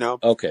disagreements,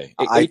 Okay,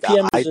 I 8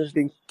 p.m. I is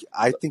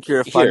think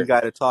you're a fun here.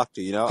 guy to talk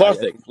to, I Karthik,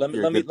 think let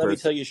you're a me good let me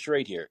person. tell you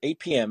straight here. 8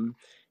 p.m.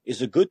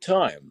 is a good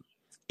time.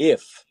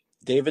 If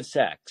David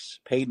Sachs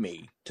paid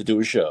me to do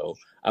a show,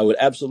 I would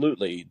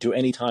absolutely do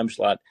any time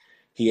slot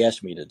he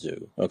asked me to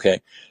do.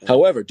 Okay.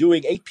 However,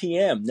 doing 8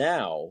 p.m.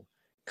 now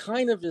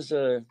kind of is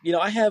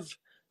I have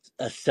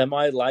a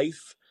semi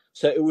life,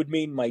 so it would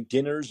mean my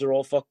dinners are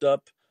all fucked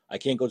up. I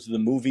can't go to the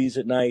movies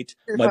at night.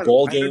 My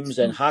ball games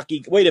and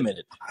hockey. Wait a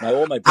minute.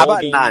 All my How ball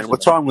about games. 9?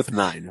 What's wrong with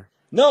 9?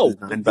 No, Is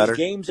 9 these better?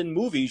 games and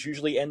movies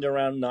usually end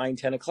around 9,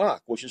 10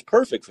 o'clock, which is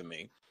perfect for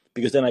me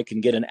because then I can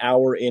get an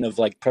hour in of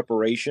like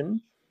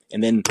preparation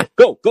and then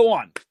go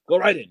on, go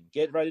right in,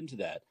 get right into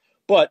that.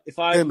 But if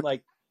I'm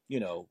like,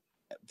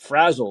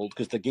 frazzled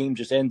because the game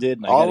just ended,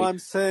 and I'm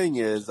saying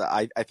is,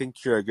 I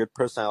think you're a good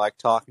person. I like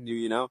talking to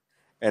you,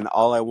 and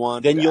all I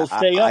want. Then you'll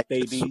stay up,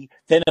 baby.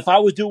 Then if I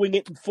was doing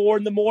it at 4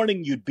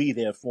 a.m, you'd be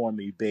there for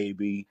me,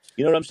 baby.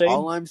 You know what I'm saying?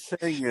 All I'm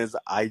saying is,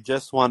 I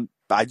just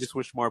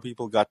wish more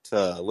people got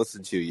to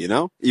listen to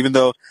you, Even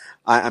though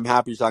I'm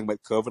happy you're talking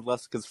about COVID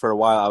less, because for a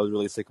while I was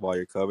really sick of all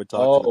your COVID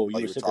talk. Oh,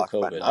 you were sick of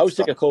COVID. I was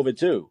sick of COVID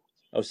too.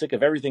 I was sick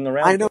of everything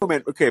around. I know,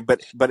 man. Okay,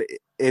 but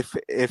if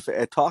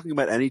talking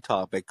about any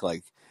topic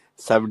like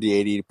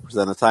 70-80%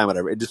 of the time,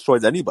 whatever, it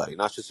destroys anybody,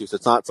 not just you. So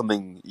it's not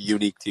something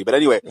unique to you. But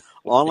anyway,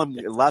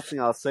 last thing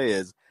I'll say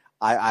is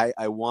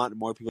I want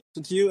more people to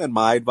listen to you, and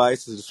my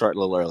advice is to start a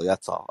little early.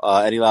 That's all.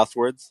 Any last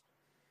words?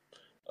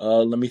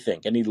 Let me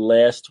think. Any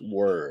last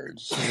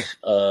words?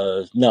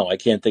 No, I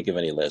can't think of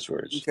any last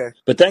words. Okay.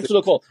 But thanks for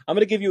the call. I'm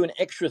going to give you an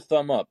extra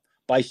thumb up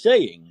by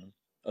saying,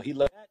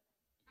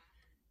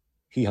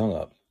 he hung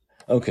up.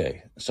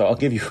 Okay, so I'll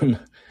give you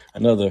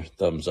another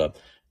thumbs up.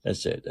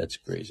 That's it. That's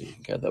crazy.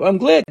 I'm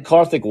glad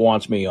Karthik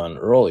wants me on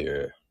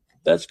earlier.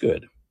 That's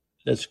good.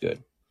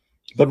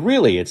 But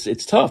really,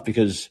 it's tough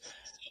because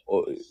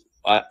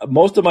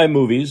most of my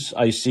movies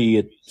I see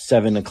at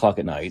 7 o'clock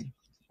at night.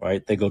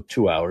 Right? They go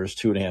 2 hours,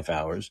 2.5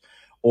 hours.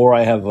 Or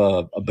I have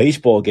a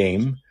baseball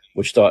game,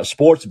 which starts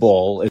sports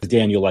ball, as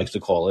Daniel likes to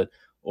call it,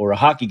 or a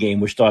hockey game,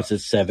 which starts at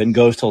 7,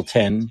 goes till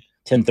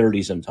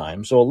 10:30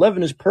 sometimes. So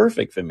 11 is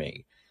perfect for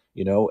me,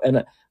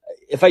 And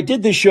if I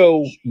did this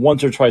show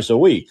once or twice a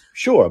week,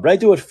 sure, but I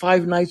do it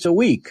 5 nights a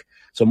week.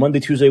 So Monday,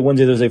 Tuesday,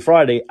 Wednesday, Thursday,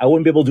 Friday, I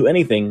wouldn't be able to do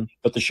anything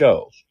but the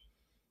show.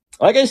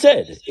 Like I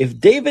said, if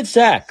David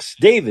Sachs,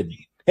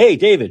 hey,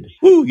 David,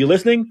 you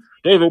listening?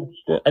 David,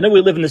 I know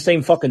we live in the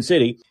same fucking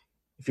city.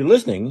 If you're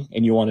listening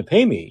and you want to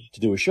pay me to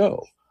do a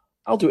show,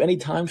 I'll do any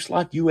time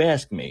slot you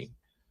ask me.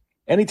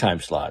 Any time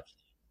slot.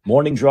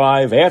 Morning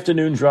drive,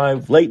 afternoon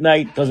drive, late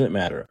night, doesn't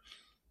matter.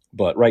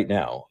 But right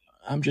now,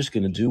 I'm just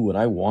going to do what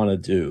I want to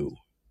do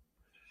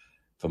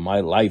for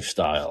my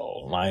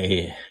lifestyle,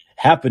 my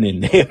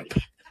happening hip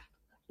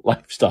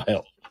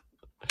lifestyle.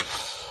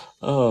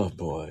 Oh,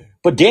 boy.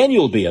 But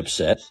Daniel will be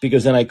upset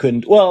because then I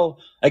couldn't. Well,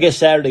 I guess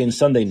Saturday and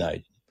Sunday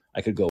night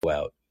I could go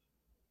out.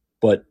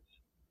 But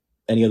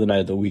any other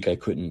night of the week I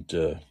couldn't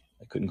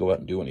go out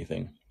and do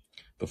anything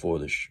before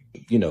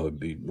it'd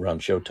be around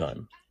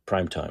showtime,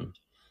 prime time.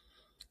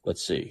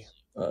 Let's see.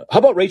 How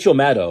about Rachel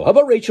Maddow? How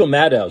about Rachel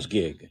Maddow's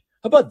gig?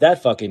 How about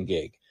that fucking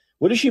gig?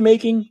 What is she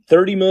making?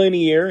 $30 million a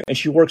year, and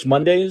she works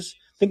Mondays?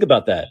 Think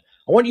about that.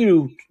 I want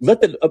you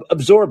to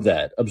absorb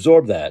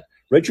that.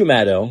 Rachel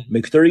Maddow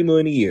makes $30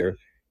 million a year,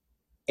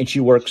 and she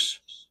works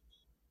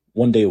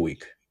 1 day a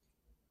week,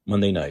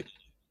 Monday night.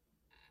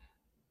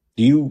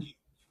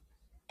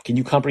 Can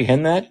you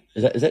comprehend that?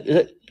 Is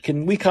that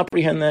can we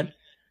comprehend that?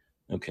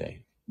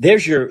 Okay.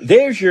 There's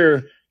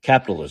your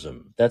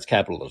capitalism. That's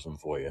capitalism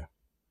for you.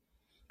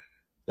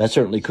 That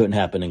certainly couldn't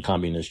happen in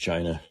communist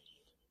China.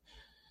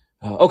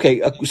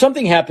 Okay,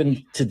 something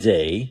happened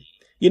today.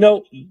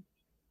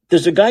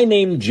 There's a guy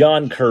named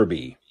John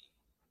Kirby.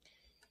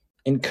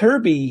 And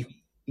Kirby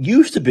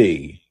used to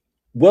be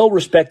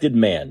well-respected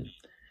man.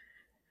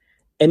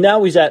 And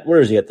now he's at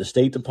the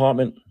State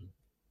Department?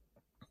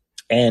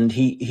 And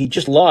he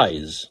just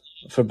lies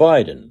for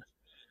Biden.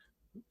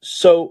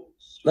 So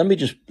let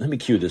me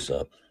cue this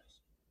up.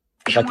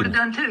 Would have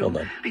done too. Hold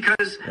on.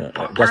 Because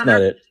that's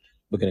not it.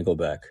 We're going to go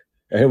back.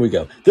 Here we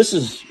go. This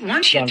is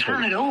once you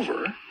turn it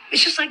over,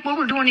 it's just like what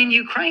we're doing in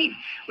Ukraine.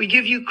 We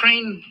give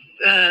Ukraine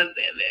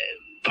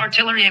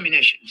artillery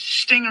ammunition,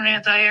 Stinger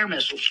anti-air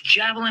missiles,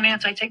 Javelin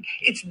anti-tank.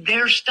 It's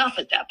their stuff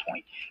at that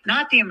point,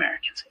 not the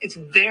Americans. It's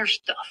their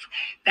stuff.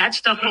 That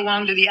stuff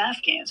belonged to the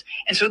Afghans.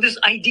 And so this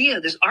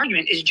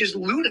argument is just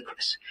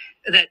ludicrous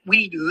that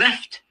we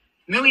left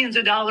millions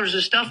of dollars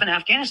of stuff in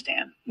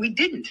Afghanistan. We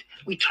didn't.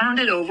 We turned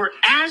it over,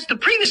 as the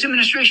previous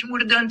administration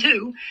would have done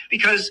too,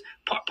 because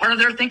part of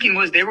their thinking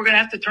was they were going to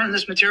have to turn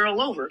this material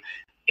over.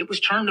 It was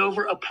turned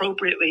over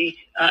appropriately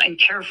and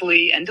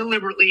carefully and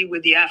deliberately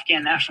with the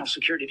Afghan National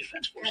Security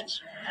Defense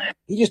Forces.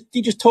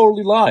 He just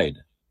totally lied.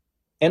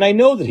 And I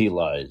know that he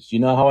lies. You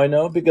know how I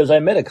know? Because I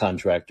met a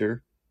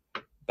contractor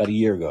about a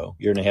year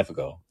and a half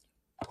ago,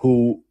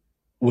 who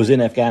was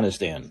in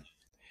Afghanistan.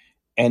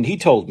 And he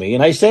told me,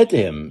 and I said to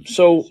him,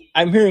 so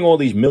I'm hearing all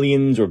these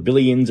millions or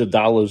billions of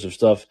dollars of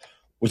stuff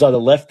was either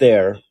left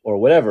there or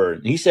whatever.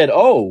 And he said,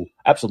 oh,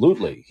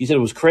 absolutely. He said it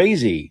was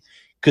crazy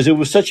because it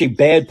was such a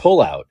bad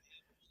pullout,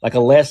 like a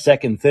last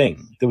second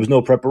thing. There was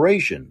no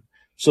preparation.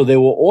 So they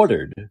were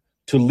ordered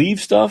to leave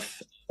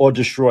stuff or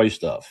destroy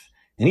stuff.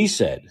 And he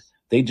said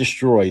they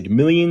destroyed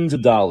millions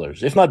of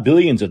dollars, if not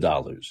billions of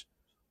dollars,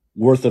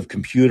 worth of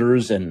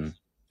computers and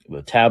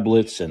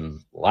tablets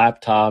and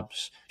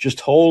laptops, just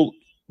whole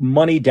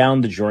money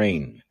down the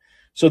drain.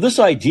 So this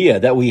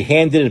idea that we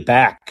handed it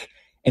back,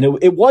 and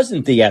it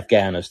wasn't the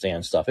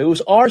Afghanistan stuff, it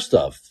was our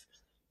stuff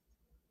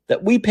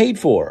that we paid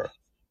for,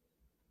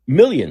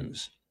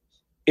 millions,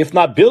 if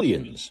not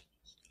billions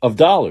of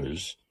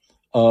dollars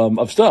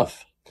of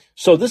stuff.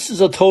 So this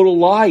is a total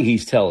lie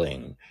he's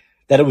telling,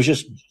 that it was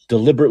just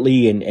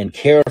deliberately and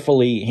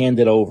carefully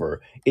handed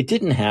over. It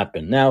didn't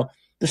happen. Now,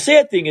 the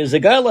sad thing is a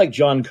guy like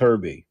John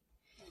Kirby,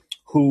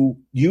 who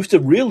used to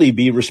really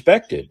be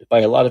respected by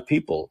a lot of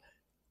people,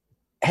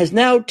 has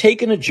now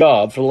taken a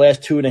job for the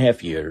last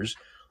 2.5 years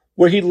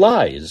where he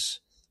lies.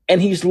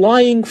 And he's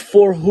lying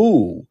for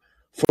who?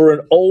 For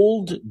an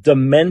old,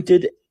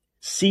 demented,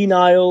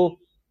 senile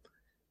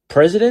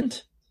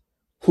president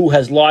who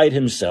has lied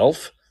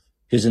himself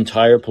his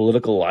entire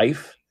political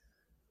life?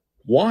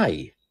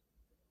 Why?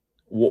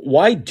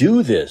 Why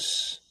do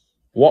this?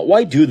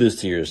 Why do this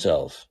to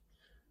yourself?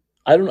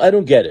 I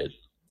don't get it.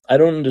 I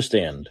don't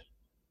understand.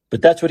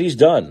 But that's what he's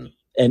done.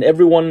 And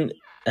everyone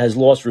has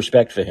lost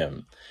respect for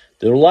him.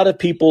 There are a lot of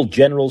people,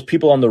 generals,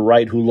 people on the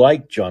right who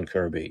liked John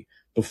Kirby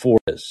before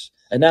this.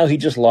 And now he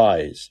just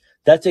lies.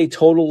 That's a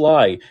total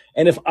lie.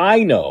 And if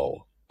I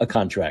know a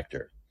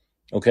contractor,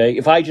 okay,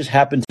 if I just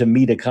happen to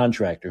meet a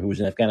contractor who was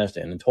in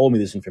Afghanistan and told me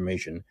this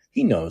information,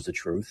 he knows the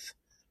truth.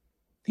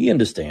 He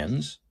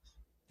understands.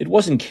 It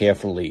wasn't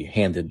carefully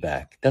handed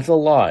back. That's a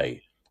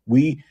lie.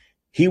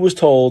 He was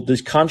told,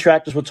 these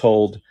contractors were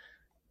told,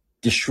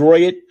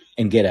 destroy it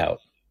and get out.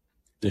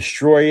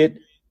 Destroy it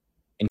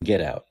and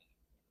get out.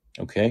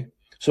 Okay?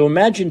 So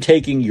imagine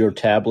taking your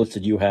tablets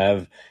that you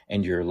have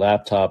and your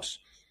laptops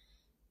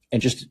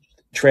and just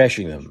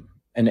trashing them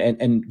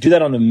and do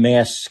that on a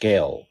mass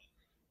scale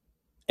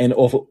and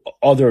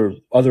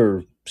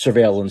other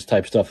surveillance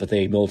type stuff that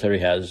the military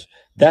has.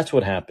 That's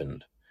what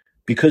happened.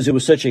 Because it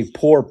was such a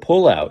poor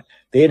pullout,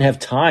 they didn't have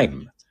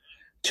time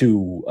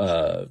to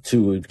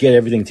get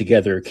everything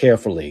together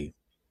carefully.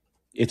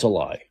 It's a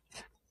lie.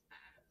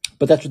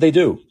 But that's what they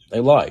do. They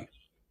lie.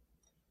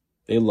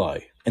 They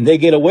lie. And they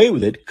get away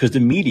with it because the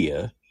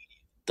media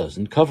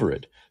doesn't cover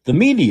it. The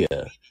media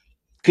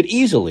could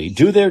easily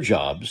do their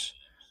jobs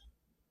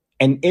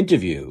and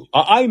interview.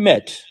 I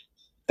met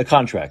a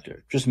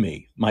contractor, just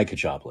me, Micah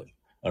Joplin.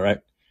 All right.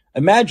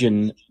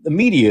 Imagine the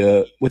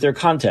media with their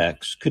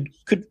contacts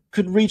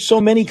could reach so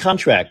many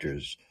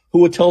contractors who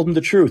would tell them the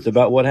truth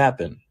about what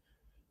happened.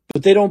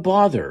 But they don't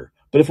bother.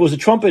 But if it was the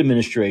Trump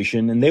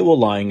administration and they were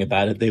lying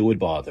about it, they would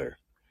bother.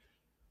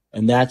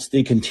 And that's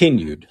the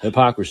continued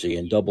hypocrisy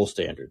and double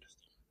standard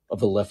of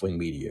the left-wing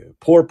media.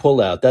 Poor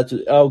pullout. That's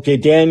okay.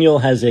 Daniel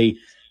has a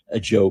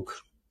joke.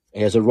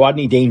 He has a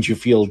Rodney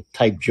Dangerfield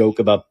type joke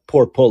about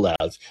poor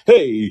pullouts.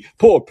 Hey,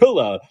 poor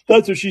pullout.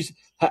 That's what she's.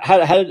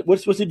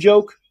 What's the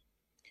joke?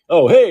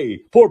 Oh,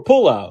 hey, poor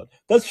pullout.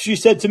 That's what she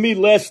said to me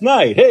last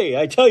night. Hey,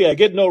 I tell you, I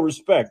get no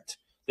respect.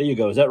 There you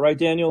go. Is that right,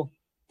 Daniel?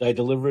 Did I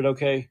deliver it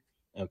okay?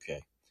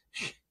 Okay.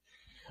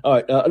 All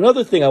right.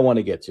 Another thing I want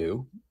to get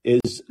to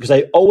is, because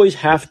I always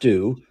have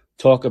to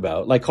talk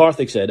about, like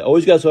Karthik said,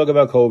 always got to talk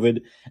about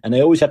COVID, and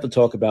they always have to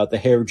talk about the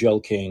hair gel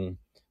king,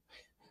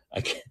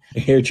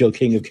 hair gel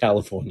king of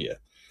California.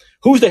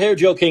 Who's the hair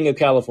gel king of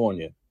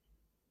California?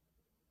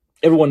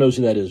 Everyone knows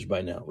who that is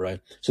by now, right?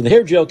 So the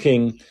hair gel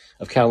king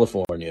of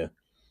California,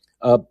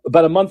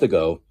 about a month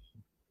ago,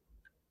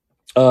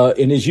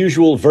 in his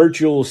usual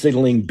virtual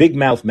signaling big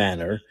mouth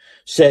manner,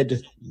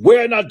 said,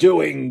 we're not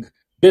doing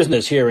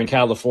business here in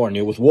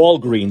California with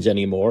Walgreens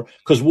anymore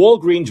because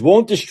Walgreens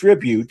won't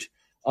distribute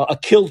a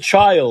kill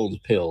child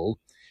pill.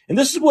 And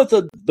this is what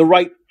the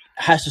right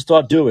has to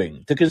start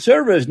doing. The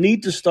conservatives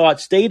need to start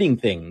stating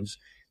things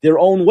their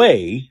own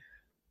way,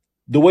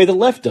 the way the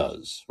left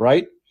does,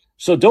 right?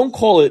 So don't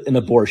call it an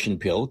abortion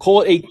pill.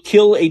 Call it a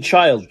kill a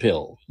child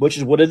pill, which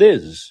is what it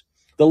is.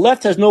 The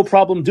left has no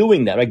problem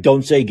doing that. Like,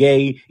 don't say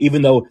gay,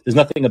 even though there's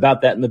nothing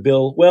about that in the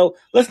bill. Well,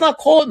 let's not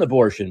call it an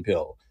abortion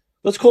pill.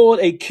 Let's call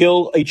it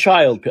a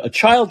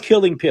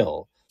child-killing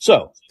pill.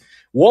 So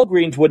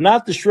Walgreens would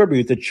not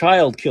distribute the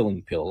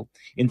child-killing pill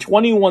in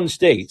 21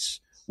 states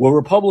where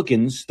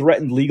Republicans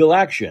threatened legal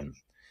action.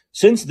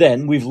 Since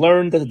then, we've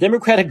learned that the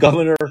Democratic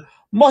governor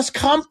must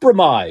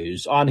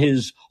compromise on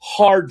his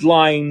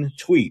hardline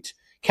tweet.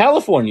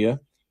 California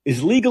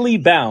is legally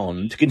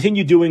bound to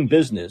continue doing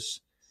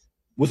business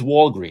with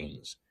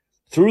Walgreens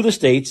through the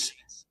state's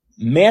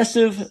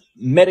massive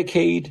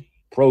Medicaid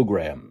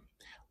program,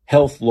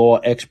 health law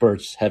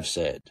experts have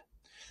said.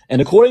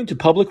 And according to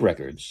public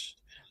records,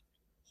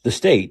 the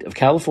state of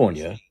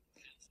California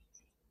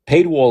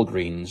paid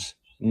Walgreens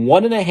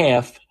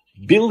 $1.5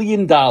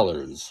 billion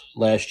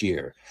last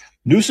year.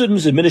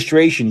 Newsom's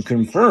administration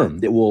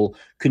confirmed it will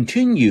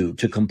continue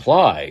to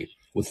comply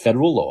with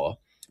federal law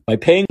by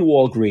paying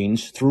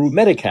Walgreens through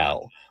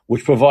Medi-Cal,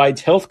 which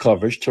provides health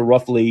coverage to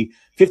roughly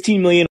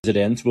 15 million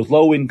residents with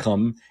low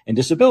income and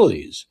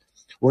disabilities.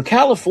 Were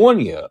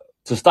California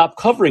to stop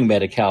covering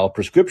Medi-Cal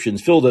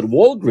prescriptions filled at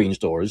Walgreens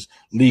stores,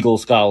 legal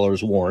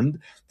scholars warned,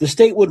 the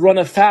state would run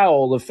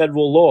afoul of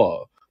federal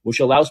law, which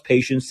allows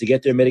patients to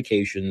get their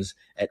medications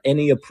at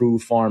any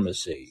approved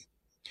pharmacy.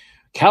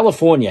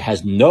 California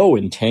has no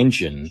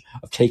intention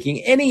of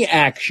taking any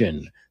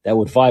action that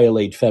would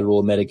violate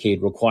federal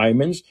Medicaid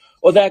requirements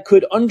or that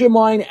could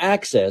undermine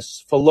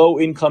access for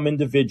low-income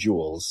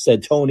individuals,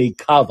 said Tony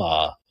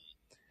Cava,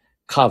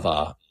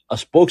 a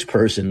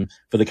spokesperson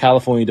for the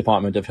California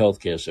Department of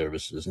Healthcare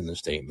Services in the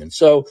statement.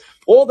 So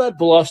all that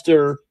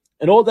bluster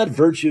and all that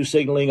virtue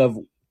signaling of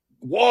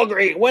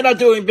Walgreens, we're not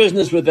doing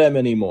business with them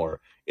anymore,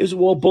 is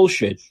all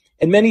bullshit.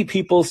 And many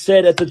people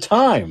said at the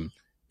time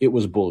it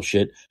was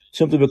bullshit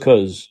simply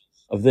because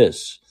of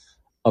this.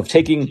 Of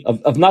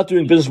not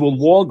doing business with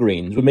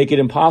Walgreens would make it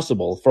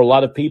impossible for a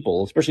lot of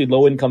people, especially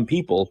low-income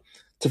people,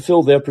 to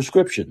fill their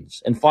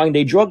prescriptions and find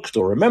a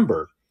drugstore.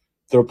 Remember,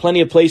 there are plenty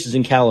of places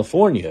in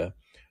California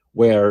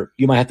where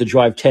you might have to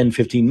drive 10,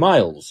 15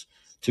 miles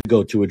to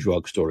go to a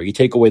drugstore. You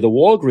take away the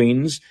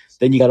Walgreens,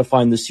 then you got to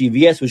find the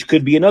CVS, which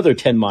could be another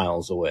 10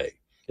 miles away.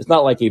 It's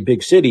not like a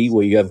big city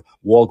where you have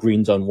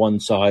Walgreens on one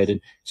side and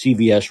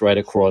CVS right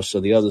across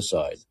on the other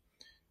side.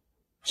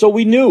 So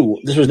we knew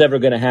this was never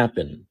going to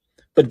happen.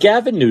 But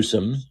Gavin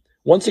Newsom,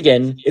 once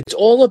again, it's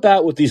all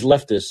about with these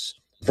leftists,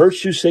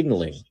 virtue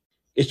signaling.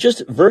 It's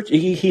just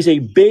he's a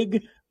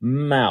big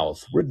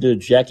mouth. What did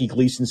Jackie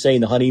Gleason say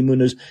in The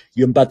Honeymooners?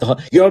 She's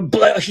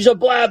a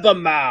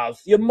blabbermouth.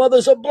 Your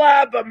mother's a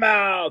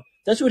blabbermouth.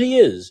 That's what he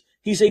is.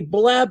 He's a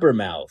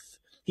blabbermouth.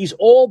 He's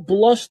all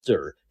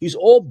bluster. He's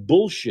all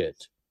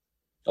bullshit.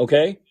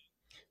 Okay?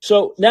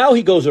 So now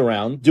he goes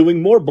around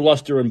doing more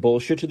bluster and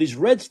bullshit to these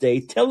red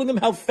states, telling them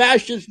how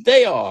fascist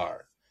they are.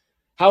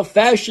 How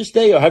fascist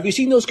they are. Have you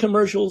seen those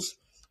commercials?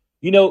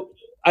 You know,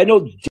 I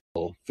know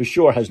Dill for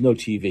sure has no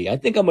TV. I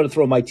think I'm going to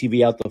throw my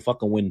TV out the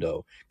fucking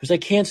window because I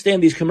can't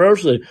stand these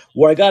commercials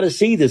where I got to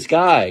see this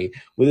guy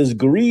with his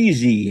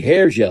greasy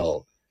hair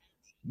gel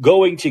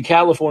going to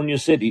California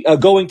City,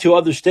 going to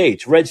other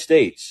states, red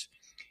states,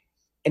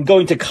 and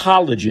going to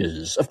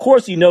colleges. Of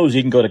course he knows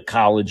he can go to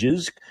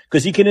colleges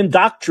because he can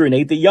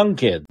indoctrinate the young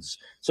kids.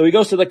 So he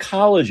goes to the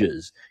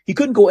colleges. He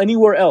couldn't go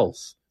anywhere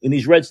else in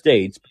these red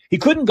states. He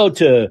couldn't go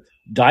to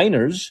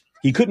diners.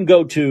 He couldn't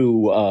go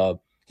to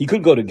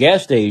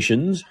gas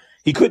stations.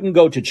 He couldn't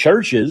go to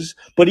churches,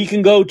 but he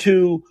can go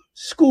to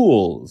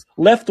schools,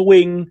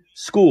 left-wing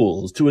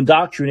schools, to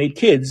indoctrinate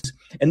kids,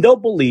 and they'll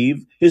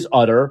believe his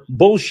utter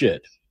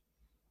bullshit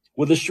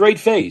with a straight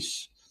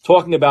face,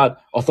 talking about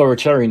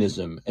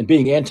authoritarianism and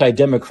being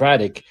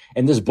anti-democratic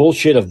and this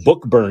bullshit of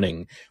book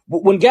burning.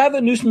 When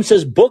Gavin Newsom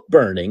says book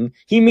burning,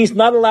 he means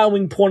not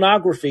allowing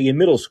pornography in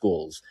middle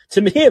schools.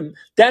 To him,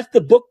 that's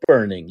the book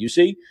burning, you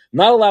see?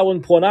 Not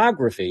allowing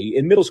pornography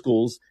in middle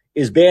schools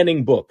is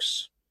banning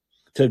books.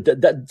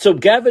 So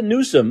Gavin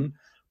Newsom,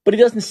 but he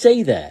doesn't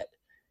say that.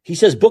 He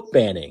says book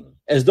banning,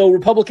 as though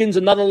Republicans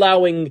are not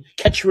allowing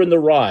Catcher in the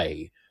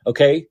Rye,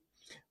 okay?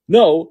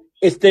 No,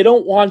 it's they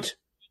don't want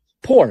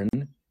porn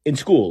in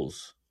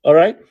schools, all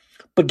right?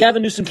 But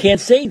Gavin Newsom can't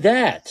say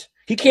that.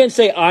 He can't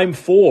say, I'm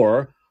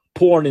for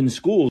porn in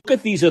schools. Look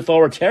at these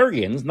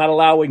authoritarians not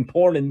allowing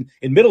porn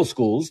in middle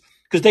schools.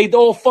 because they'd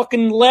all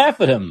fucking laugh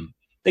at him.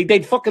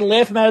 They'd fucking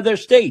laugh him out of their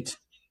state,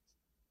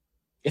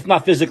 if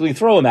not physically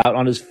throw him out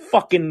on his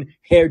fucking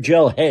hair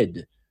gel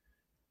head.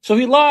 So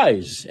he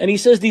lies, and he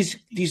says these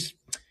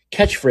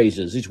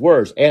catchphrases, these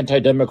words: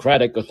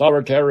 anti-democratic,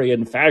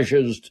 authoritarian,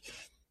 fascist.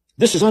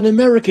 This is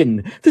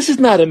un-American. This is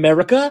not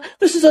America.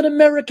 This is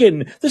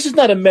un-American. This is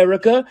not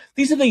America.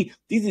 These are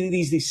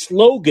these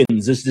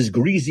slogans this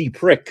greasy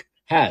prick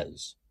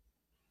has.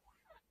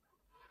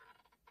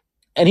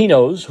 And he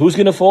knows who's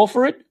going to fall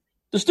for it?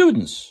 The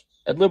students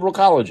at liberal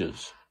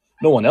colleges.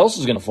 No one else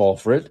is going to fall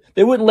for it.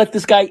 They wouldn't let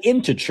this guy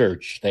into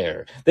church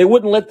there. They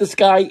wouldn't let this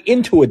guy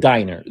into a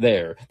diner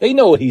there. They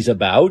know what he's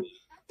about.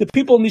 The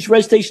people in these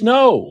red states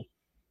know,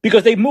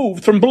 because they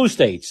moved from blue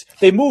states.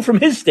 They moved from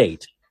his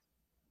state.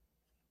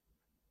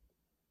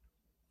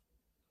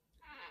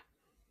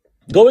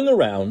 Going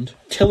around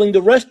telling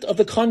the rest of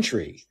the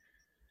country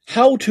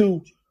how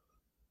to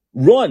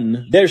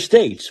run their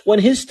states when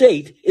his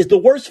state is the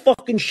worst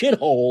fucking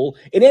shithole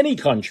in any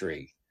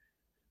country.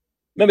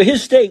 Remember,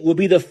 his state will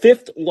be the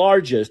 5th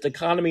largest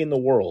economy in the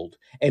world,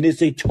 and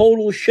it's a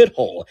total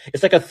shithole.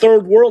 It's like a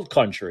third world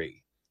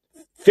country.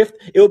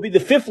 It will be the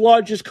 5th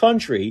largest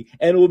country,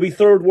 and it will be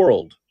third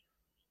world.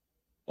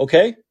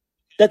 Okay?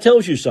 That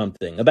tells you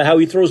something about how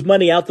he throws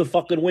money out the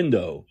fucking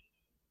window.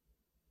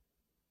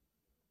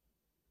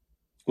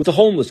 With the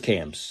homeless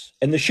camps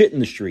and the shit in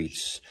the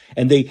streets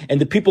and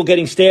the people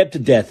getting stabbed to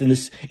death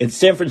in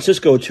San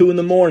Francisco at 2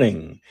 a.m.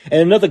 and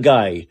another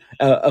guy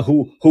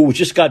who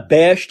just got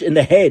bashed in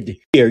the head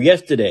here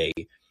yesterday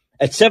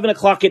at 7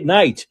 o'clock at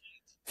night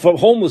from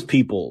homeless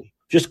people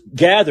just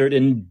gathered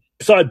and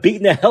started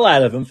beating the hell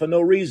out of him for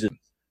no reason.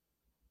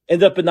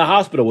 Ended up in the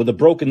hospital with a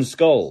broken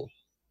skull.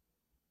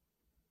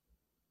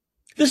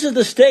 This is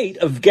the state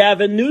of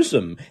Gavin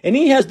Newsom, and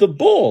he has the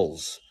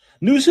balls.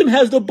 Newsom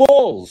has the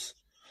balls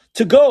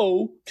to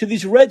go to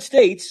these red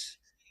states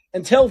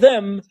and tell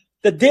them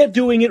that they're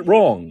doing it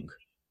wrong.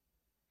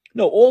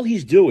 No, all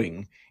he's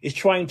doing is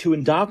trying to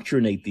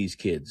indoctrinate these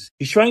kids.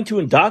 He's trying to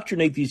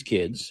indoctrinate these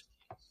kids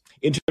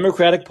into the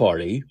Democratic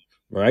Party,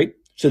 right?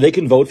 So they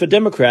can vote for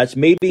Democrats,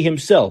 maybe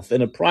himself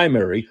in a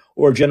primary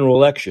or a general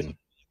election.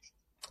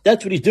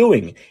 That's what he's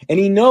doing. And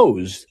he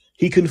knows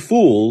he can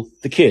fool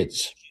the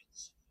kids.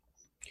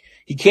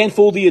 He can't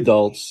fool the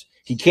adults.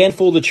 He can't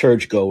fool the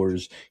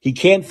churchgoers. He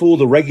can't fool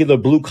the regular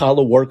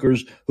blue-collar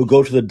workers who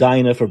go to the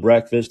diner for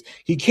breakfast.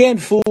 He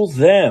can't fool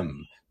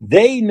them.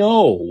 They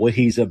know what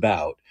he's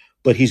about,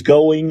 but he's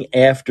going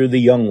after the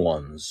young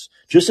ones,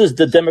 just as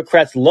the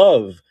Democrats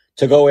love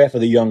to go after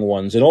the young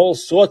ones in all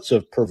sorts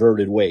of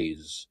perverted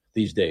ways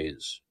these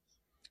days.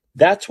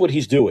 That's what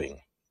he's doing.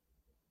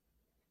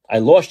 I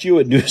lost you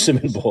at Newsom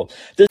and Bull.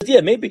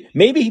 Yeah, maybe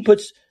he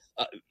puts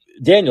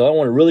Daniel, I don't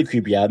want to really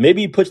creep you out.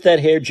 Maybe he puts that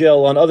hair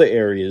gel on other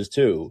areas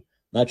too,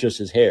 not just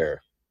his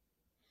hair.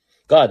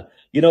 God,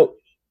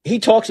 he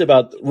talks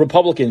about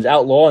Republicans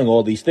outlawing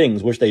all these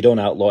things, which they don't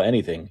outlaw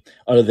anything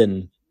other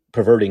than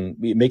perverting,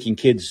 having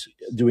kids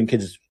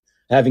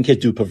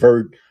do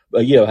pervert,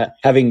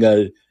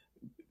 having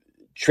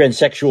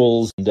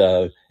transsexuals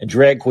and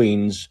drag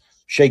queens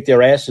shake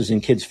their asses in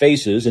kids'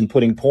 faces and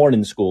putting porn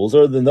in schools.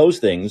 Other than those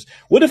things,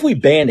 what if we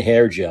banned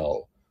hair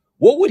gel?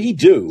 What would he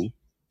do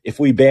if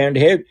we banned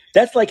hair?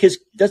 That's like his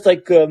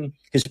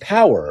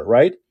power,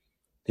 right?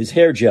 His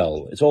hair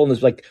gel. It's all in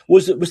this, like,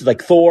 was it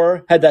like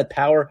Thor had that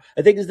power?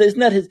 I think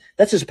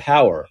that's his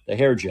power, the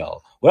hair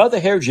gel. Without the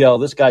hair gel,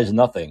 this guy's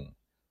nothing.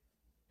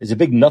 He's a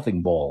big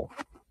nothing ball.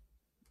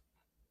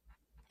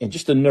 And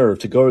just the nerve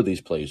to go to these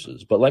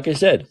places. But like I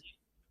said,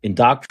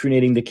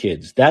 indoctrinating the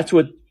kids. That's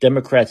what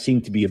Democrats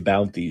seem to be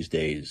about these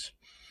days.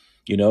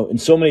 In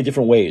so many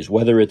different ways,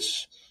 whether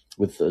it's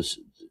with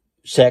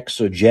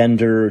sex or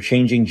gender,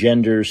 changing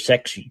gender,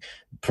 sex,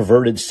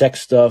 perverted sex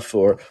stuff,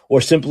 or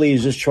simply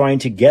just trying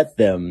to get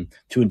them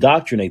to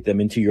indoctrinate them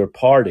into your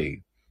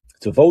party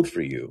to vote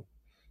for you,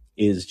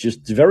 is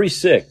just very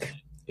sick.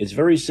 It's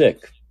very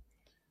sick.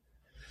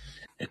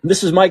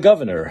 This is my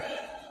governor.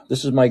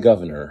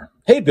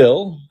 Hey,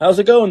 Bill, how's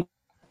it going?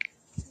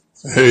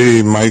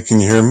 Hey, Mike, can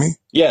you hear me?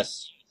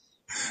 Yes.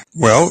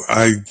 Well,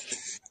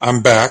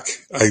 I'm back.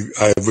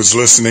 I was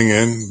listening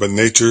in, but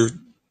nature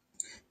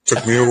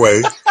took me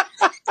away.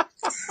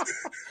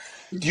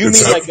 Do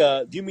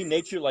you mean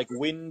nature like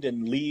wind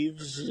and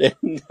leaves?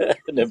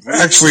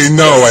 Actually,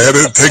 no. I had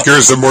to take care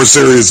of some more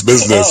serious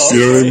business. Okay.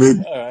 You know what I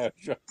mean? All right.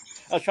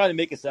 I was trying to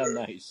make it sound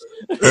nice.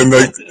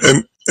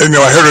 And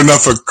I heard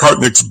enough of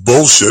Kartnick's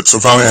bullshit, so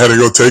finally I had to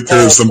go take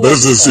care of some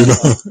business.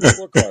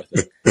 Poor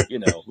Karthik.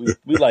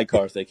 We like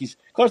Karthik.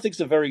 Karthik's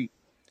a very,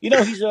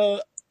 he's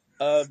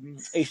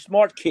a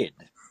smart kid.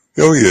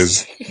 Oh, he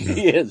is. Yeah.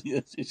 He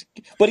is.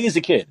 But he is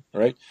a kid,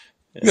 right?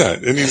 Yeah,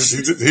 and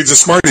he's a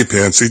smarty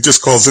pants. He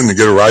just calls in to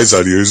get a rise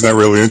out of you. He's not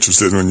really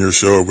interested in your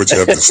show or what you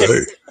have to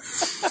say.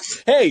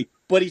 Hey,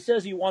 but he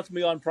says he wants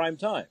me on prime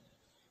time.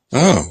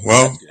 Oh,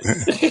 well,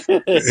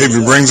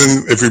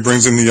 if he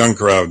brings in the young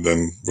crowd,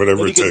 then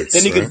whatever it takes.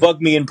 Then he can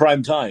bug me in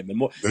prime time. And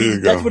more.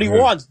 That's what he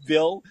wants,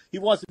 Bill. He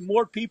wants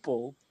more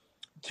people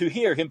to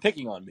hear him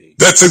picking on me.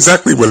 That's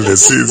exactly what it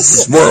is.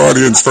 It's more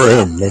audience for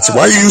him. That's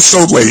why are you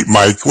so late,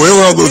 Mike? Where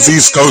are all those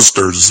East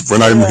Coasters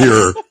when I'm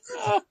here?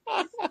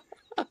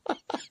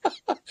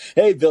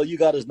 Hey, Bill, you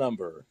got his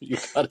number.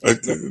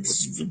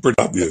 It's pretty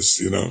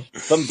obvious, you know.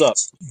 Thumbs up.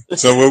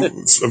 So,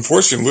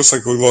 unfortunately, it looks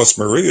like we lost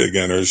Maria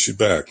again, or is she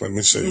back? Let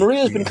me see.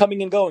 Maria's been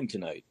coming and going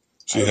tonight.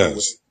 She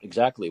has.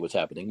 Exactly what's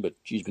happening, but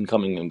she's been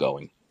coming and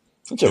going.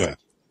 It's all right.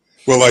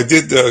 Well, I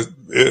did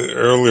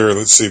earlier,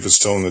 let's see if it's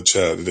still in the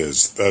chat. It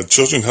is. The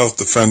Children's Health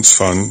Defense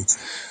Fund,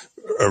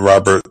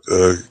 Robert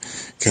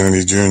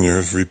Kennedy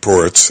Jr.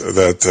 reports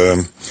that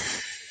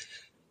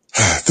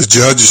the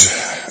judge,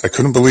 I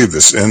couldn't believe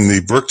this, in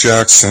the Brooke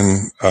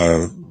Jackson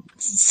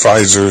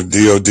Pfizer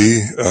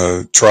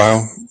DOD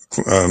trial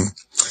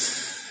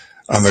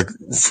on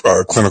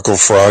the clinical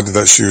fraud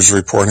that she was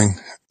reporting,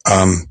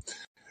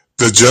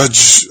 the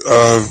judge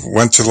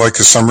went to like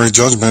a summary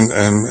judgment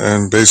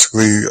and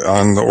basically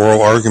on the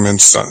oral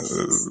arguments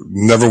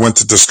never went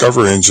to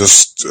discovery and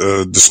just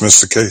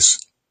dismissed the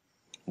case.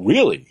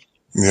 Really?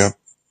 Yeah.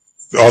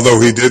 Although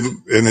he did,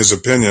 in his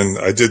opinion,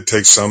 I did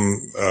take some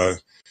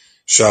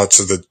shots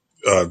of the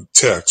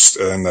text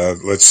and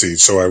let's see.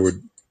 So I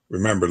would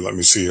remember, let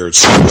me see here. It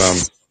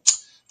said,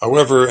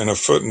 however, in a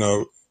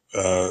footnote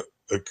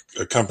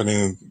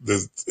accompanying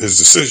his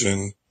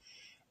decision,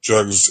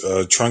 Judge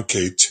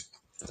Truncate.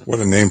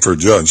 What a name for a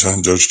judge,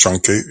 huh? Judge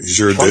Truncate. He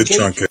sure did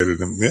truncated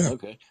him. Yeah.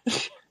 Okay.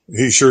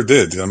 He sure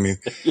did. I mean,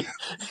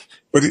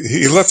 but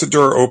he left the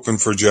door open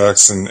for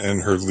Jackson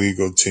and her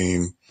legal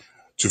team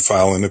to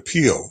file an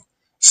appeal,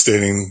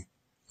 stating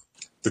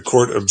the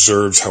court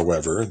observes,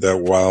 however, that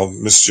while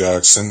Ms.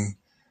 Jackson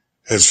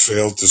has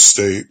failed to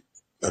state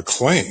a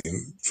claim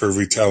for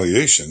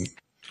retaliation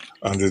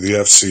under the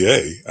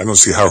FCA, I don't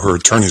see how her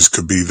attorneys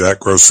could be that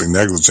grossly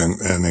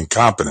negligent and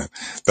incompetent.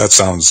 That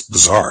sounds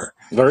bizarre.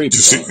 Very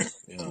bizarre.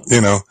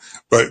 You know,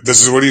 but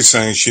this is what he's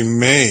saying. She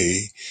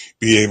may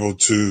be able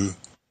to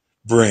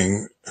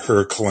bring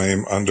her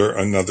claim under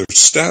another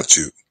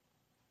statute.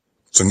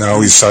 So now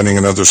he's citing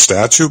another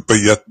statute, but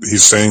yet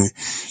he's saying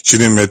she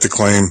didn't make the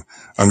claim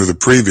under the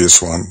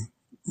previous one.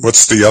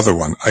 What's the other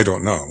one? I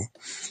don't know.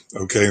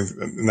 Okay.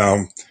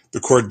 Now, the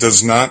court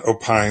does not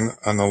opine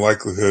on the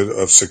likelihood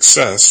of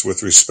success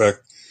with respect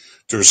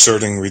to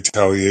asserting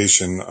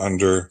retaliation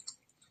under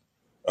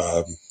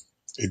a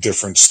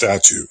different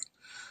statute,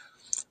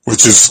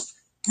 which is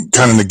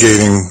kind of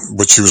negating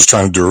what she was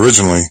trying to do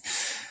originally.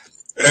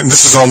 And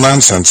this is all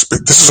nonsense,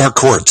 but this is our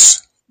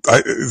courts.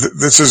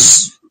 This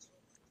is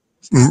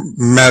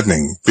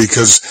maddening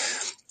because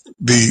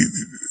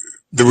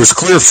there was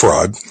clear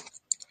fraud,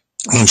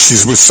 and she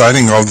was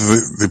citing all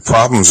the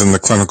problems in the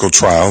clinical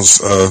trials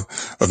of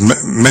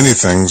many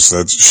things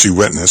that she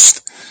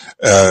witnessed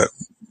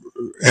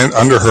and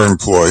under her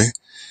employ.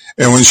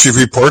 And when she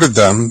reported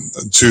them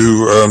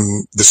to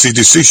the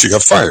CDC, she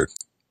got fired.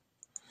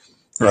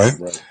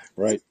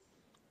 Right.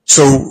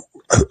 So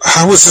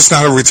how is this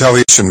not a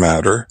retaliation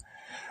matter?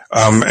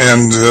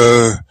 And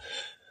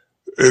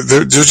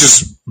they're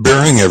just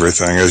burying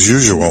everything as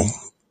usual.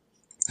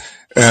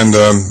 And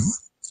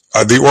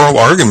the oral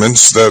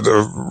arguments that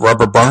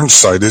Robert Barnes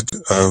cited,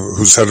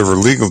 who's head of her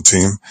legal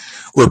team,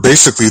 were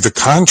basically the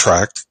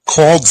contract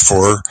called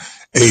for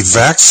a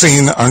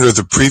vaccine under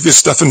the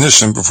previous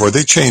definition before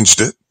they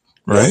changed it,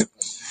 right?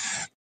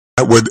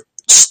 That would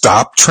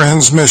stop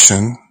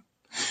transmission,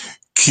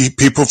 keep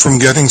people from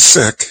getting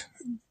sick.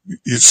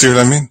 You see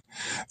what I mean?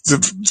 The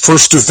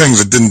first two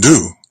things it didn't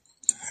do.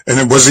 And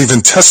it wasn't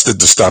even tested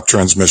to stop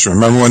transmission.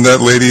 Remember when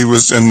that lady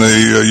was in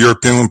the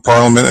European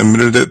Parliament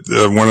admitted it,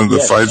 one of the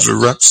Pfizer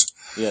reps?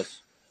 Yes.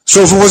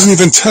 So if it wasn't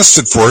even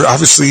tested for it,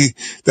 obviously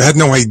they had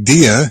no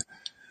idea,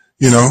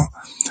 you know.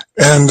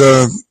 And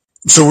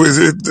so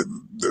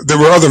there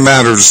were other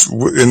matters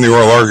in the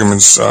oral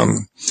arguments.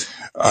 I'm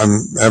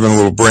having a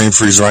little brain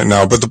freeze right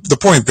now, but the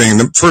point being,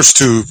 the first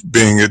two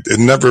being it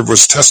never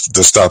was tested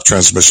to stop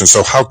transmission.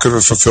 So how could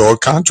it fulfill a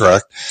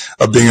contract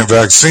of being a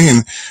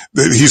vaccine?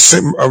 He's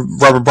saying,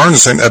 Robert Barnes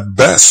is saying at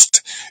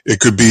best it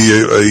could be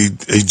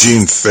a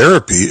gene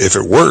therapy if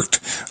it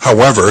worked.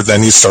 However,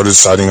 then he started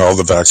citing all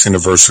the vaccine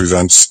adverse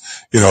events,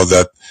 in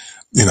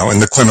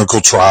the clinical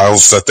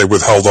trials that they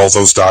withheld all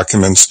those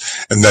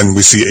documents. And then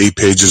we see 8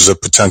 pages of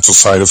potential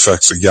side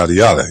effects, yada,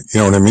 yada. You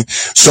know what I mean?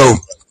 So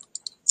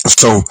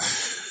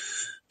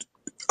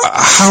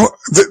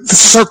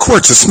this is our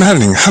courts. It's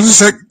maddening. How does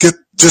that get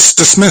just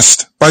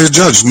dismissed by a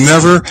judge?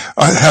 Never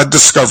had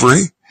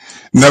discovery,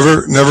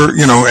 never,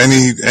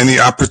 any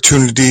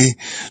opportunity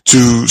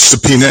to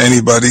subpoena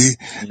anybody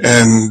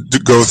and to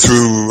go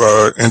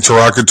through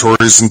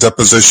interrogatories and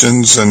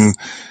depositions and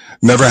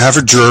never have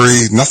a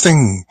jury,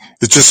 nothing.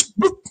 It just,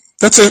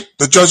 that's it.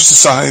 The judge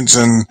decides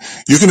and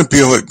you can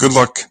appeal it. Good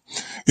luck.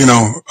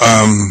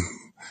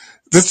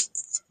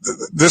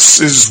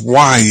 This is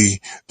why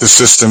the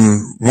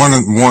system,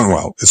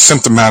 it's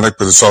symptomatic,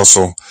 but it's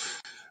also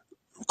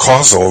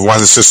causal of why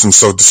the system's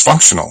so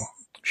dysfunctional.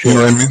 Sure. You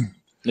know what I mean?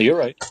 No, you're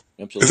right.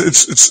 Absolutely.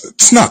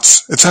 It's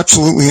nuts. It's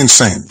absolutely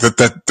insane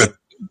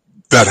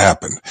that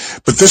happened.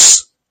 But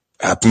this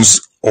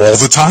happens all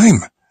the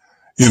time.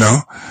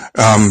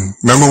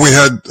 Remember we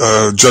had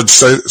Judge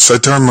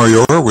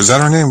Sotomayor, was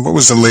that her name? What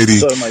was the lady?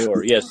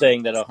 Sotomayor, yeah,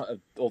 saying that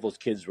all those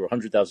kids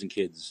 100,000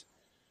 kids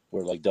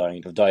were like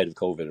died of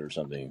COVID or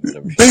something.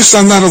 Based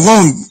on that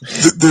alone,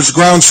 there's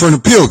grounds for an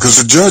appeal because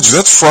the judge,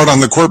 that's fraud on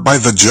the court by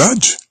the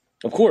judge.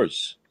 Of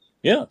course,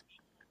 yeah.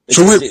 It's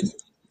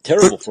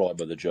terrible fraud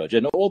by the judge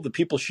and all the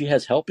people she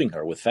has helping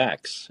her with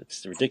facts.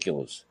 It's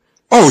ridiculous.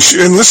 Oh,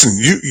 and listen,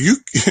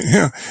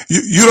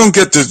 you don't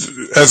get to,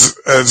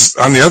 as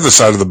on the other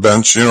side of the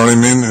bench, you know what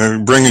I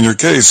mean, bringing your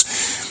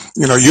case,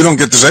 you don't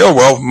get to say, oh,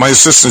 well, my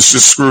assistant's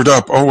just screwed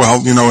up. Oh, well,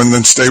 and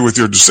then stay with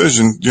your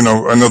decision. In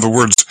other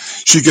words,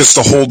 she gets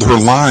to hold her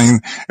line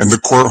and the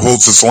court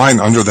holds its line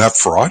under that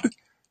fraud.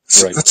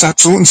 Right. That's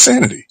absolute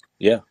insanity.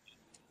 Yeah.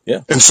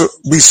 Yeah. And so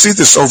we see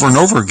this over and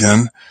over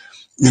again,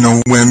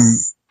 when,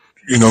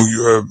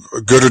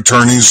 good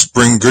attorneys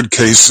bring good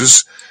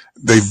cases.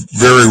 They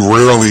very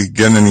rarely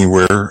get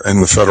anywhere in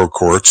the federal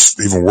courts,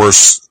 even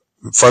worse.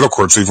 Federal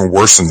courts are even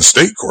worse than the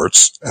state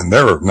courts, and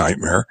they're a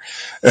nightmare.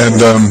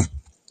 And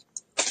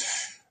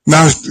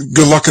now,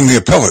 good luck in the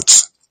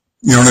appellates.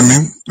 You know what I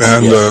mean?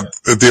 And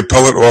the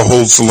appellate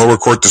holds the lower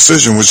court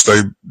decision, which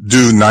they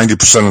do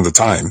 90% of the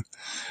time.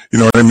 You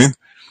know what I mean?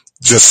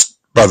 Just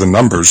by the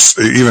numbers.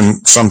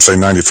 Even some say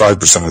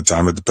 95% of the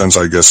time. It depends,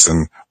 I guess,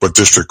 on what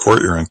district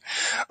court you're in.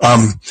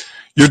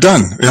 You're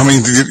done. I mean,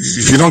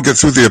 if you don't get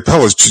through the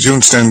appellates, you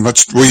don't stand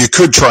much. Well, you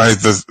could try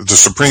the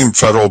Supreme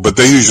Federal, but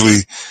they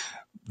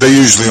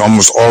usually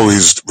almost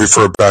always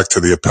refer back to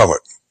the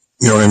appellate.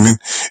 You know what I mean?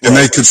 And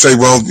they could say,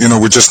 well,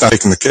 we're just not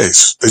taking the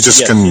case. They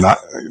just can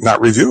not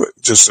review it.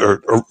 Just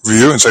or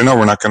review it and say, no,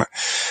 we're not going to.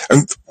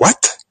 And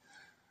what?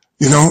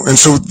 And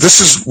so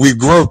we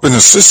grow up in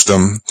a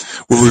system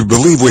where we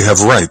believe we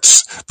have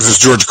rights. But as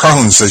George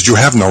Carlin says, you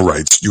have no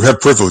rights. You have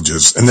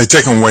privileges, and they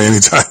take them away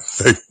anytime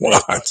they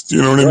want.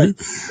 You know what I mean?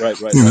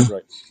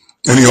 Right.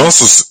 And he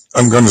also,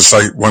 I'm going to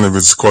cite one of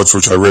his quotes,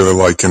 which I really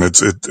like, and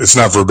it's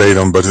not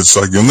verbatim, but it's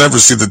like, you'll never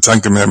see the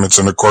 10 Commandments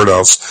in a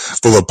courthouse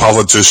full of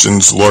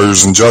politicians,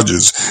 lawyers, and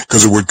judges,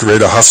 because it would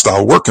create a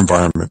hostile work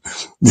environment.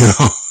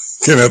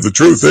 Can't have the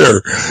truth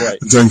there. Right.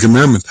 The 10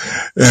 Commandments.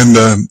 And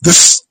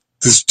this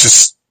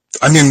just,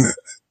 I mean,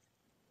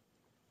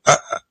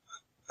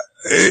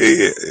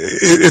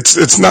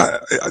 it's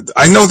not,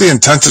 I know the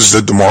intent is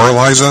to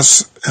demoralize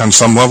us on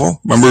some level.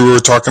 Remember we were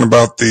talking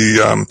about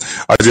the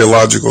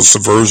ideological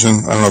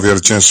subversion. I don't know if you had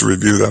a chance to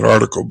review that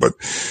article, but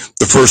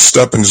the first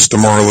step in is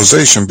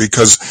demoralization,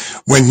 because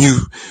when you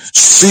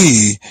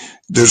see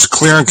there's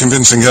clear and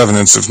convincing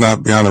evidence, if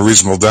not beyond a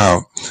reasonable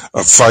doubt,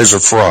 of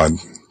Pfizer fraud,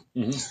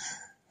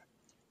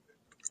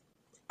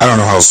 I don't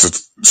know how else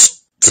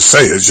to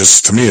say it.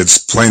 Just to me, it's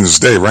plain as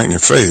day, right in your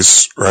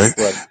face, right?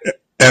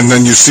 And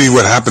then you see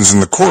what happens in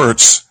the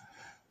courts.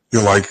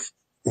 You're like,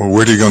 well,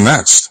 where do you go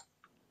next?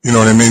 You know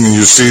what I mean? And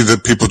you see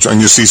that people,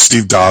 and you see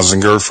Steve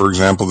Dosinger, for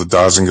example, the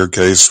Dosinger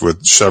case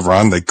with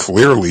Chevron. They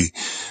clearly,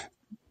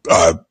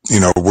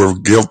 were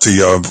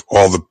guilty of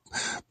all the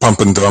pump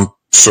and dump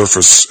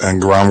surface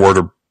and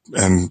groundwater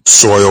and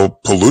soil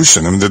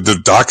pollution. I mean, the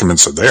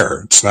documents are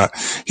there. It's not,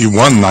 he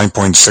won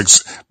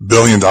 $9.6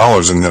 billion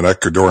in the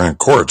Ecuadorian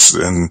courts,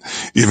 and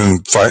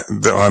even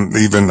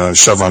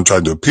Chevron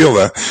tried to appeal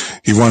that.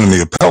 He won in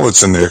the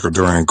appellates in the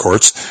Ecuadorian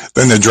courts.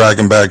 Then they drag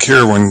him back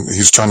here when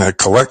he's trying to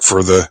collect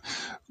because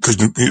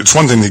it's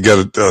one thing to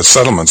get a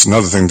settlement, it's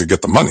another thing to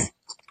get the money.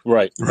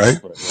 Right.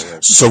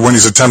 So when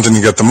he's attempting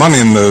to get the money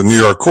in the New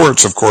York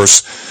courts, of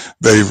course,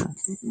 they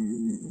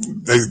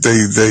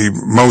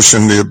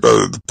motion the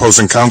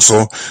opposing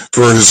counsel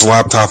for his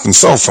laptop and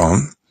cell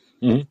phone.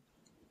 Mm-hmm.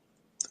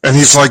 And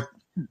he's like,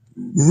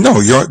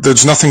 no,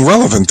 there's nothing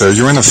relevant there.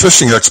 You're in a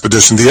fishing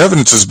expedition. The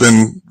evidence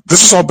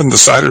this has all been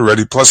decided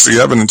already. Plus the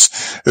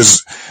evidence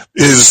is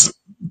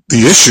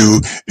the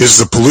issue is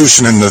the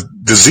pollution and the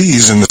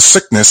disease and the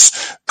sickness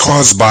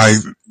caused by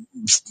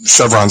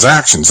Chevron's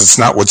actions. It's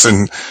not what's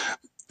in,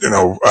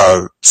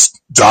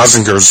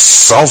 Dosinger's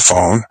cell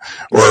phone,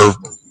 or,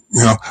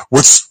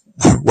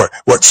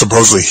 what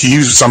supposedly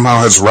he somehow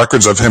has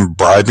records of him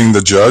bribing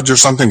the judge or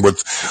something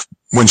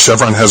when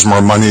Chevron has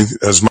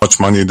as much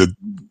money to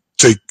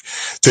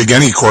take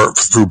any court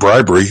through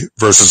bribery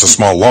versus a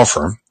small law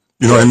firm.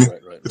 You know what I mean?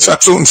 Right. It's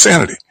absolute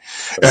insanity.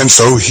 Right. And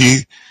so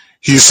he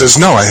says,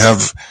 no,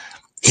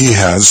 he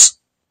has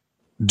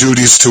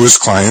duties to his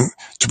client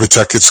to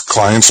protect his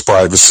client's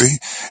privacy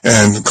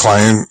and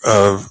client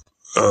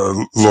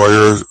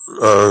lawyer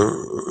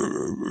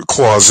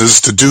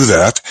clauses to do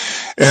that.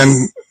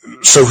 And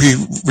so he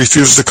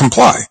refused to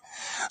comply.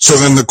 So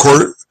then the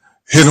court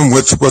hit him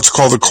with what's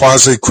called a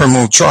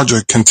quasi-criminal charge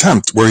of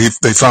contempt, where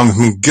they found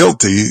him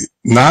guilty,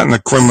 not in a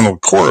criminal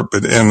court,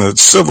 but in a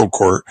civil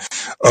court,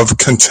 of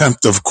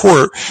contempt of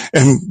court.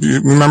 And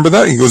you remember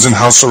that? He goes in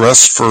house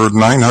arrest for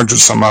 900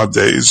 some odd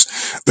days.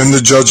 Then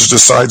the judge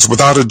decides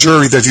without a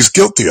jury that he's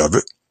guilty of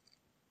it.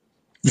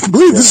 You can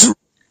believe this,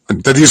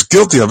 that he's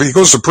guilty of it. He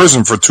goes to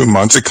prison for 2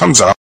 months. He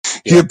comes out.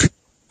 Yeah.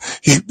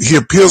 He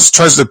appeals,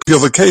 tries to appeal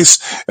the case,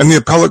 and the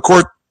appellate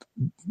court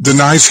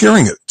denies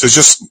hearing it. They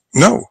just,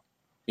 no.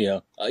 Yeah,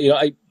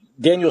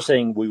 Daniel's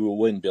saying we will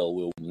win, Bill.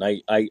 We'll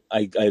win. I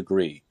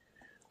agree.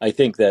 I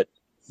think that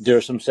there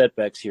are some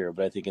setbacks here,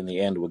 but I think in the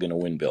end we're going to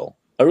win, Bill.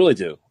 I really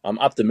do. I'm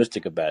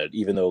optimistic about it,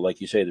 even though,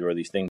 like you say, there are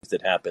these things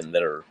that happen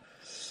that are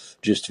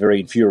just very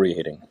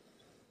infuriating.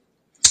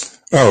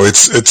 Oh,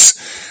 it's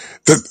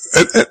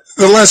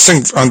the last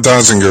thing on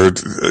Donziger.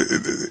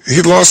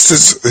 He lost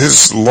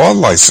his law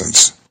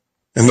license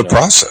in the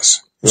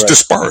process. It was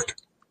disbarred.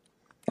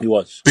 He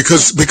was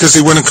because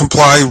he wouldn't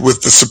comply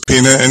with the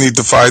subpoena and he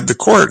defied the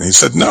court and he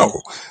said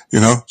no.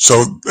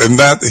 So and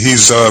that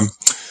he's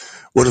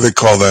what do they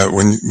call that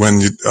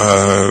when you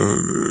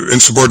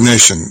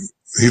insubordination.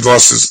 He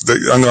lost his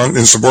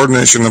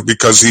insubordination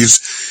because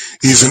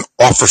he's an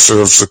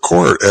officer of the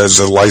court as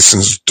a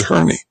licensed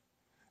attorney.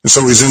 And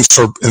so he's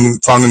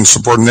found in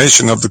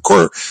subordination of the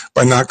court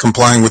by not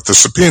complying with the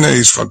subpoena.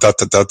 He's from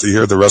the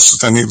year, the rest of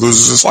the time he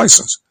loses his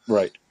license.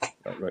 Right.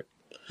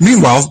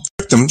 Meanwhile,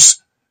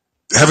 victims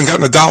haven't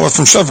gotten $1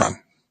 from Chevron.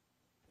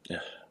 Yeah.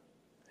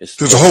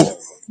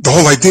 The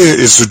whole idea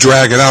is to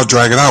drag it out.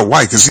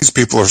 Why? Because these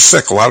people are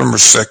sick. A lot of them are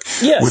sick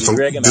with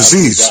a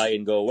disease. Die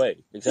and go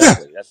away.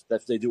 Exactly. Yeah.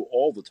 That's they do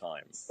all the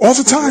time.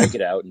 Drag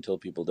it out until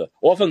people die.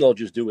 Often they'll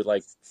just do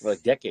it for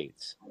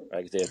decades.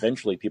 Right?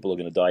 Eventually people are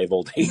going to die of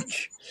old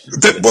age.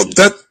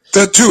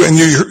 That too. And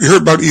you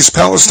heard about East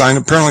Palestine.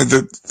 Apparently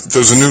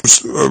there's a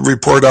news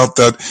report out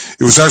that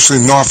it was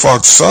actually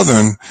Norfolk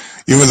Southern,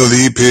 even though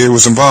the EPA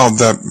was involved,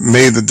 that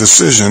made the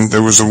decision.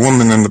 There was a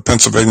woman in the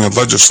Pennsylvania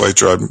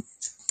legislature, I'm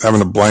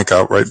having a blank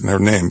out right in her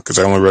name because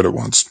I only read it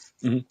once.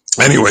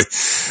 Mm-hmm. Anyway,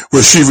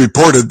 where she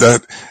reported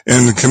that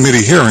in the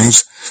committee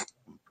hearings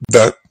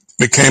that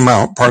it came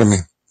out,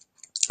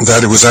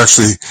 that it was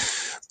actually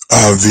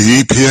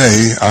the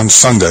EPA on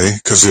Sunday,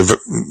 because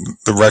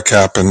the wreck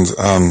happened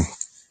on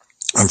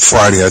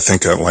Friday, I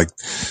think at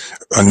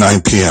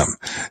 9 p.m.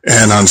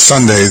 And on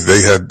Sunday,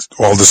 they had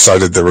all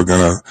decided they were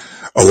going to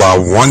allow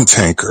one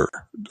tanker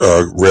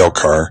rail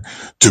car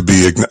to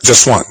be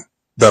just one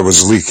that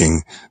was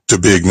leaking to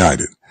be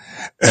ignited.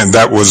 And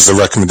that was the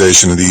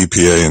recommendation of the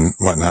EPA and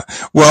whatnot.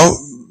 Well,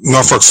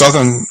 Norfolk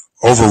Southern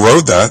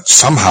overrode that.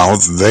 Somehow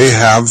they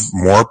have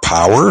more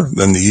power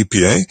than the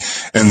EPA.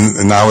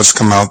 And now it's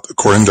come out,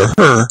 according to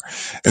her,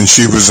 and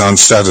she was on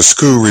Status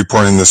Quo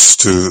reporting this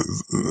to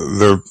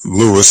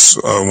Lewis,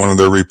 one of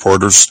their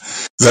reporters,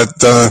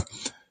 that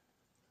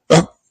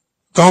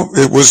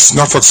it was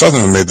Norfolk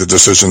Southern who made the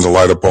decision to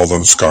light up all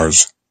those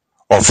cars,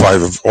 all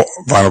 5 of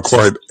vinyl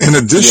chloride. In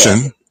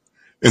addition,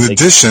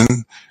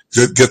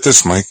 get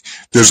this, Mike,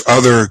 there's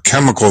other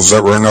chemicals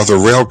that were in other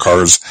rail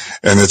cars,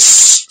 and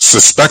it's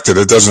suspected,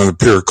 it doesn't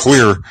appear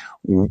clear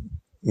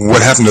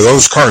what happened to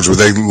those cars. Were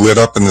they lit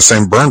up in the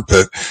same burn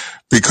pit?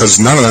 Because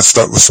none of that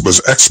stuff was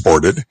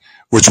exported,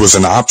 which was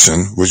an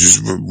option,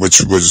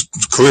 which was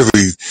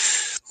clearly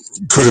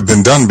could have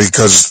been done,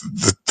 because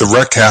the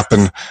wreck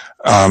happened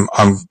on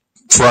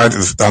Friday,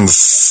 on the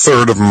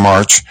 3rd of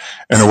March,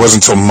 and it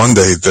wasn't until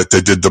Monday that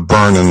they did the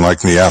burn in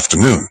the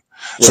afternoon.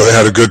 So they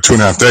had a good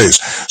 2.5 days.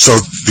 So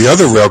the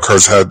other rail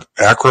cars had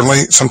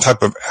acrylate, some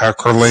type of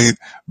acrylate,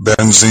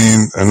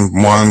 benzene, and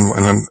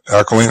then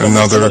acrylate,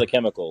 another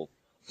chemical.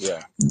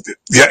 Yeah.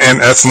 Yeah, and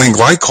ethylene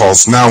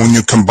glycols. Now, when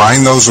you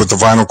combine those with the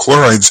vinyl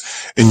chlorides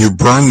and you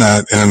burn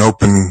that in an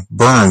open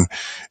burn,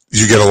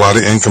 you get a lot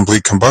of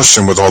incomplete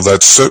combustion with all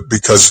that soot,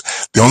 because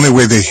the only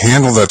way they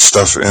handle that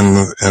stuff,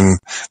 and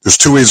there's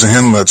 2 ways to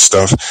handle that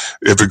stuff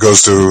if it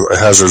goes to a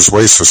hazardous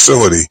waste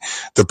facility,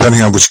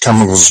 depending on which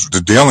chemicals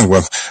they're dealing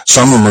with.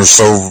 Some of them are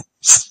so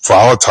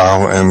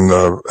volatile and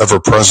ever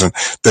present,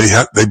 they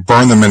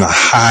burn them in a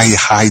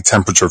high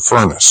temperature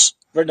furnace.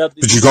 Right now,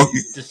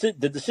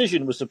 the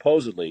decision was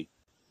supposedly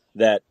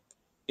that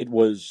it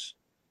was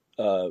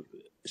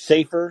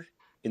safer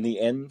in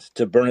the end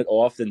to burn it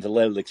off than to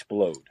let it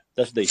explode.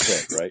 That's what they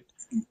said, right?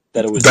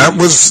 That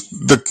was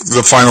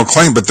the final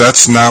claim, but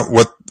that's not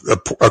what,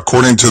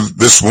 according to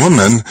this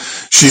woman,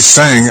 she's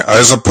saying.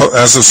 As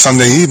of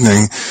Sunday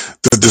evening,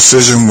 the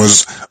decision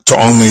was to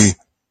only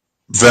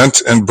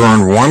vent and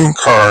burn one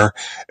car,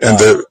 and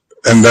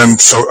then,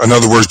 so in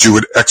other words, you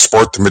would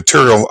export the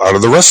material out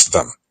of the rest of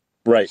them.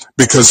 Right.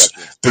 Because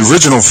the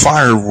original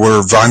fire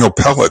were vinyl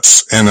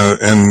pellets in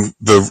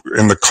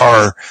the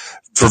car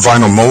for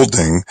vinyl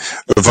molding.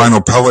 The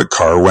vinyl pellet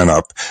car went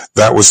up.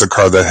 That was the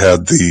car that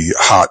had the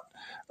hot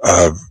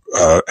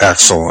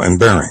axle and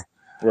bearing.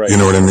 Right. You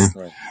know what I mean?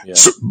 Right. Yeah.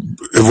 So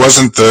it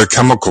wasn't the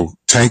chemical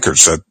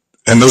tankers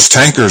and those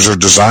tankers are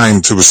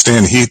designed to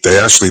withstand heat. They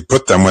actually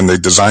put them, when they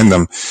designed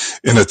them,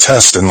 in a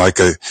test in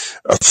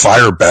a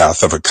fire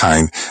bath of a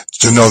kind,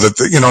 to know that,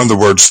 in other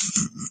words,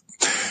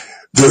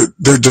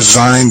 they're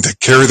designed to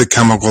carry the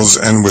chemicals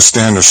and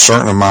withstand a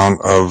certain amount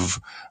of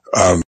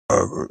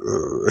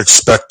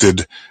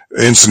expected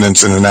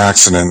incidents in an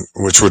accident,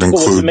 which would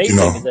include, what's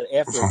amazing is that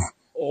after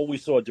all we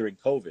saw during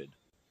COVID,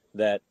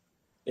 that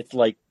it's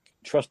like,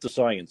 trust the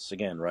science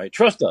again, right?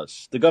 Trust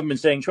us. The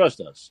government's saying, trust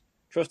us.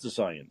 Trust the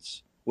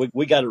science.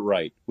 We got it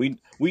right. We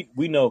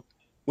know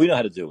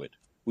how to do it.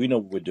 We know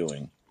what we're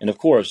doing. And of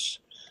course,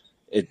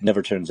 it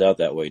never turns out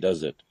that way,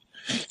 does it?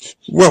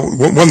 Well,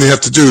 one thing you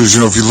have to do is,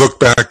 if you look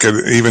back at,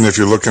 even if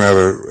you're looking at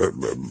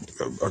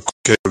a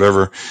case,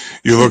 whatever,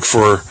 you look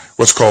for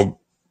what's called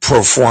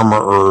pro forma,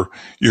 or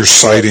you're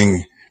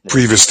citing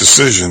previous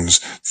decisions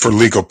for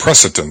legal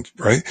precedent,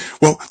 right?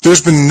 Well,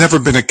 there's never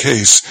been a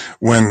case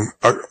when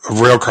a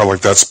rail car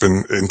like that's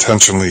been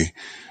intentionally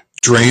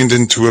drained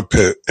into a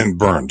pit and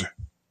burned.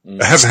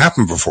 It hasn't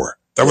happened before.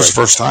 That was the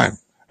first time,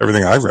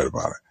 everything I read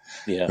about it.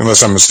 Yeah.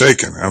 Unless I'm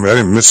mistaken. I mean, I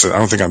didn't miss it. I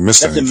don't think I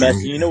missed anything. That's a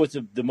mess. You know what's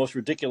the most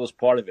ridiculous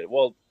part of it?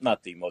 Well,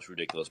 not the most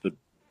ridiculous, but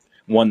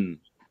one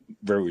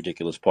very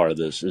ridiculous part of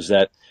this is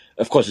that,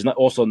 of course, it's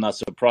not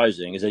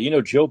surprising, is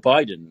that, Joe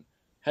Biden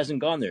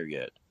hasn't gone there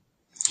yet.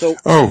 So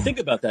think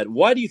about that.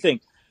 Why do you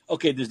think?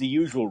 Okay, there's the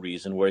usual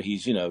reason where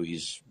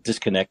he's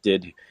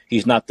disconnected.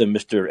 He's not the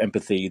Mr.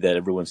 Empathy that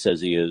everyone says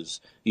he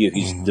is.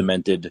 He's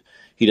demented.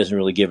 He doesn't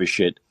really give a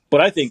shit.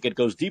 But I think it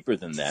goes deeper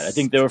than that. I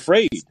think they're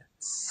afraid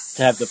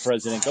to have the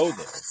president go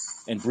there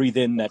and breathe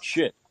in that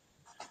shit,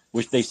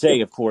 which they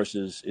say, of course,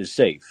 is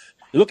safe.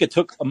 Look, it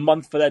took a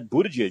month for that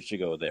Buttigieg to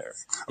go there,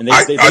 and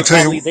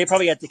they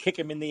probably had to kick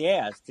him in the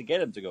ass to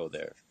get him to go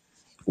there.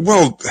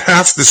 Well,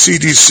 half the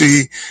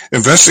CDC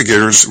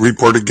investigators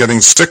reported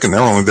getting sick, and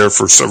they're only there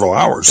for several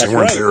hours. That's they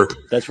weren't right. there.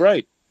 That's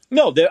right.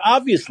 No, they're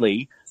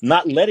obviously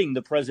not letting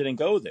the president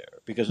go there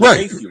because of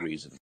safety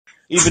reasons.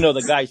 Even though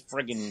the guy's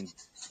friggin'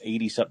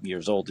 80-something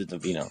years old,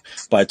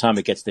 by the time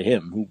it gets to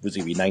him, who was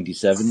he be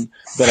 97?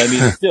 But I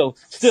mean,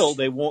 still,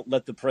 they won't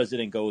let the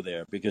president go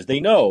there because they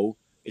know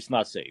it's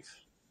not safe.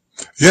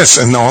 Yes,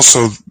 and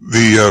also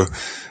the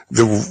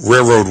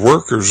railroad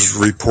workers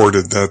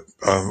reported that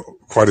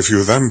quite a few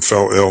of them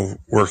fell ill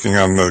working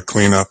on the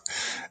cleanup,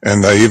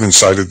 and they even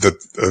cited that,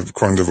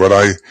 according to what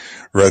I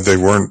read, they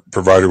weren't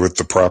provided with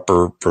the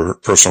proper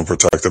personal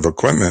protective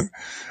equipment,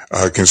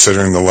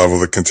 considering the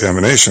level of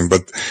contamination.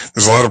 But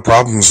there's a lot of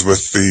problems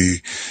with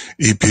the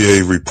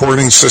EPA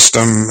reporting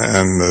system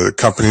and the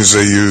companies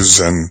they use,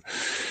 and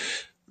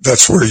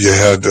that's where you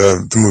had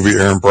the movie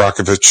Erin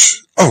Brockovich.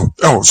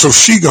 So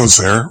she goes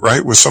there,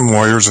 right, with some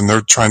lawyers, and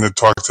they're trying to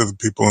talk to the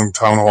people in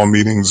town hall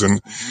meetings,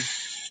 and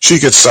she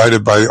gets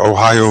cited by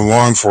Ohio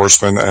law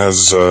enforcement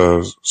as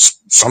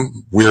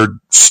some weird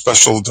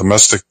special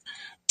domestic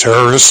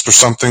terrorist or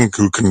something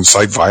who can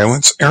incite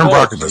violence. Erin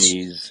Brockovich.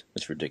 Jeez,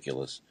 that's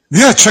ridiculous.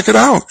 Yeah, check it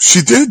out.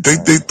 She did.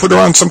 They put her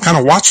on some kind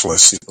of watch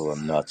list. People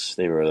are nuts.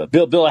 They were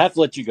Bill. I have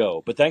to let you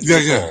go, but thanks for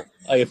the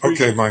call. I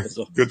appreciate it. Mike.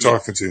 Good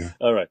talking to you.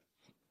 All right.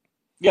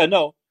 Yeah,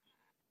 no,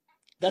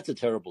 that's a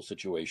terrible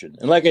situation.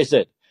 And like I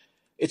said,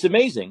 it's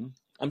amazing.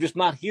 I'm just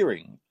not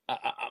hearing.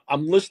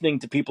 I'm listening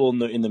to people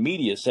in the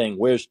media saying,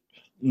 "Where's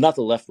not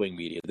the left wing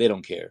media? They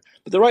don't care,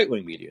 but the right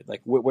wing media,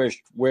 like where's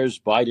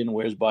Biden?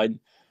 Where's Biden?"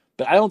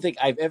 But I don't think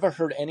I've ever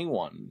heard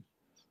anyone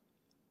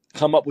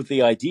come up with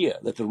the idea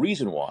that the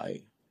reason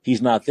why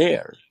he's not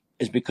there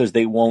is because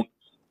they won't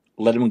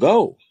let him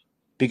go,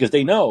 because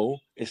they know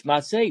it's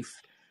not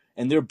safe,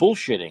 and they're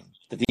bullshitting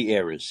that the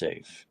air is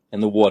safe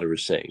and the water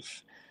is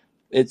safe.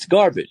 It's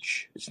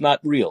garbage. It's not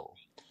real.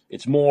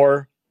 It's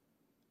more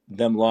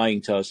them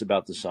lying to us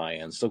about the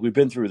science. Look, we've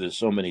been through this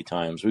so many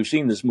times. We've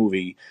seen this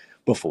movie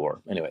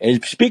before. Anyway,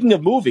 and speaking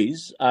of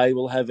movies, I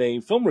will have a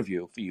film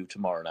review for you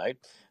tomorrow night.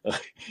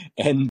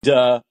 And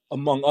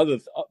among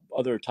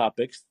other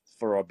topics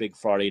for our big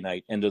Friday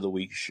night end of the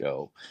week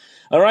show.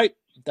 All right.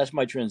 That's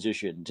my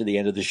transition to the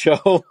end of the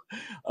show.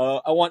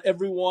 I want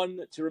everyone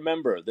to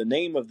remember the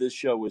name of this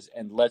show is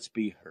And Let's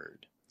Be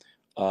Heard.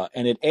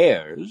 And it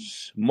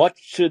airs,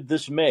 much to the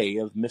dismay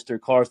of Mr.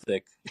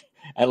 Karthik,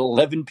 at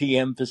 11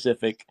 p.m.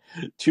 Pacific,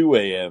 2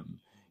 a.m.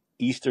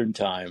 Eastern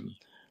Time,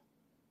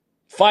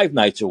 5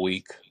 nights a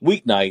week,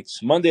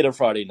 weeknights, Monday to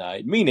Friday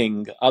night,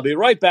 meaning I'll be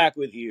right back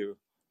with you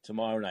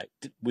tomorrow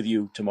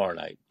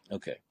night.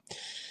 Okay.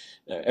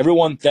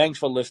 Everyone, thanks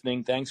for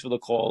listening. Thanks for the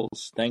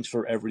calls. Thanks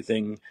for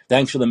everything.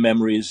 Thanks for the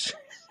memories.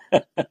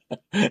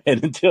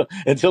 And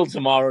until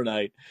tomorrow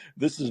night,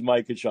 this is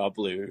Mike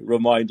Kachopoulos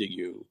reminding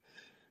you,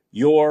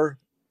 your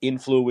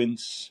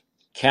influence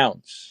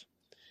counts.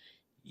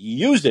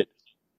 Use it